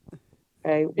with.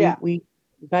 Okay, Yeah. we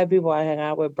the type of people I hang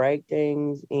out with break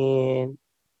things and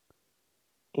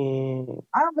I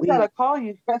almost had to call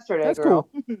you yesterday, That's girl.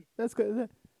 cool. That's good.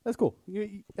 That's cool.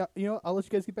 You know, I'll let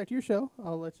you guys get back to your show.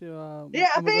 I'll let you. Yeah,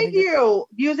 I'm gonna go thank ahead and you.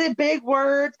 Using big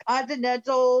words,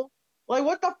 continental. Like,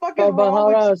 what the fuck is Oh, but wrong hold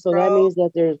with on. you, So bro? that means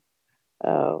that there's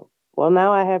well,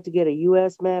 now I have to get a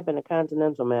U.S. map and a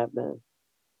continental map then.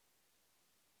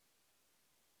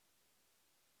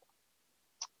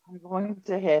 I'm going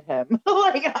to hit him.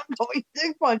 Like, I'm going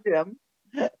to punch him.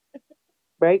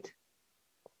 Right?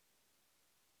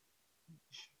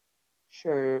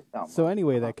 Sure. No, So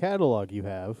anyway, that catalog you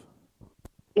have.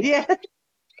 Yeah.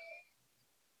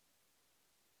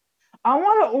 I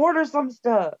want to order some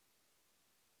stuff.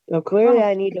 So clearly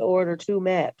I need to order 2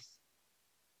 maps.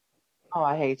 Oh,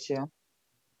 I hate you.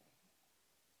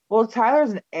 Well,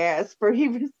 Tyler's an ass for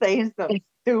even saying something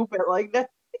stupid like that.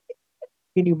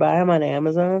 Can you buy them on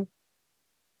Amazon?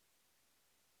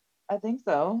 I think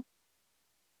so.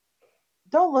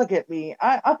 Don't look at me.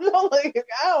 I'm not looking.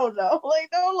 I don't know. Like,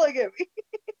 don't look at me.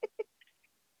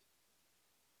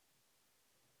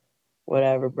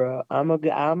 Whatever, bro. I'm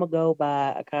gonna go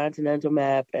buy a continental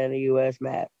map and a U.S.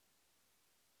 map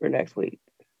for next week.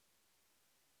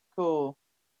 Cool.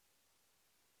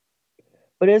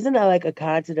 But isn't that like a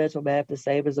continental map the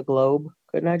same as a globe?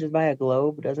 Couldn't I just buy a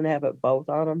globe? Doesn't it have it both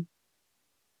on them?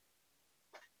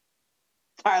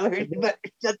 Tyler, you better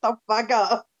shut the fuck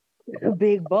up. A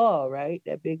big ball, right?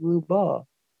 That big blue ball.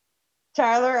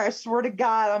 Tyler, I swear to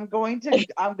God, I'm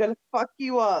gonna fuck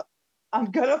you up.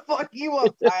 I'm gonna fuck you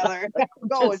up, Tyler. I'm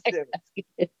going to.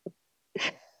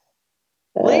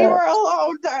 Leave her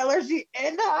alone, Tyler. She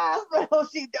in the hospital.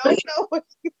 She don't know what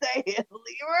she's saying.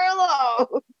 Leave her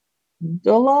alone.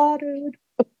 Delighted.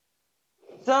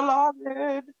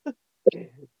 Delighted.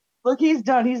 Look, he's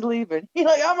done. He's leaving. He's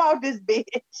like, I'm out this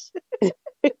bitch. He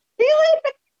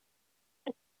leaving.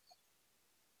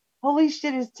 Holy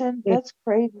shit, it's 10. That's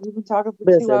crazy. We've been talking for 2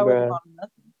 Listen, hours bro. about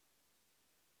nothing.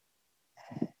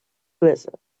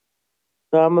 Listen.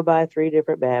 So I'm gonna buy 3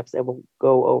 different maps and we'll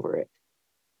go over it.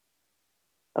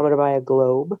 I'm gonna buy a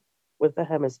globe with a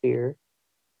hemisphere,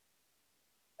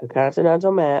 a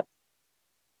continental map,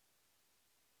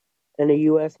 and a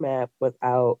U.S. map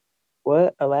without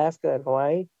what? Alaska and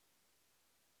Hawaii?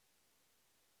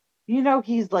 You know,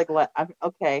 he's like, I'm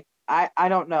okay. I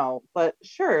don't know, but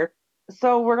sure.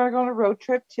 So we're gonna go on a road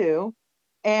trip too,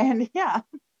 and yeah.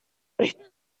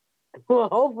 Well,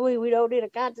 hopefully we don't need a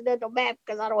continental map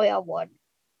because I don't have one.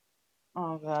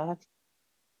 Oh God.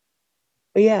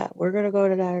 But yeah, we're gonna go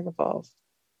to Niagara Falls.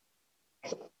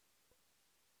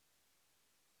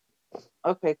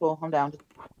 Okay, cool. I'm down. Just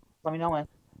let me know when.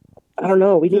 I don't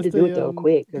know. We need to do it though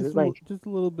quick because it's like just a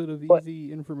little bit of what?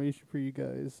 easy information for you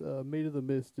guys. Maid of the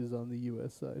Mist is on the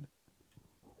U.S. side.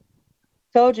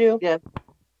 Told you. Yeah,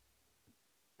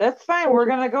 that's fine. We're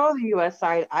gonna go to the U.S.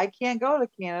 side. I can't go to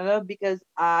Canada because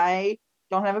I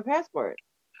don't have a passport.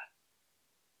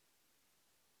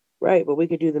 Right, but we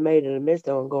could do the Maid in the Mist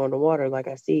though and go in the water like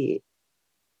I see it.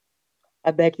 I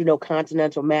bet you no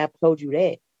continental map told you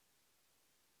that.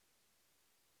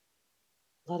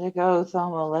 Let it go,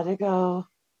 Selma. Let it go.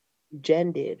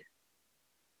 Jen did.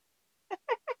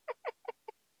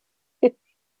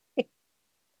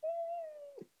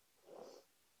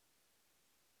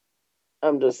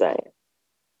 I'm just saying.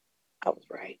 I was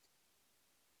right.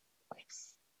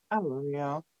 Twice. I love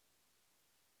you.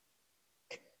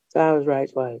 So I was right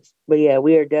twice. But yeah,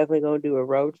 we are definitely gonna do a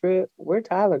road trip. Where'd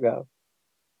Tyler go?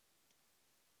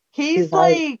 He's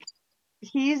like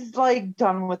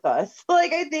done with us.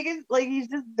 Like I think it's like he's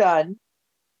just done.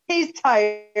 He's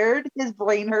tired. His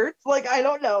brain hurts. Like I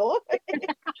don't know.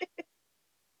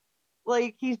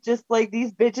 Like he's just like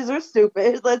these bitches are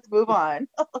stupid. Let's move on.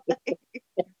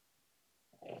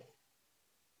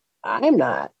 I'm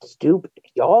not stupid.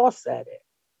 Y'all said it.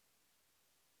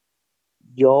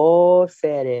 Y'all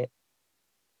said it.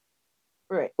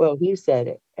 Right. Well, he said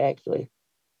it, actually.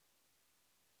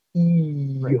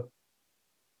 He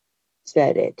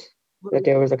said it. That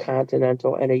there was a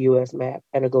continental and a U.S. map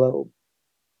and a globe.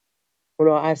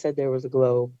 Well, no, I said there was a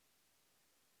globe.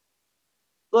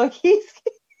 Look, he's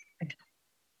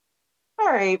all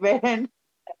right, man.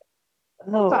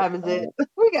 What Oh, time is it?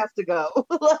 We got to go.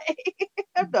 Like,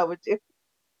 I'm done with you.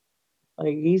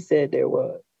 like he said there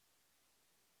was.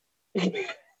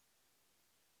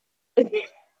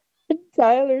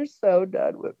 Tyler's so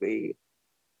done with me.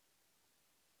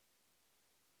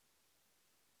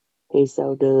 He's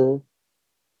so done.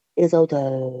 It's so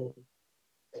done.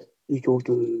 He's so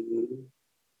done.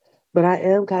 But I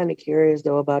am kind of curious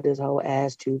though about this whole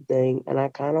ass tube thing, and I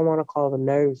kind of want to call the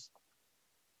nurse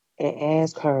and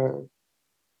ask her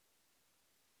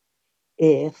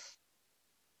if,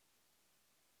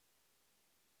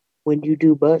 when you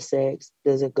do butt sex,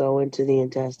 does it go into the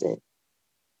intestine?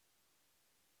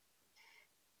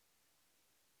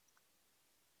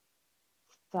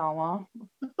 Selma.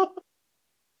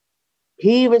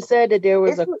 He even said that there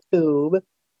was It's a tube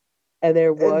and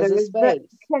there was a there's the space,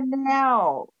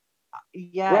 canal.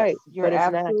 Yes, right? you're But it's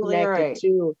not absolutely connected right.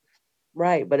 to,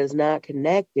 right? But it's not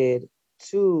connected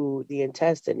to the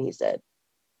intestine. He said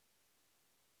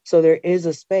so. There is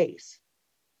a space.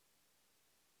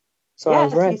 So I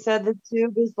was Yes, right. he said the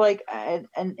tube is like an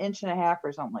inch and a half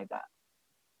or something like that.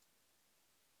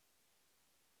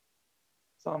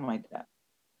 Something like that.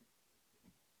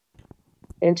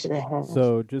 Inch and a half.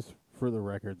 So, just for the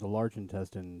record, the large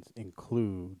intestines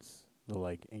includes the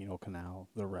like anal canal,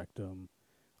 the rectum,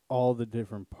 all the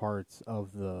different parts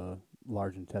of the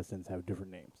large intestines have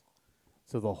different names.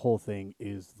 So the whole thing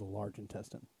is the large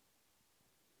intestine.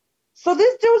 So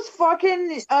this dude's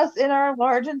fucking us in our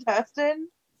large intestine.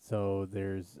 So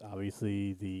there's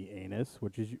obviously the anus,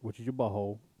 which is your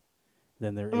butthole.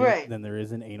 Right, Then there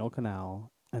is an anal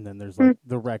canal, and then there's Hmm. like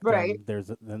the right.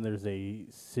 rectum. Then there's a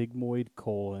sigmoid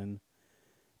colon,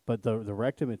 but the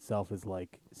rectum itself is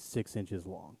like 6 inches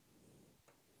long,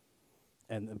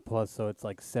 and plus, so it's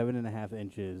like 7.5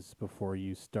 inches before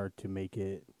you start to make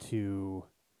it to.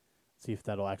 See if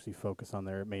that'll actually focus on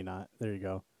there. It may not. There you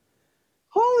go.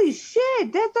 Holy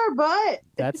shit, that's our butt.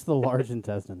 That's the large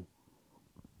intestine.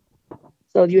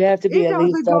 So you have to be It at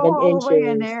least doesn't go seven all the way in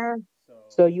inches. there.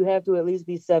 So you have to at least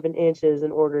be 7 inches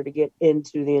in order to get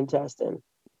into the intestine.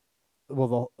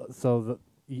 Well,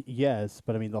 yes,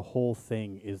 but I mean the whole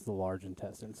thing is the large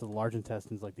intestine. So the large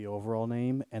intestine is like the overall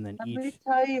name, and then Let me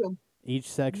tell you, each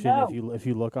section, no, if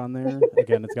you look on there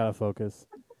again, it's got to focus.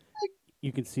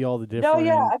 You can see all the no,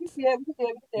 yeah, different. I can see it, I can see it,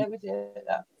 I can see it, I can see it.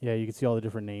 Yeah. Yeah, you can see all the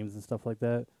different names and stuff like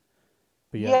that.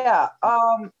 But yeah,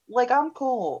 Yeah, like I'm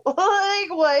cool. Like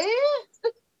what?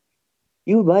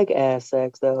 You like ass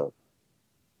sex though.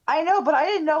 I know, but I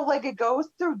didn't know like it goes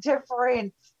through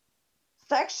different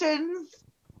sections.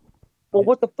 Well, yeah,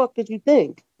 what the fuck did you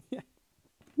think?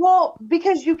 Well,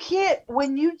 because you can't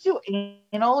when you do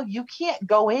anal, you can't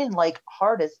go in like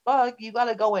hard as fuck. You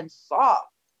gotta go in soft.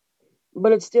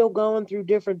 But it's still going through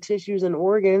different tissues and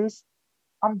organs.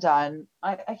 I'm done.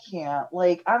 I can't.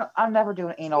 Like I'm never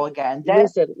doing anal again.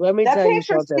 Listen, let me That tell you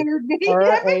picture something. scared me. Her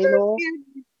That picture anal, scared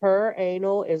me. her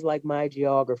anal is like my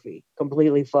geography,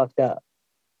 completely fucked up.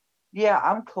 Yeah,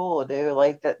 I'm cool, dude.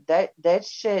 Like that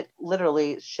shit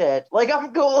literally shit. Like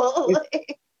I'm cool.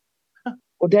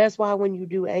 Well, that's why when you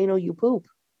do anal, you poop.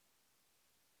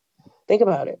 Think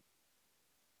about it.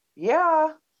 Yeah.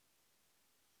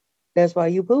 That's why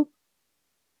you poop.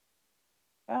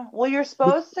 Yeah. Well, you're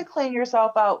supposed to clean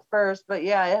yourself out first, but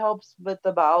yeah, it helps with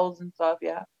the bowels and stuff.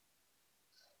 Yeah.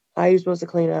 How are you supposed to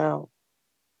clean it out?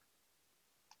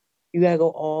 You gotta go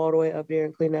all the way up there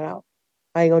and clean that out.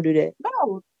 How you gonna do that?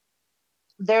 No,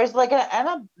 there's like an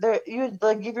enema. There, you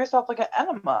like give yourself like an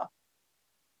enema.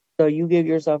 So you give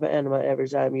yourself an enema every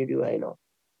time you do anal.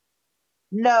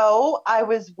 No, I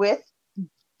was with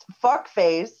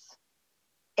Fuckface,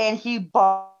 and he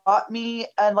bought me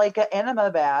like an enema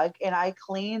bag, and I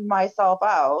cleaned myself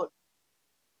out,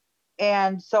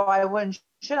 and so I wouldn't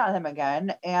shit on him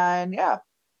again. And yeah,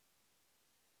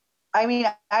 I mean,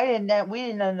 I didn't. We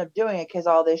didn't end up doing it because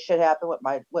all this shit happened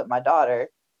with my daughter,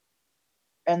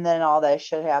 and then all that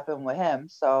shit happened with him.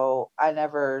 So I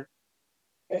never,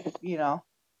 you know.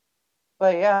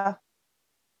 But yeah,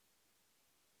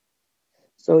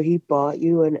 So he bought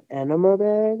you an enema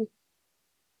bag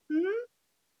hmm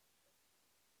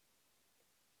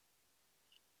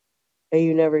and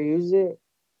you never used it?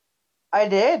 I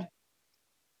did.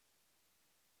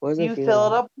 What does it You feel fill it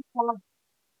like? up.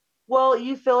 Well,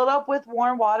 you fill it up with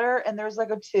warm water, and there's like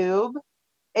a tube,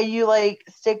 and you like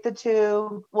stick the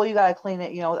tube. Well, you gotta clean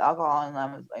it, with alcohol and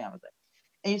lemon.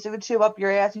 And you stick the tube up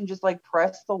your ass, and you just like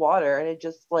press the water, and it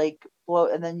just like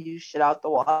float, and then you shit out the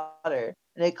water,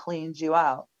 and it cleans you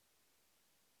out.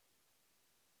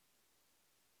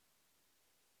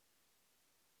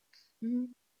 Mhm.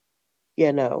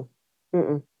 Yeah, no.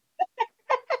 Mm-mm.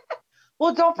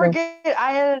 Well, don't No. forget,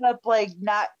 I ended up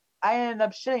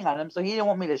shitting on him, so he didn't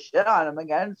want me to shit on him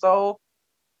again. So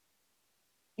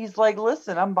he's like,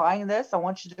 "Listen, I'm buying this. I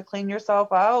want you to clean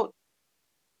yourself out.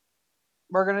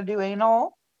 We're gonna do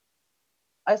anal."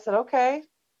 I said, "Okay,"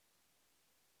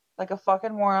 like a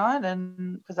fucking moron,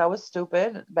 and because I was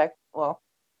stupid back, well,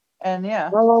 and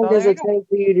yeah. How long So does there you it go. take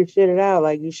for you to shit it out?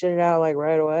 Like you shit it out like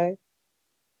right away?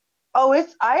 Oh,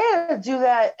 it's I had to do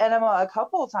that enema a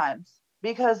couple of times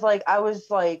because like I was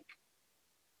like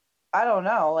I don't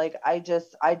know, like I did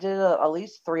it at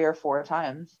least 3 or 4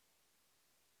 times,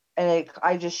 and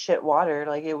I just shit water.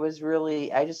 Like it was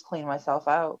really I just cleaned myself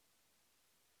out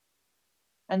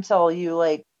until you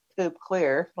like poop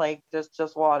clear, like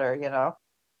just water, you know.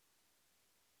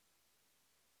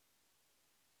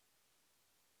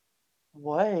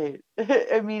 What?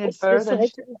 I mean, it's It's better just than.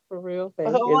 like that for real thing.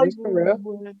 Oh Is my this for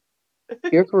real?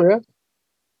 god! You're for real?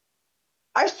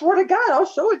 I swear to God, I'll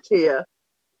show it to you.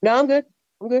 No, I'm good.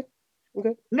 I'm good. I'm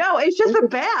good. No, it's just I'm a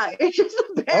good. bag. It's just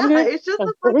a I'm bag. good. It's just I'm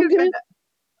a fucking good. bag.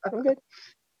 I'm good.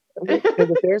 I'm good. Because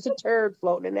if there's a turd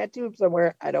floating in that tube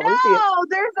somewhere, I don't want to see it. No,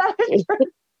 there's not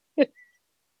a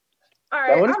All Don't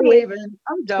right, want to I'm see leaving.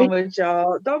 I'm done with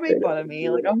y'all. Don't make fun of me.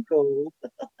 Like it. I'm cool.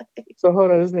 So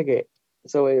hold on a second.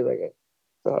 So wait a second.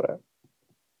 So hold on.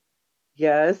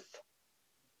 Yes.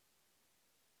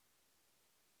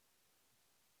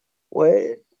 What?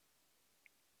 Wait.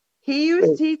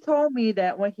 He told me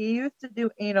that when he used to do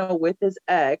anal with his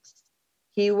ex,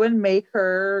 he would make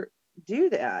her do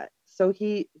that. So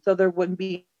there wouldn't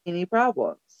be any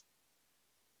problems.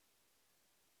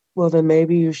 Well, then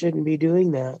maybe you shouldn't be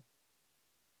doing that.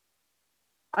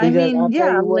 I Because I'll mean, tell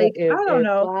yeah, you what, like I don't if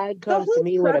know. Clyde The comes to whole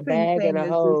me with a prepping bag and thing a is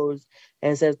just hose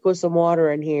and says, put some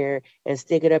water in here and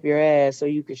stick it up your ass so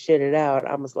you can shit it out,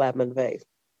 I'm going to slap him in the face.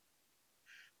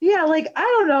 yeah, like I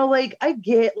don't know, like I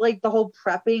get like the whole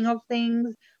prepping of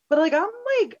things, but like I'm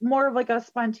like more of like a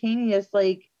spontaneous,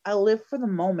 like I live for the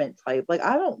moment type. Like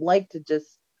I don't like to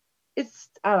just it's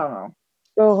I don't know.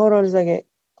 So hold on a second.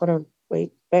 Hold on.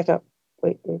 Wait. Back up.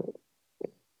 Wait.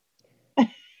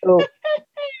 So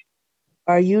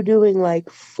are you doing like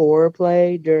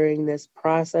foreplay during this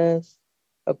process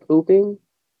of pooping?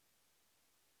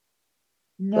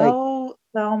 Like, No,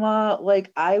 Selma,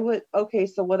 like I would okay,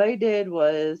 so what I did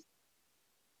was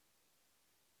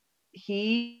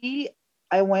he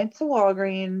I went to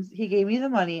Walgreens, he gave me the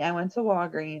money, I went to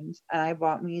Walgreens and I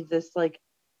bought me this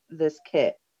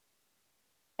kit.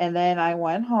 And then I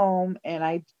went home and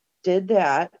I did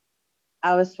that.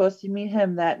 I was supposed to meet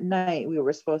him that night. We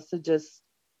were supposed to just,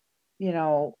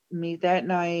 meet that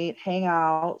night, hang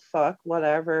out, fuck,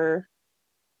 whatever,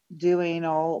 do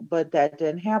anal, but that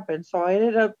didn't happen. So I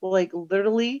ended up like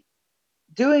literally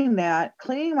doing that,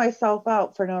 cleaning myself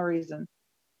out for no reason.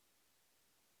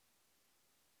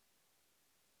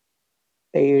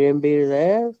 that you didn't beat his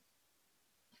ass?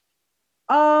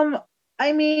 Um,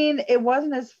 I mean, it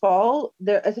wasn't his fault.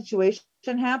 A situation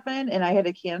happened and I had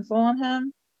to cancel on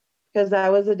him because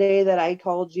that was the day that I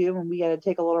called you and we had to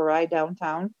take a little ride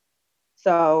downtown.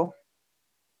 So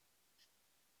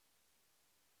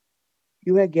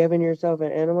You had given yourself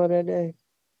an animal that day?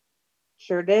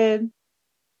 sure did.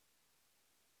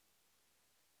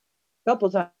 A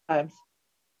couple times.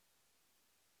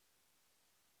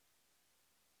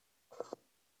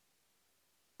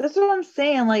 That's what I'm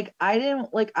saying. Like I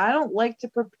don't like to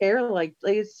prepare like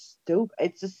it's stupid.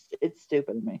 It's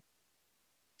stupid to me.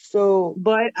 So,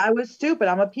 But I was stupid.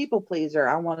 I'm a people pleaser.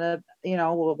 I want to,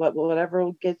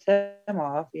 whatever gets him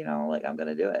off, like I'm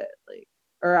gonna do it. Like,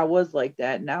 or I was like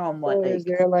that. Now I'm so is like,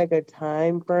 there like a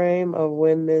time frame of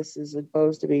when this is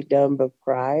supposed to be done but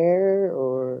prior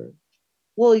or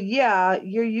well, yeah,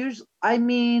 you're usually. I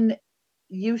mean,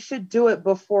 you should do it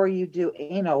before you do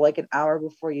anal, like an hour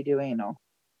before you do anal.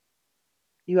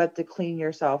 You have to clean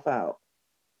yourself out.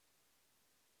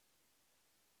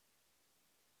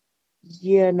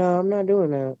 yeah, no, I'm not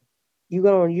doing that. You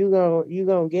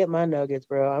gonna get my nuggets,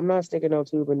 bro. I'm not sticking no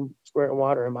tube and squirting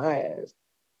water in my ass.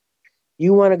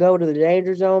 You want to go to the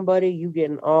danger zone, buddy? You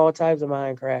getting all types of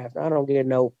Minecraft. I don't get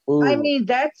no I food. mean,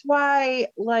 that's why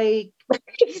like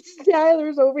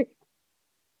Tyler's over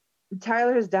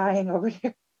Tyler's dying over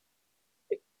here.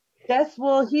 That's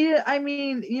well, he. I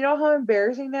mean, you know how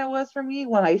embarrassing that was for me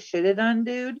when I shitted on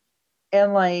dude,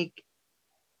 and like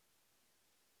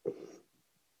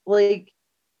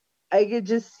I could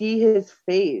just see his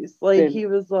face. Like here. he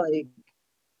was like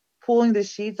pulling the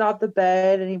sheets off the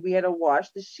bed, and we had to wash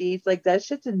the sheets. Like that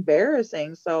shit's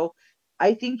embarrassing. So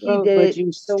I think he Oh, did but it you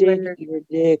to stick where your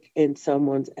dick in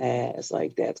someone's ass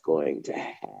like that's going to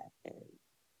happen.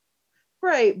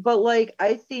 Right, but like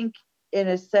I think in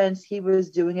a sense he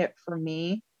was doing it for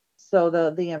me, so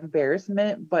the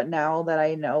embarrassment, but now that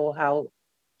I know how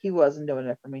he wasn't doing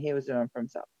it for me, he was doing it for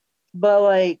himself. But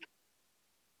like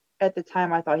at the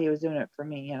time I thought he was doing it for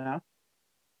me, you know?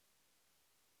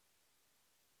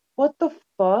 What the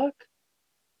fuck?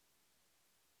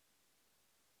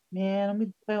 Man, let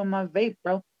me play with my vape,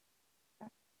 bro.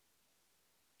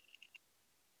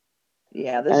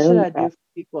 Yeah, I this shit don't I do for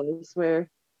people, I swear.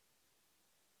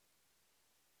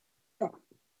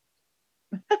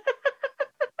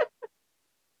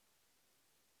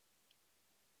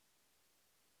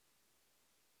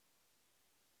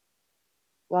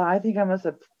 Well, I think I must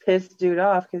have pissed dude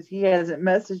off because he hasn't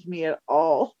messaged me at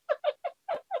all.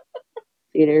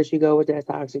 see, there she go with that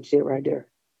toxic shit right there.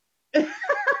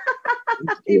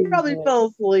 He probably fell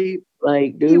asleep.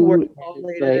 Like, He worked dude, all day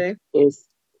like today. it's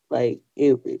like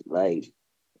it like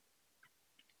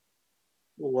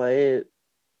What?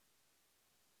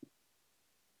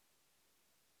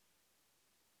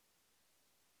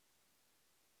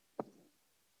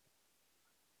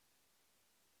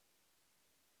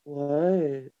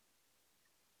 What?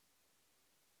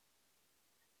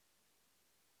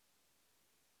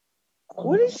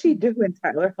 What is she doing,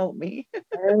 Tyler? Help me.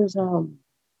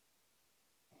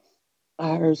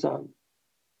 I heard some.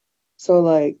 So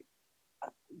like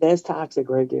that's toxic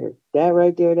right there. That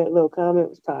right there, that little comment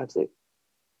was toxic.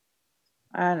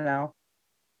 I don't know.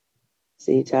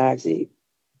 See, toxic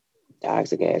ass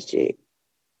chick.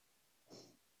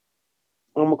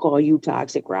 I'm gonna call you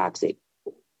Toxic Roxic.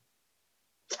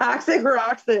 Toxic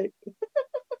Roxic.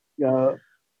 No,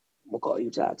 I'm gonna call you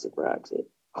Toxic Roxic.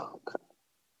 Oh god,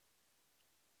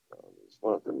 these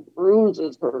fucking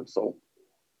bruises hurt so.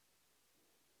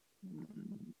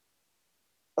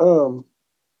 Um,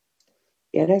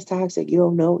 yeah, that's toxic. You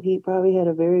don't know. He probably had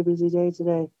a very busy day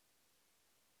today.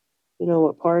 You know,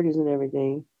 with parties and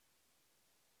everything.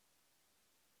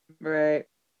 Right.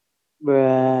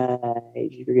 Right.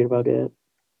 Did you forget about that?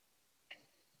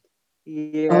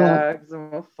 Yeah, because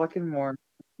I'm a fucking moron.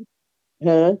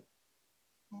 Huh?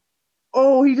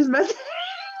 Oh, he just messaged.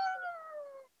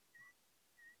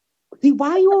 See,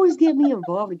 why you always get me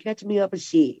involved and catch me up and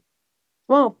shit?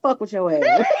 I don't fuck with your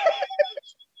ass.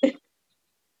 I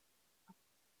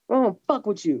don't fuck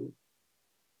with you,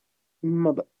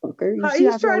 motherfucker. You see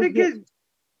how He's she trying always to get get.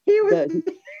 He was. the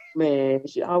man?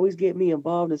 She always get me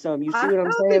involved in something. You see I what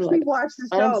I'm don't saying? think he Like watched the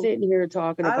I'm show. sitting here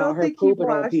talking I about don't her think he pooping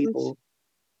on watched the. people.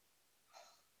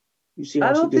 You see I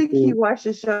how she don't gets think he me? watched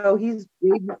the show. He's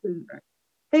babysitting.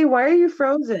 Hey, why are you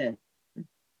frozen?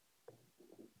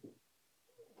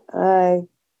 I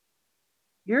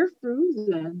You're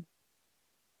frozen.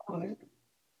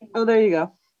 Oh, there you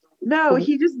go. No,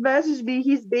 he just messaged me.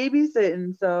 He's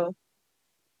babysitting, so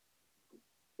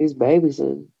he's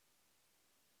babysitting.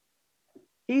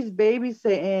 he's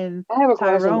babysitting I have a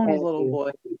question to Tyrone's ask little you.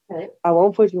 boy. I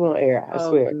won't put you on air. I Oh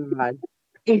swear. God.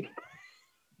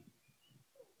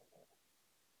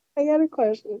 I got a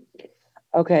question.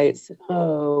 Okay,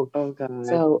 so Oh God.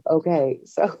 so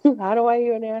how do I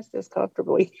even ask this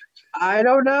comfortably? I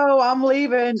don't know. I'm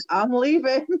leaving. I'm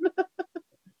leaving.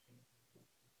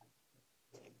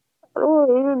 I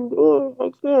don't even do it.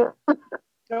 I can't.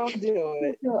 Don't do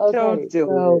it. Okay, Don't do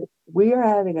so it. we are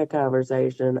having a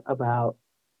conversation about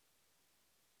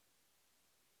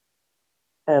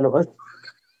animals.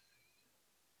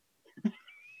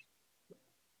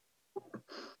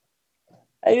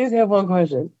 I just have one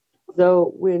question.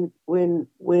 So when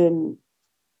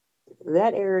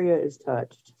that area is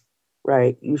touched,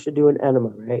 right? You should do an enema,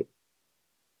 right?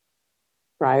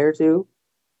 Prior to.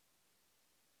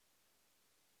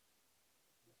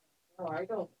 No, I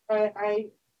don't. I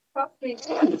trust me.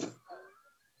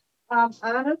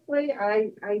 Honestly,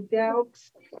 I doubt.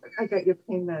 I got your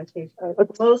pain medication.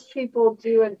 Most people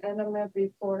do an enema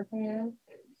beforehand.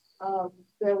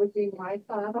 That would be my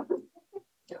thought.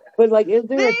 But like, is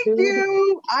there a Thank tube?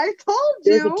 you. I told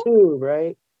There's a you. tube,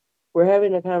 right? We're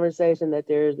having a conversation that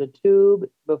there's a tube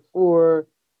before.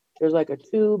 There's like a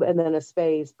tube and then a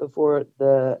space before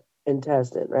the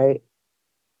intestine, right?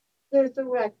 There's a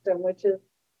rectum, which is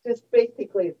just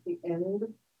basically at the end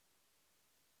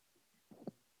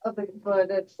of it,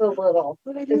 but it's a little.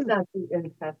 It's not the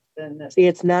intestine. See,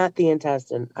 it's not the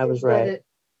intestine. I was right.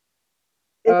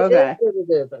 It Okay. is what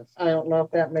it isn't. I don't know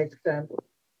if that makes sense.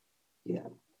 Yeah.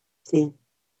 See?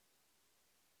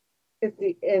 It's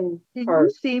the end Can you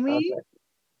part see of me? it.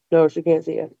 No, she can't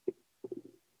see it.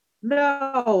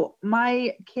 No,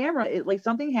 my camera. Like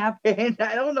something happened.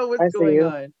 I don't know I what's see going you.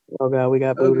 on. Oh god, we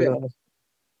got booted Okay. off.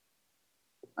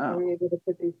 Are Oh. we able to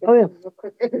put these Oh, yeah. real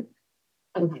quick?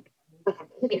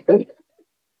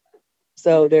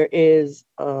 So there is,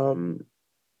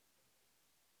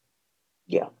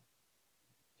 yeah,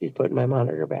 she's putting my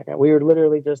monitor back on. We were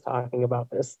literally just talking about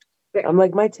this. I'm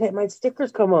like, my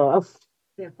stickers come off.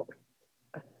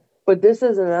 But this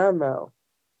isn't on though.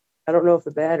 I don't know if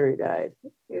the battery died.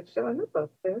 It's showing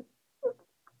up there.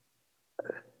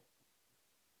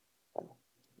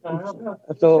 I don't know.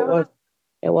 So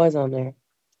it was on there.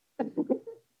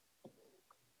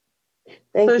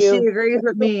 Thank So you. she agrees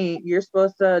with me. You're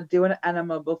supposed to do an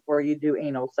enema before you do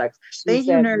anal sex. Thank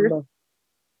you, nurse.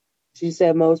 She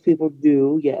said most people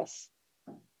do, yes.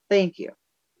 Thank you.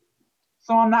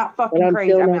 So I'm not But fucking I'm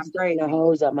crazy. still I mean, not I'm sticking crazy. a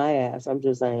hose up my ass. I'm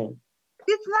just saying.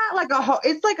 It's not like a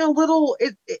it's like a little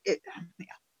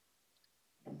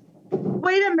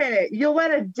Wait a minute. You'll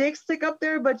let a dick stick up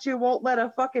there, but you won't let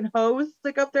a fucking hose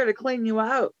stick up there to clean you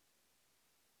out.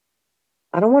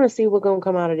 I don't want to see what's gonna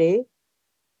come out of there.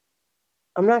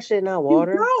 I'm not shitting out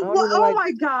water. Oh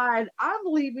my god. I'm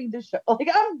leaving the show. Like,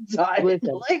 I'm done.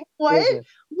 Listen, like, what? listen.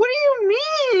 What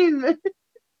do you mean?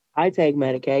 I take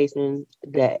medications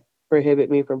that prohibit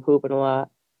me from pooping a lot.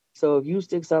 So if you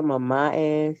stick something on my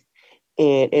ass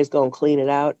and it's gonna clean it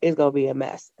out, it's gonna be a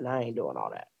mess. And I ain't doing all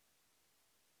that.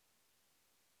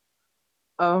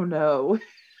 Oh no.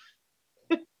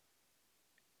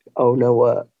 Oh no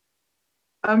what?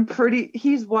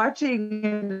 He's watching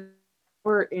and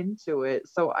we're into it.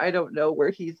 So I don't know where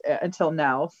he's at until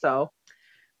now. So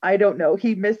I don't know.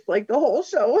 He missed like the whole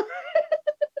show.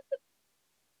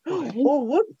 What? Oh,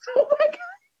 whoops. Oh my god.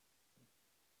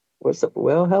 What's up?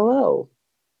 Well, hello.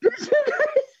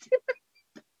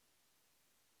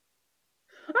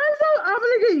 I'm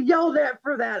gonna get yelled at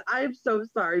for that. I'm so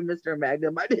sorry, Mr.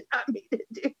 Magnum. I did not mean to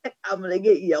do that. I'm gonna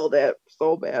get yelled at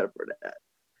so bad for that.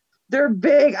 They're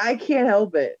big. I can't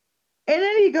help it. And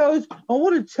then he goes, I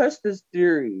want to test this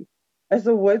theory. I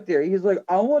said, what theory? He's like,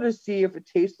 I want to see if it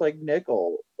tastes like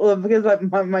nickel. Well, because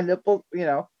my nipples, you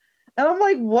know. And I'm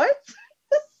like, what?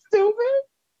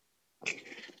 Stupid.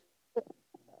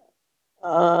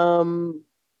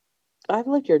 I've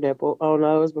licked your nipple. Oh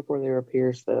no, it was before they were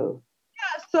pierced though.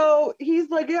 Yeah, so he's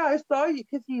like, yeah, I saw you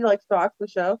because he like stalks the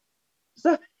show.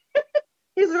 So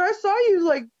he's like, I saw you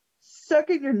like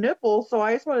sucking your nipple, so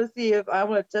I just want to see if I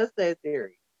want to test that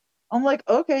theory. I'm like,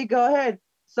 okay, go ahead.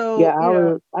 So Yeah,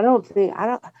 I don't think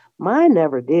mine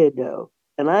never did though.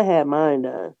 And I had mine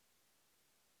done.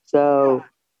 So yeah.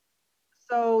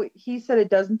 So he said it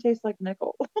doesn't taste like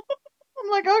nickel. I'm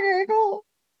like, okay, cool.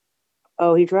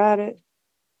 oh, he tried it?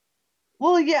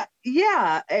 Well, yeah.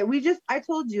 I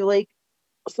told you, like,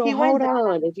 So he hold went down.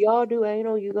 on. If y'all do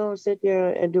anal, you gonna sit there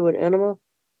and do an enema?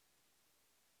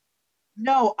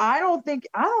 No, I don't think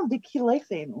he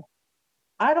likes anal.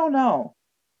 I don't know.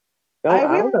 No,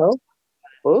 I don't know.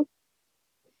 Who?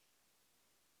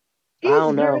 I He's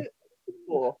don't know. very old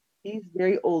school. He's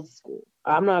very old school.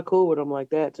 I'm not cool with him like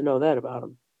that to know that about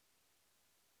him.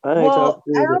 I ain't Well, talked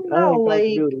to I dude. don't I know. ain't talked to Like,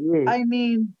 dude in years. I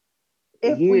mean,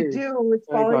 if we Years. do, it's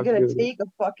I ain't probably talked to gonna dude. take a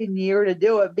fucking year to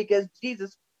do it because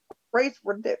Jesus Christ,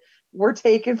 we're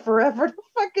taking forever to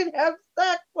fucking have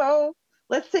sex. So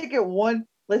let's take it one.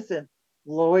 Listen,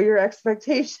 lower your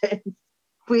expectations.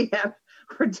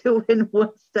 We're doing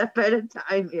one step at a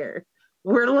time here.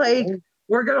 We're like,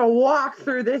 we're gonna walk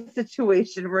through this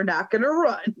situation. We're not gonna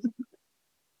run.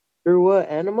 Through what?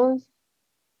 Animals?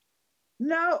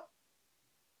 No,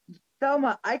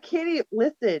 Thelma, I can't even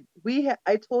listen.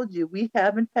 I told you we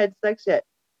haven't had sex yet.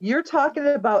 You're talking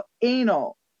about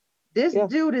anal. This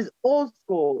dude is old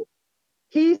school.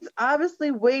 He's obviously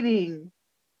waiting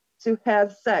to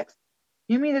have sex.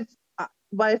 You mean it's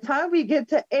by the time we get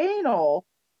to anal,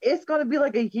 it's going to be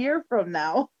like a year from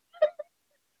now.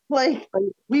 Like,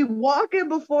 we walking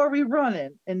before we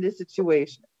running in this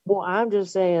situation. Well, I'm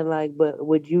just saying, like, but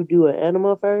would you do an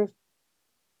enema first?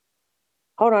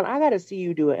 Hold on, I gotta see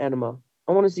you do an enema.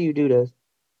 I want to see you do this.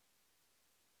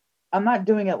 I'm not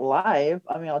doing it live.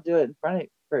 I mean, I'll do it in front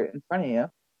of you.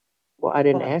 Well, I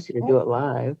didn't ask you to do it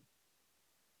live.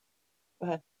 Go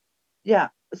ahead. Yeah.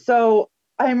 So,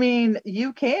 I mean,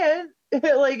 you can.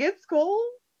 Like, it's cool.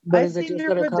 But is it just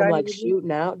gonna come like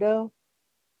shooting out though?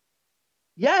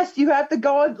 Yes, you have to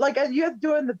go like you have to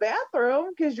do it in the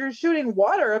bathroom because you're shooting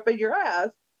water up in your ass.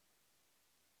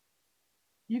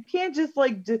 You can't just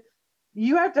like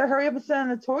you have to hurry up and sit on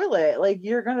the toilet. Like,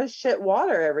 you're gonna shit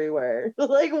water everywhere.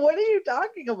 Like, what are you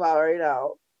talking about right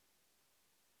now?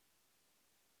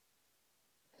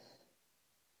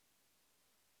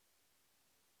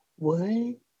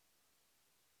 What?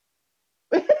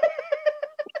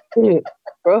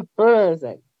 Bro, hold on a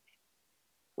sec.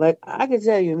 Like, I can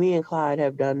tell you, me and Clyde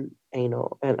have done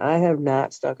anal, and I have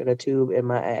not stuck in a tube in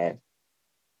my ass.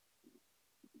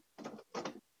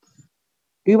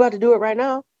 You about to do it right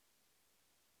now?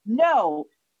 No,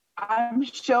 I'm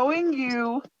showing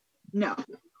you. No,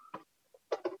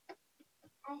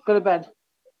 go to bed.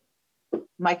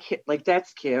 My kid, like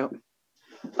that's cute.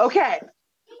 Okay,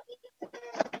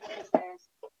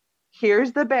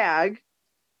 here's the bag.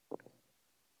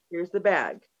 Here's the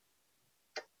bag.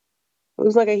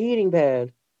 Looks like a heating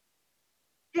pad.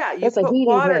 Yeah, you That's a put heating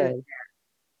water in. pad.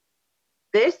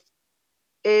 This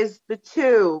is the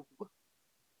tube.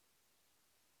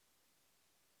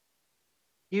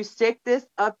 You stick this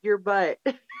up your butt.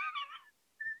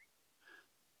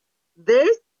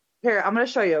 This, here, I'm going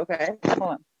to show you, okay? Hold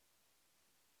on.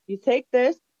 You take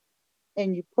this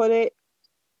and you put it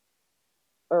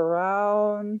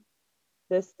around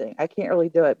this thing. I can't really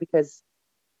do it because,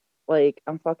 like,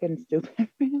 I'm fucking stupid.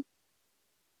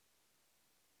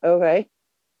 Okay.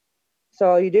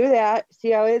 So you do that.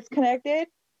 See how it's connected?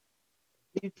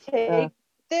 You take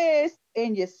this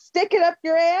and you stick it up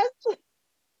your ass,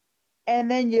 and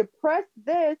then you press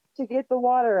this to get the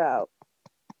water out.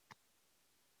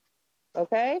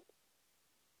 Okay?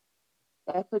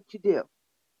 That's what you do.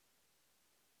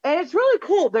 And it's really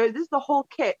cool. This is the whole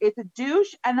kit. It's a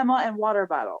douche, enema, and water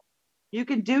bottle. You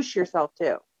can douche yourself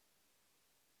too.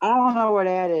 I don't know where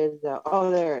that is though.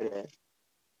 Oh, there it is.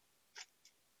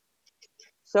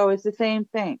 So it's the same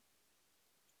thing.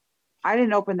 I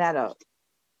didn't open that up.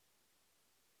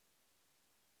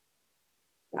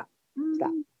 Stop.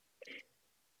 Stop.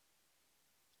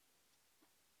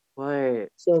 What?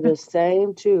 So the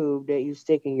same tube that you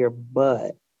stick in your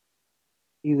butt,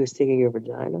 you can stick in your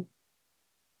vagina?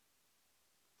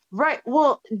 Right.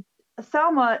 Well,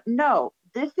 Selma, no.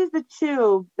 This is the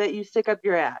tube that you stick up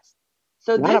your ass.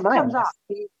 So Not this on my comes ass. off.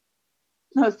 See?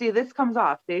 No, see, this comes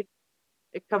off. See?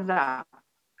 It comes out.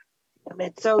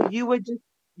 So you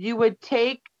would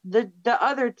take the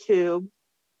other tube,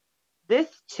 this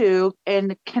tube,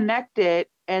 and connect it,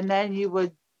 and then you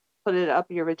would put it up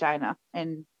your vagina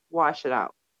and wash it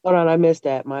out. Hold on, I missed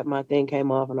that. My thing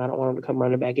came off and I don't want him to come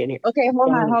running back in here. Okay, hold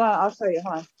on. I'll show you.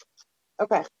 Hold on.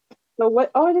 Okay. So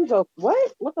what? Oh, it is open.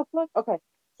 What? What the fuck? Okay.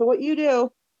 So what you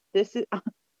do? This is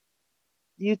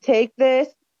you take this.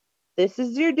 This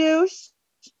is your douche.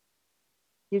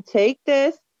 You take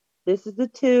this. This is the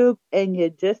tube, and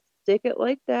you just stick it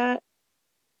like that.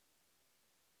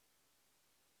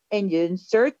 And you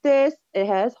insert this. It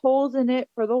has holes in it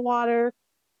for the water,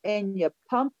 and you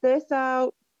pump this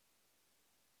out.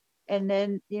 And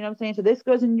then, you know what I'm saying? So this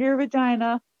goes in your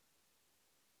vagina.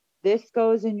 This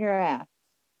goes in your ass.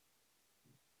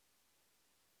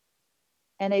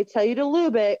 And they tell you to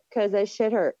lube it because that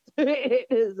shit hurts.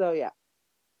 So, yeah.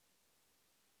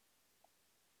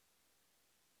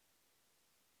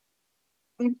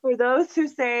 And for those who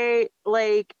say,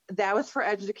 like, that was for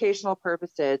educational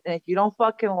purposes, and if you don't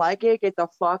fucking like it, get the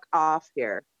fuck off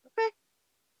here. Okay.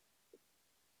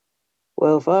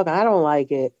 Well, fuck, I don't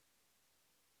like it.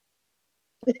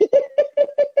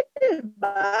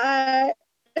 Bye.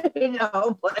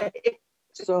 No, but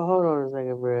So hold on a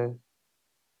second, bro.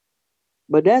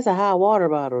 But that's a hot water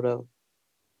bottle, though.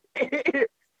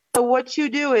 so what you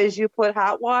do is you put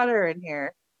hot water in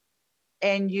here,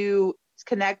 and you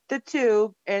connect the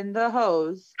tube and the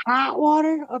hose. Hot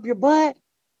water up your butt?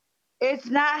 It's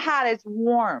not hot, it's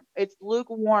warm. It's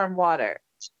lukewarm water.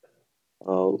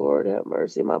 Oh, Lord have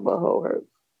mercy. My butthole hurts.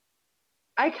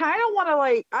 I kind of want to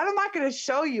like, I'm not going to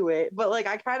show you it, but like,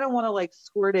 I kind of want to like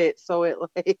squirt it so it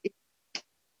like,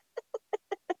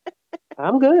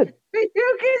 I'm good.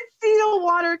 you can see the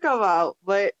water come out.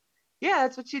 But yeah,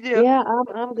 that's what you do. Yeah,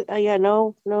 I'm good. Yeah,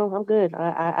 no, I'm good.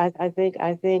 I think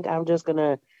I'm just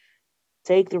gonna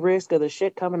take the risk of the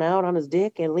shit coming out on his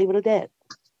dick and leave it at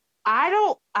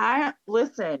that.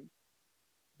 Listen,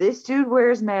 this dude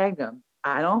wears Magnum.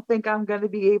 I don't think I'm going to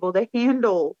be able to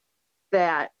handle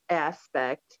that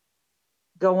aspect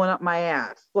going up my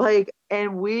ass. Like,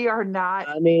 and we are not.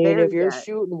 I mean, there if you're yet.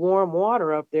 shooting warm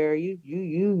water up there,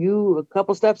 you a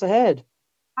couple steps ahead.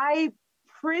 I'm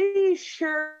pretty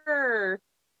sure.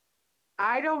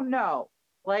 I don't know.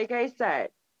 Like I said,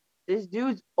 this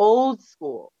dude's old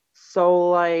school. So,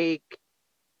 like,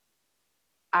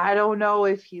 I don't know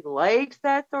if he likes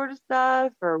that sort of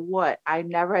stuff or what. I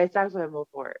never had sex with him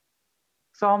before.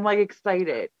 So I'm like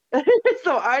excited.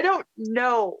 So I don't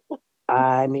know.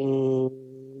 I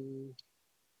mean,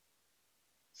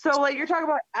 So like you're talking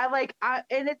about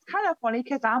and it's kind of funny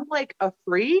because I'm like a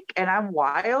freak and I'm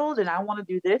wild and I want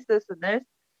to do this, this, and this.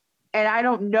 And I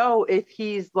don't know if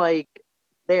he's like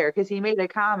there because he made a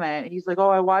comment. He's like, "Oh,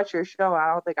 I watch your show.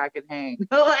 I don't think I can hang."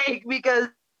 Like because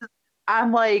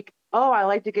I'm like, "Oh, I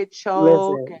like to get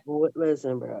choked."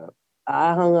 listen, bro.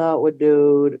 I hung out with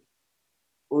dude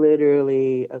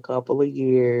literally a couple of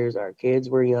years. Our kids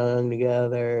were young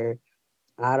together.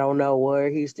 I don't know where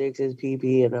he sticks his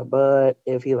pee in a butt,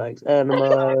 if he likes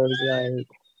enemas. Like,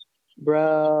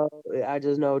 bro, I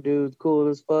just know dude's cool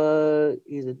as fuck.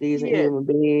 He's a decent Yeah. human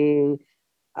being.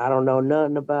 I don't know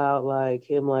nothing about like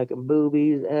him liking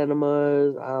boobies,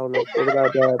 enemas. I don't know shit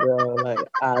about that, bro. Like,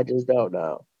 I just don't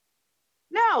know.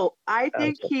 No, I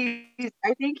I'm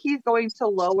think he's going to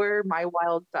lower my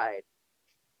wild side,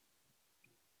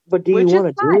 But do you which is want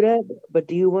to fine. do that? But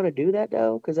do you want to do that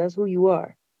though? Because that's who you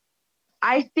are.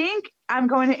 I think I'm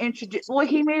going to introduce. Well,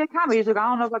 he made a comment. He's like, I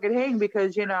don't know if I could hang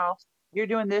because you're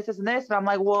doing this, and this, and I'm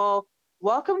like, well,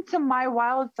 welcome to my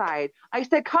wild side. I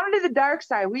said, come to the dark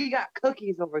side. We got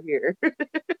cookies over here,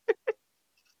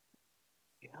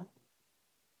 Yeah.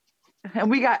 and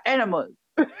we got enemas.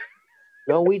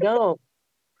 No, we don't.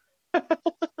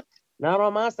 Not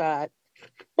on my side.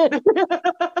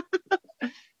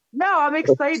 No, I'm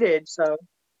excited. So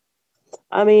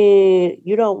I mean,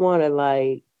 you don't want to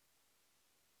like.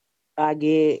 I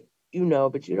get,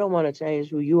 but you don't want to change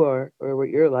who you are or what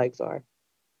your likes are,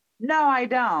 no, I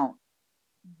don't.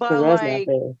 because But that's not like,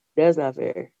 fair. That's not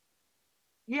fair.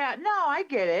 yeah, no, I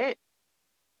get it.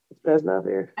 That's not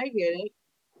fair. I get it.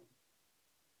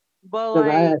 But Because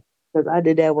I, like, because I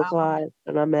did that with um, Clyde,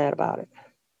 and I'm mad about it.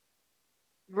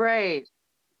 right,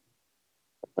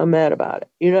 I'm mad about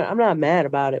it. I'm not mad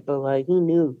about it, but like he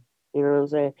knew. You know what I'm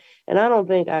saying? And I don't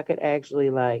think I could actually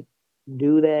like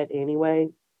do that anyway.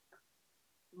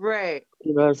 right.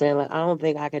 You know what I'm saying? Like I don't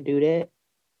think I could do that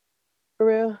for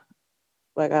real.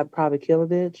 Like I'd probably kill a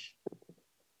bitch.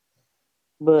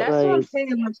 But That's what I'm like,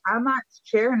 saying. Like, I'm not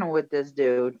sharing with this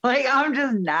dude. Like, I'm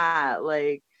just not.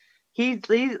 Like, he's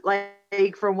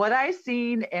like from what I've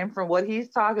seen and from what he's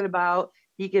talking about,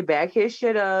 he can back his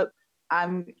shit up.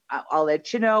 I'll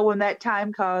let you know when that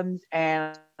time comes,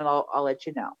 and I'll let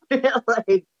you know.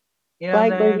 Like, you know what I'm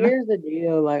but saying? here's the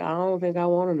deal. Like I don't think I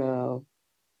want to know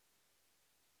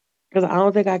because I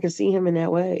don't think I can see him in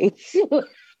that way.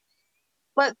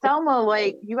 But Thelma,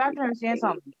 like, you have to understand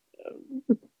something.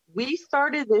 We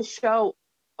started this show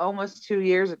almost 2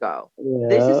 years ago.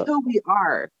 This is Yeah. who we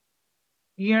are.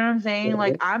 You know what I'm saying?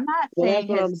 Like, I'm not Well, that's saying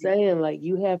what his I'm name. saying. Like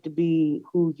you have to be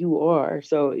who you are.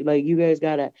 So like you guys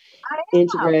gotta I am.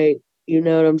 integrate. You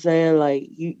know what I'm saying? Like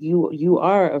you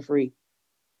are a freak.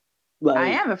 I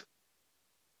Like am.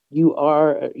 you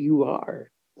are.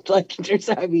 Like just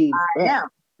I mean, I bruh, am.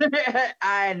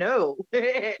 I know.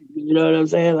 you know what I'm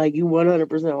saying? Like you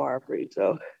 100% are a freak.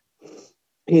 So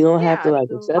he gonna have to Yeah. like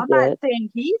So accept I'm not that. saying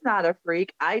he's not a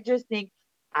freak. I think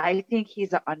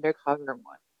he's an undercover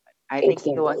one. I think It's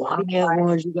he the wants to be quiet quiet.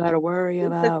 ones you gotta worry It's the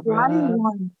about, quiet bruh.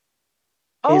 one.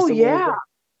 It's Oh the ones yeah. that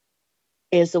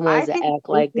it's the I ones that think act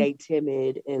like they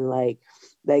timid and like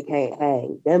they can't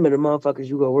hang. Them are the motherfuckers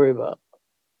you gonna worry about.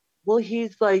 well,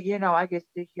 he's like, I can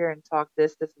sit here and talk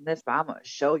this, and this, but I'm gonna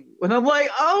show you. And I'm like,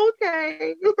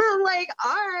 okay. Like,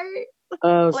 all right.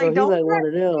 Oh, so Like, he don't like one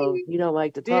of threaten them. me. He don't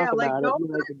like to Yeah, talk like about it. don't He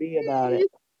like to be about threaten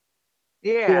it. me.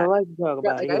 He Yeah. don't like to talk But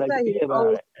about it. like He I like to said, be he's about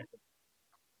old it.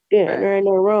 Yeah, and right. there ain't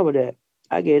nothing wrong with that.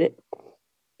 I get it.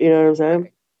 You know what I'm saying?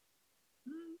 Right.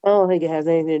 I don't think it has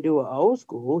anything to do with old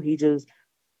school.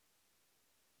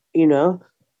 You know,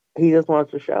 he just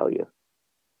wants to show you.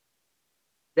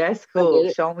 That's I cool. get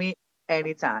it. Show me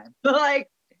anytime. Like,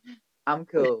 I'm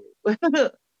cool.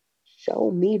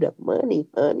 Show me the money,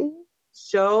 honey.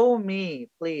 Show me,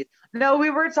 please. No, we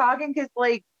were talking because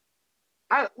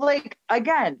I like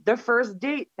again the first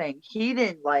date thing. He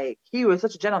didn't like. He was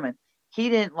such a gentleman. He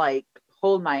didn't like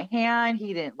hold my hand.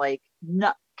 He didn't like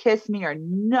kiss me or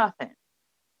nothing.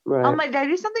 I'm Right. like, did I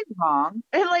do something wrong?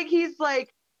 And like he's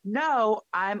like, no,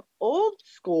 I'm old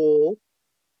school.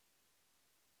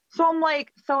 So I'm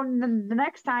like, so the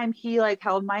next time he like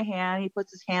held my hand, he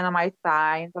puts his hand on my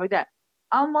thigh and stuff like that.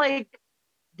 I'm like,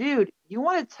 dude, you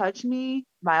want to touch me?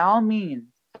 By all means,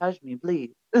 touch me,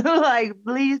 please. Like,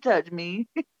 please touch me.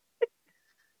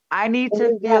 I need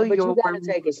to feel But you your gotta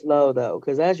take it slow though,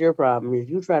 because that's your problem. Is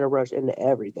you try to rush into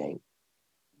everything.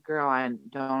 girl. I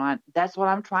don't. That's what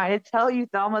I'm trying to tell you,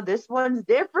 Thelma. This one's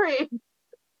different.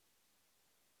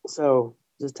 So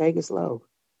just take it slow.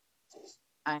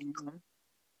 I know.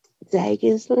 Take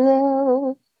it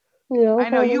slow. You know, I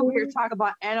know you over here honey. talk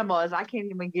about enemas. I can't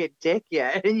even get dick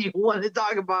yet, and you want to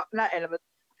talk about not enemas.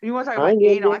 You want to talk I about ain't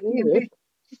getting anal. dick either.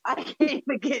 I can't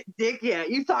even get dick yet.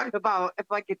 You talking about if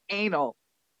I get anal?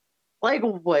 Like,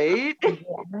 wait.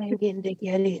 I ain't getting dick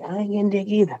yet. I ain't getting dick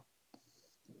either.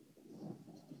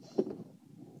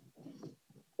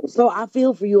 So I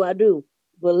feel for you, I do.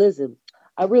 But listen,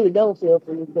 I really don't feel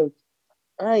for you because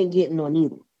I ain't getting on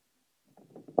either.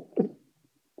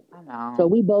 I know. So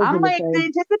we both I'm in the like, the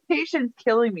same. anticipation's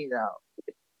killing me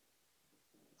though.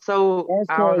 So That's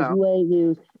I don't because know. you ain't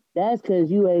used. That's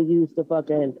because you ain't used to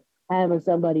fucking having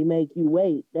somebody make you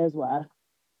wait. That's why.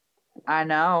 I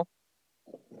know.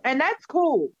 And that's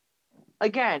cool.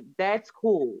 Again, that's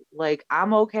cool. Like,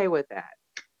 I'm okay with that.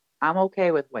 I'm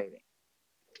okay with waiting.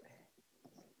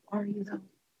 Are you though?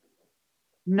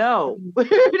 No.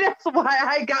 That's why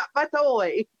I got my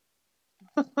toy.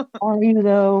 Are you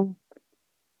though?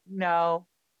 No.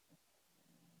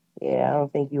 Yeah, I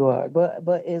don't think you are. But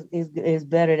it's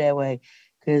better that way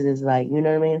because it's like you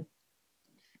know what I mean.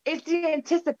 It's the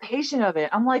anticipation of it.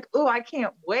 I'm like, oh, I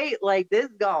can't wait. Like, this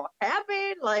gonna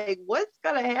happen. Like, what's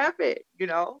gonna happen? You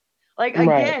know? Like, Right.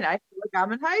 again, I feel like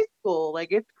I'm in high school.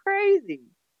 Like, it's crazy.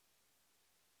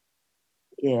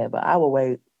 Yeah, but I will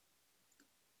wait.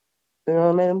 You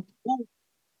know what I mean?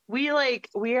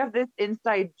 We have this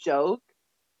inside joke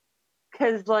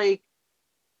because, like,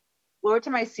 every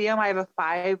time I see him, I have a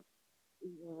 5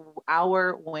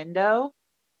 hour window.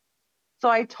 So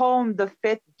I told him the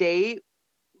fifth date,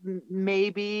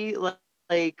 maybe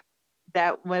like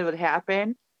that when it would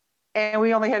happen. And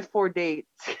we only had 4 dates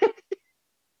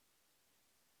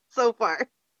so far.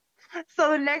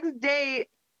 So the next date,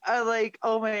 I'm like,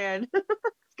 oh man,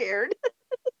 scared.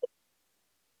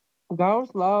 Go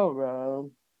slow,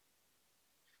 bro.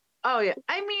 Oh yeah.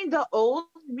 I mean, the old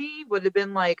me would have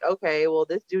been like, okay, well,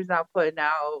 this dude's not putting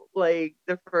out like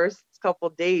the first couple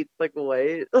dates. Like,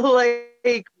 what?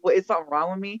 Like, what, is something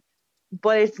wrong with me?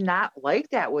 But it's not like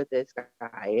that with this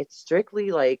guy. It's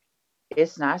strictly like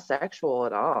it's not sexual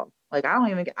at all. Like, I don't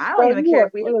So even you care are.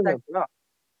 if we have Look, sex look. at all.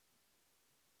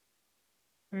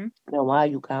 Hmm? Then why are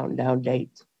you counting down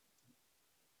dates?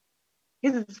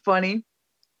 This is funny.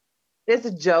 It's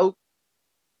a joke.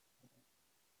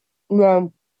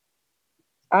 Well,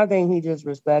 I think he just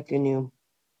respecting you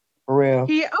for real.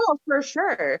 Oh, for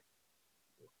sure.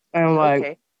 And like,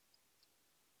 Okay.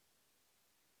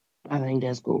 I think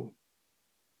that's cool.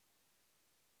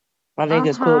 I think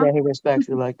it's cool Uh-huh. that he respects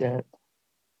you like that.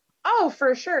 Oh,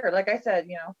 for sure. Like I said,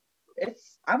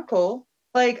 I'm cool.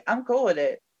 Like, I'm cool with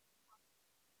it.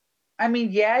 I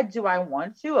mean, yeah, do I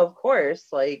want to? Of course.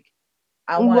 Like,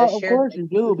 I want to Well, of share course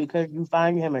things you do with. because you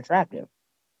find him attractive.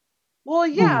 Well,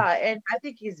 Mhm. yeah, and I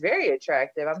think he's very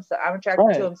attractive. I'm attracted to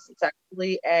Right, him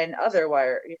sexually and other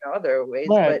ways, right,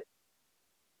 but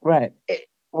right. it,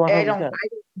 I don't 100%.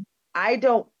 I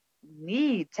don't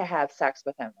need to have sex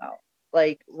with him though.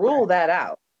 Like, rule Right, that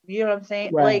out. You know what I'm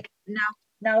saying? right. Like,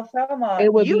 now Thelma,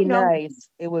 It would be nice.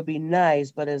 It would be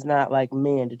nice, but it's not like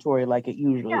mandatory like it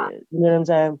usually is. You know what I'm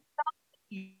saying?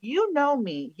 you know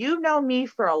me. You know me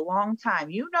for a long time.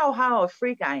 You know how a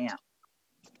freak I am.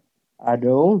 I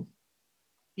do.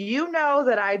 You know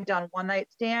that I've done one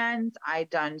night stands, I've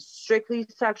done strictly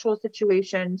sexual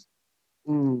situations.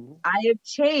 Mm. I have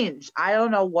changed. I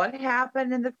don't know what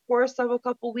happened in the course of a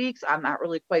couple weeks. I'm not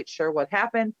really quite sure what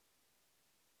happened,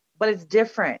 but it's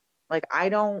different. Like, I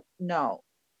don't know.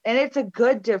 And it's a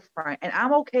good different, and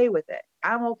I'm okay with it.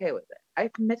 I'm okay with it. I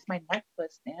missed my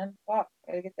necklace, man. Fuck,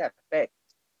 I gotta get that fixed.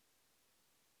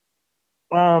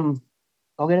 Um,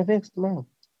 Go get it fixed tomorrow.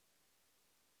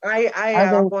 I I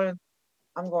am. think.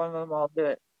 I'm going to the mall to do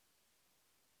it.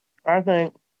 I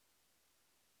think.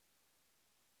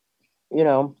 You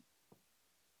know.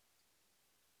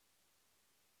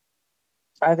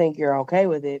 I think you're okay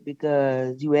with it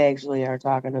because you actually are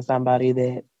talking to somebody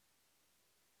that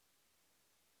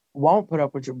won't put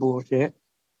up with your bullshit.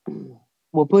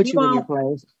 Will put He you in your won't.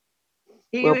 place.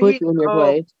 Will put He. you in your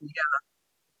Oh, place.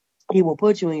 He will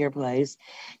put you in your place.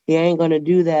 He ain't gonna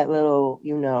do that little,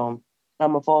 I'm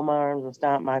gonna fold my arms and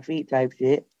stomp my feet type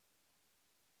shit.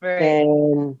 right.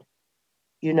 And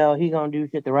he gonna do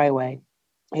shit the right way.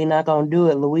 He not gonna do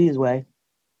it Louise way.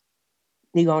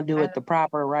 He gonna do I it the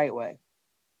proper right way.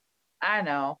 I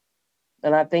know.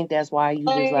 And I think that's why you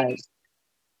just Like, like,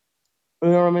 you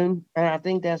know what I mean? And I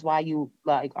think that's why you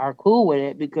like are cool with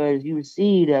it because you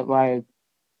see that like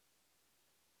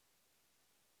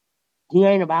he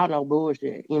ain't about no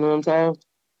bullshit. You know what I'm saying?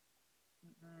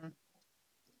 mm,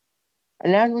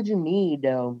 And that's what you need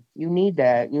though. You need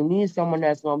that. You need someone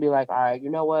that's gonna be like, all right, you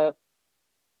know what?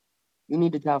 You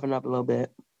need to toughen up a little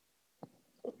bit.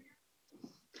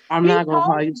 I'm he not gonna told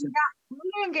call me you. we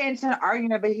didn't get into an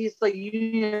argument, but he's like, you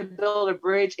need to build a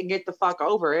bridge and get the fuck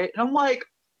over it. And I'm like,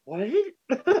 what?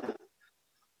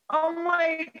 I'm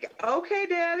like, okay,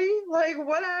 daddy, like,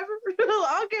 whatever.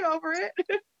 I'll get over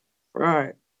it.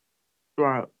 Right,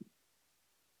 right.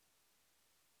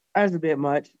 That's a bit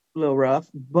much, a little rough,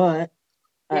 but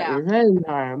at Yeah. the same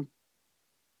time,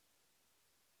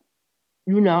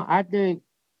 I think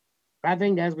I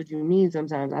think that's what you need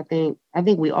sometimes. I think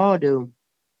we all do.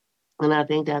 And I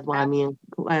think I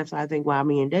think why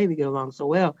me and David get along so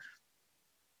well.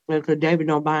 Because David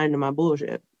don't buy into my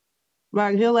bullshit.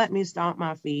 Like he'll let me stomp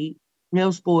my feet.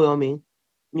 He'll spoil me.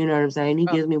 You know what I'm saying? He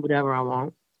Oh, gives me whatever I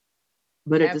want.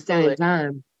 But at the same absolutely.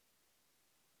 time,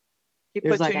 He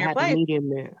there's puts you like in a your happy place. medium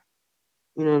there.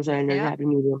 You know what I'm saying? There's a Yeah. happy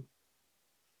medium.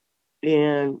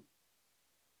 And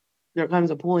there comes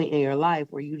a point in your life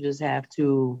where you just have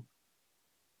to,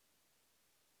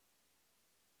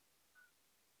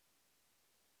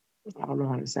 I don't know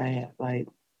how to say it, like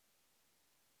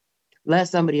let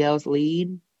somebody else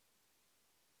lead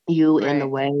you Right.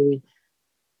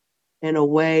 in a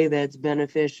way that's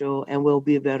beneficial and will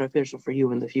be beneficial for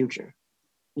you in the future.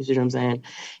 You see what I'm saying?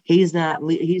 He's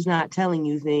not telling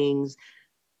you things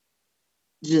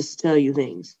just to tell you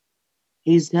things.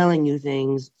 He's telling you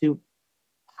things to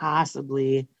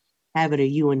possibly have it a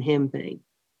you and him thing.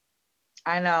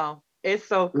 I know. It's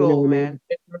so You know cool, what I man. mean?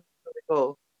 It's really, really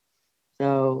cool.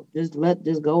 So just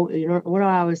go. You know what do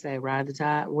I always say? Ride the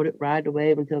tide. Ride the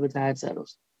wave until the tide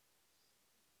settles.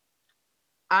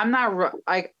 I'm not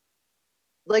like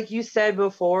you said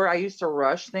before, I used to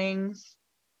rush things,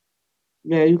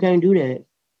 Yeah, you can't do that.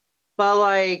 but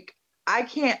like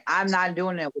I'm not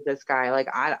doing it with this guy. Like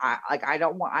I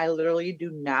don't want I literally do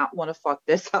not want to fuck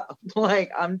this up.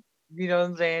 Like you know what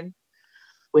I'm saying?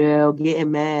 Well,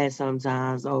 getting mad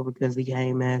sometimes because he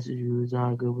can't message you is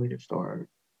not a good way to start.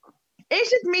 It's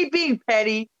just me being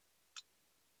petty.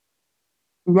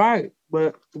 Right,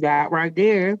 but that right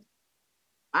there.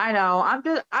 I know.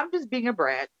 I'm just being a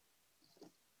brat.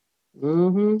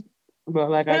 Mm-hmm. But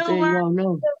like I He'll said, learn you all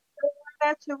know.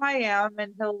 that's who I am,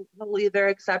 and he'll either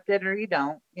accept it or he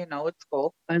don't. You know, it's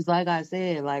cool. It's like I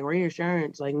said, like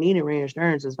reassurance, like needing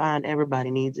reassurance is fine.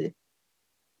 Everybody needs it.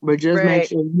 But just make Right.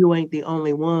 sure you ain't the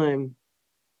only one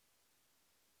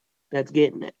that's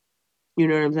getting it. You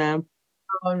know what I'm saying?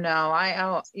 Oh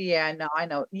no, yeah, no, I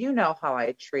know. You know how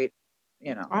I treat,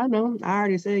 you know. I know. I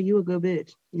already said you a good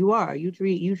bitch. You are. You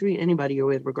treat anybody you're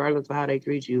with, regardless of how they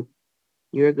treat you.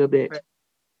 You're a good bitch. Right.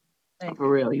 Thank For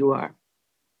you. real, you are. I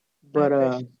But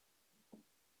appreciate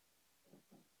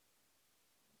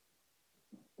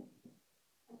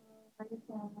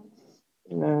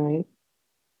all right.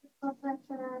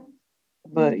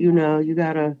 But you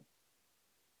gotta,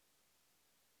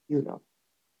 you know.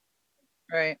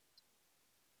 it. Right.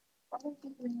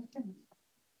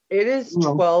 It is You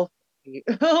know. 12.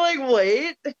 Like,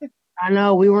 wait. I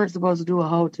know we weren't supposed to do a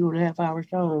whole 2.5 hour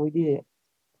show, and we did.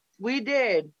 We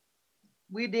did.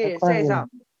 We That's did. Say crazy.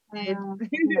 something.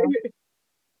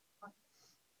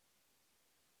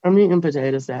 I'm eating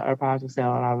potato salad or pasta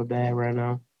salad out of a bag right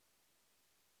now.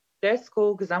 That's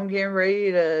cool because I'm getting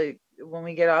ready to, when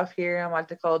we get off here, I'm about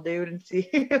to call dude and see.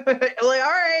 Like, all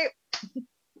right,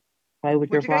 Play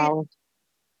with your what you got? flour.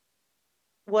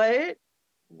 What?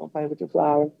 I'm gonna play with your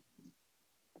flour.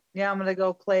 Yeah, I'm going to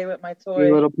go play with my Your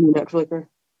toy. little peanut flicker.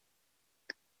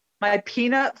 My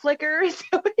peanut flickers.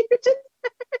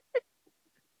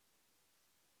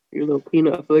 Your little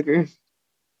peanut flicker.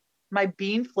 My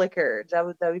bean flicker. That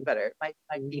would be better. My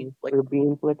bean flicker. Your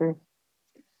bean flicker.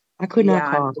 I could not Yeah,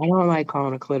 call it. I don't like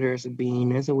calling a clitoris a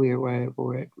bean. That's a weird word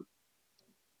for it.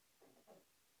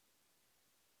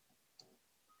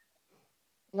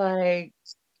 like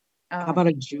How about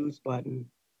a um juice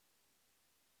button?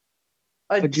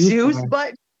 a A juice juice bar.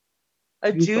 but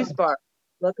a Juice bar. juice bar.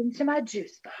 Welcome to my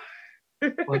juice bar.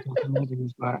 Welcome to my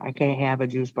juice bar. I can't have a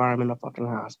juice bar. I'm in a fucking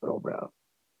hospital, bro.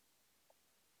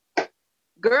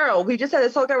 Girl, we just had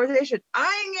this whole conversation.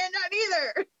 I ain't getting that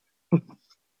either.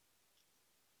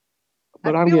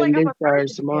 I But I'm feel getting like I'm a discharged virgin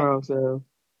again. tomorrow, so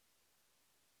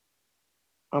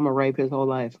I'm gonna rape his whole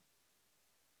life.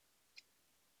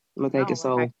 I'm gonna take his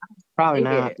Oh, okay. soul. Probably I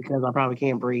get not it. because I probably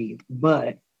can't breathe,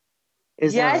 but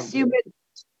it sounds Yes, you good.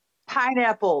 missed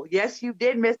pineapple. Yes, you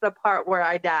did miss the part where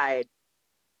I died.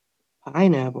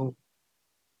 Pineapple.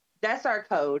 That's our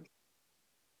code.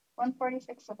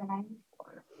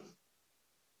 146/94.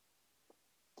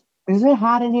 Is it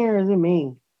hot in here or is it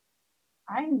me?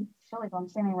 I feel like I'm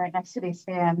standing right next to these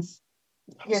fans.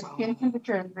 Your skin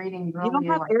temperature is reading You don't really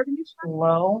have like air conditioning?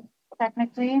 low,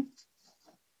 technically.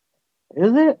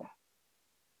 Is it?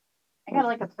 I got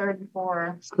like a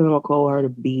 34. It's because I'm a cold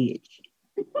hearted bitch.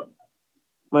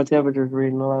 My temperature's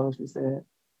reading low, she said.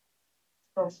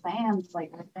 Those fans,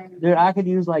 like, Dude, I could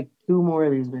use like 2 more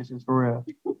of these bitches for real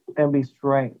and be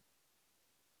straight.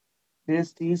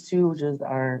 These two just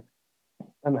aren't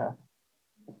enough.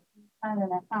 I don't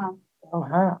know. Oh,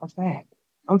 huh? I'm fat.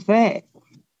 I'm fat.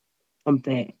 I'm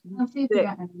fat. Let's see if you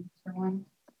got an extra one.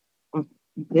 I'm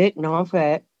thick. No, I'm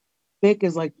fat. Thick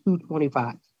is like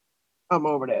 225. I'm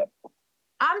over that.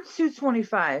 I'm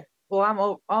 225. Well, I'm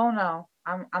oh no.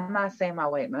 I'm not saying my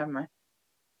weight, remember.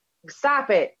 Stop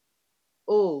it.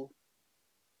 Ooh.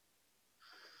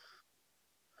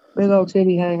 Big old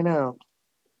titty hanging out.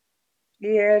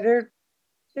 Yeah,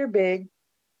 they're big.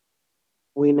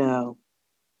 We know.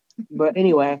 But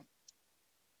anyway,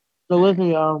 so listen,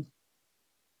 y'all.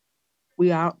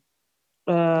 We out.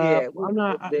 Yeah, I'm we're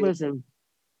not. big. Listen,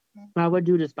 I would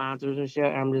do the sponsors and shit.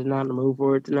 I'm just not in the mood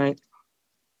for it tonight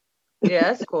Yeah,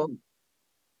 that's cool.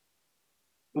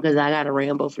 because I got to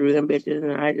ramble through them bitches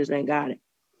and I just ain't got it.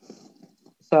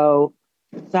 So,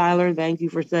 Tyler, thank you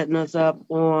for setting us up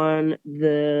on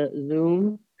the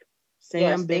Zoom.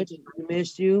 Yes, Sam, thank bitch, you. I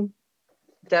missed you.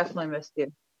 Definitely missed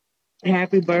you.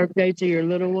 Happy birthday to your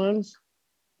little ones.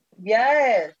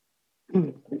 Yes.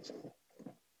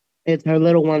 It's her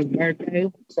little one's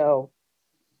birthday, so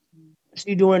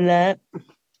she doing that.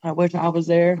 I wish I was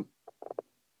there.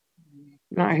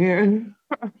 Not here.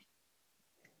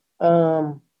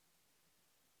 And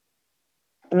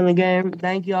again,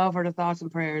 thank you all for the thoughts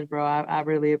and prayers, bro. I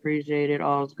really appreciate it.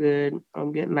 All's good.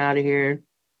 I'm getting out of here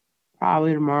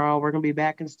probably tomorrow. We're gonna be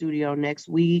back in studio next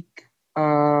week.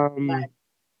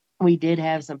 We did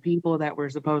have some people that were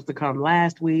supposed to come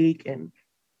last week, and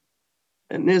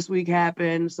this week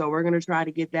happened, so we're gonna try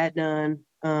to get that done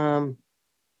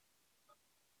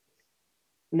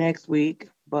next week.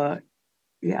 But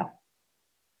yeah,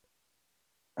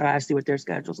 I see what their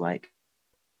schedule's like.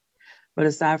 But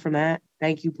aside from that,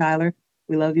 thank you, Tyler.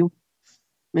 We love you.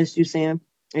 Miss you, Sam.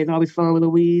 It's always fun with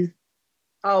Louise.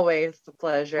 Always a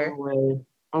pleasure.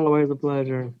 Always a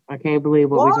pleasure. I can't believe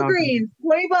what we talked about. Walgreens,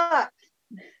 $20.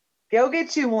 Go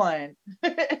get you one.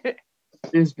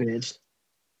 This bitch.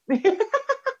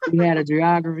 We had a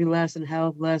geography lesson,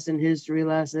 health lesson, history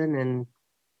lesson, and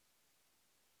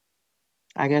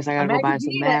I guess I A gotta go buy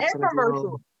some magazine, an maps and a infomercial.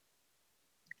 globe.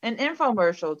 An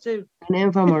infomercial too.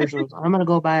 And infomercials. I'm gonna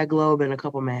go buy a globe and a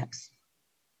couple maps.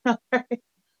 All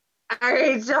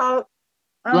right, y'all.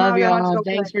 Love I'm about to y'all. go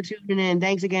Thanks play. for tuning in.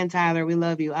 Thanks again, Tyler. We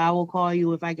love you. I will call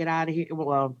you if I get out of here.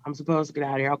 Well, I'm supposed to get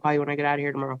out of here. I'll call you when I get out of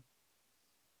here tomorrow.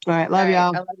 All right. All Love right.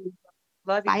 y'all. I love you.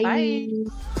 Love you.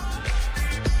 Bye. Bye.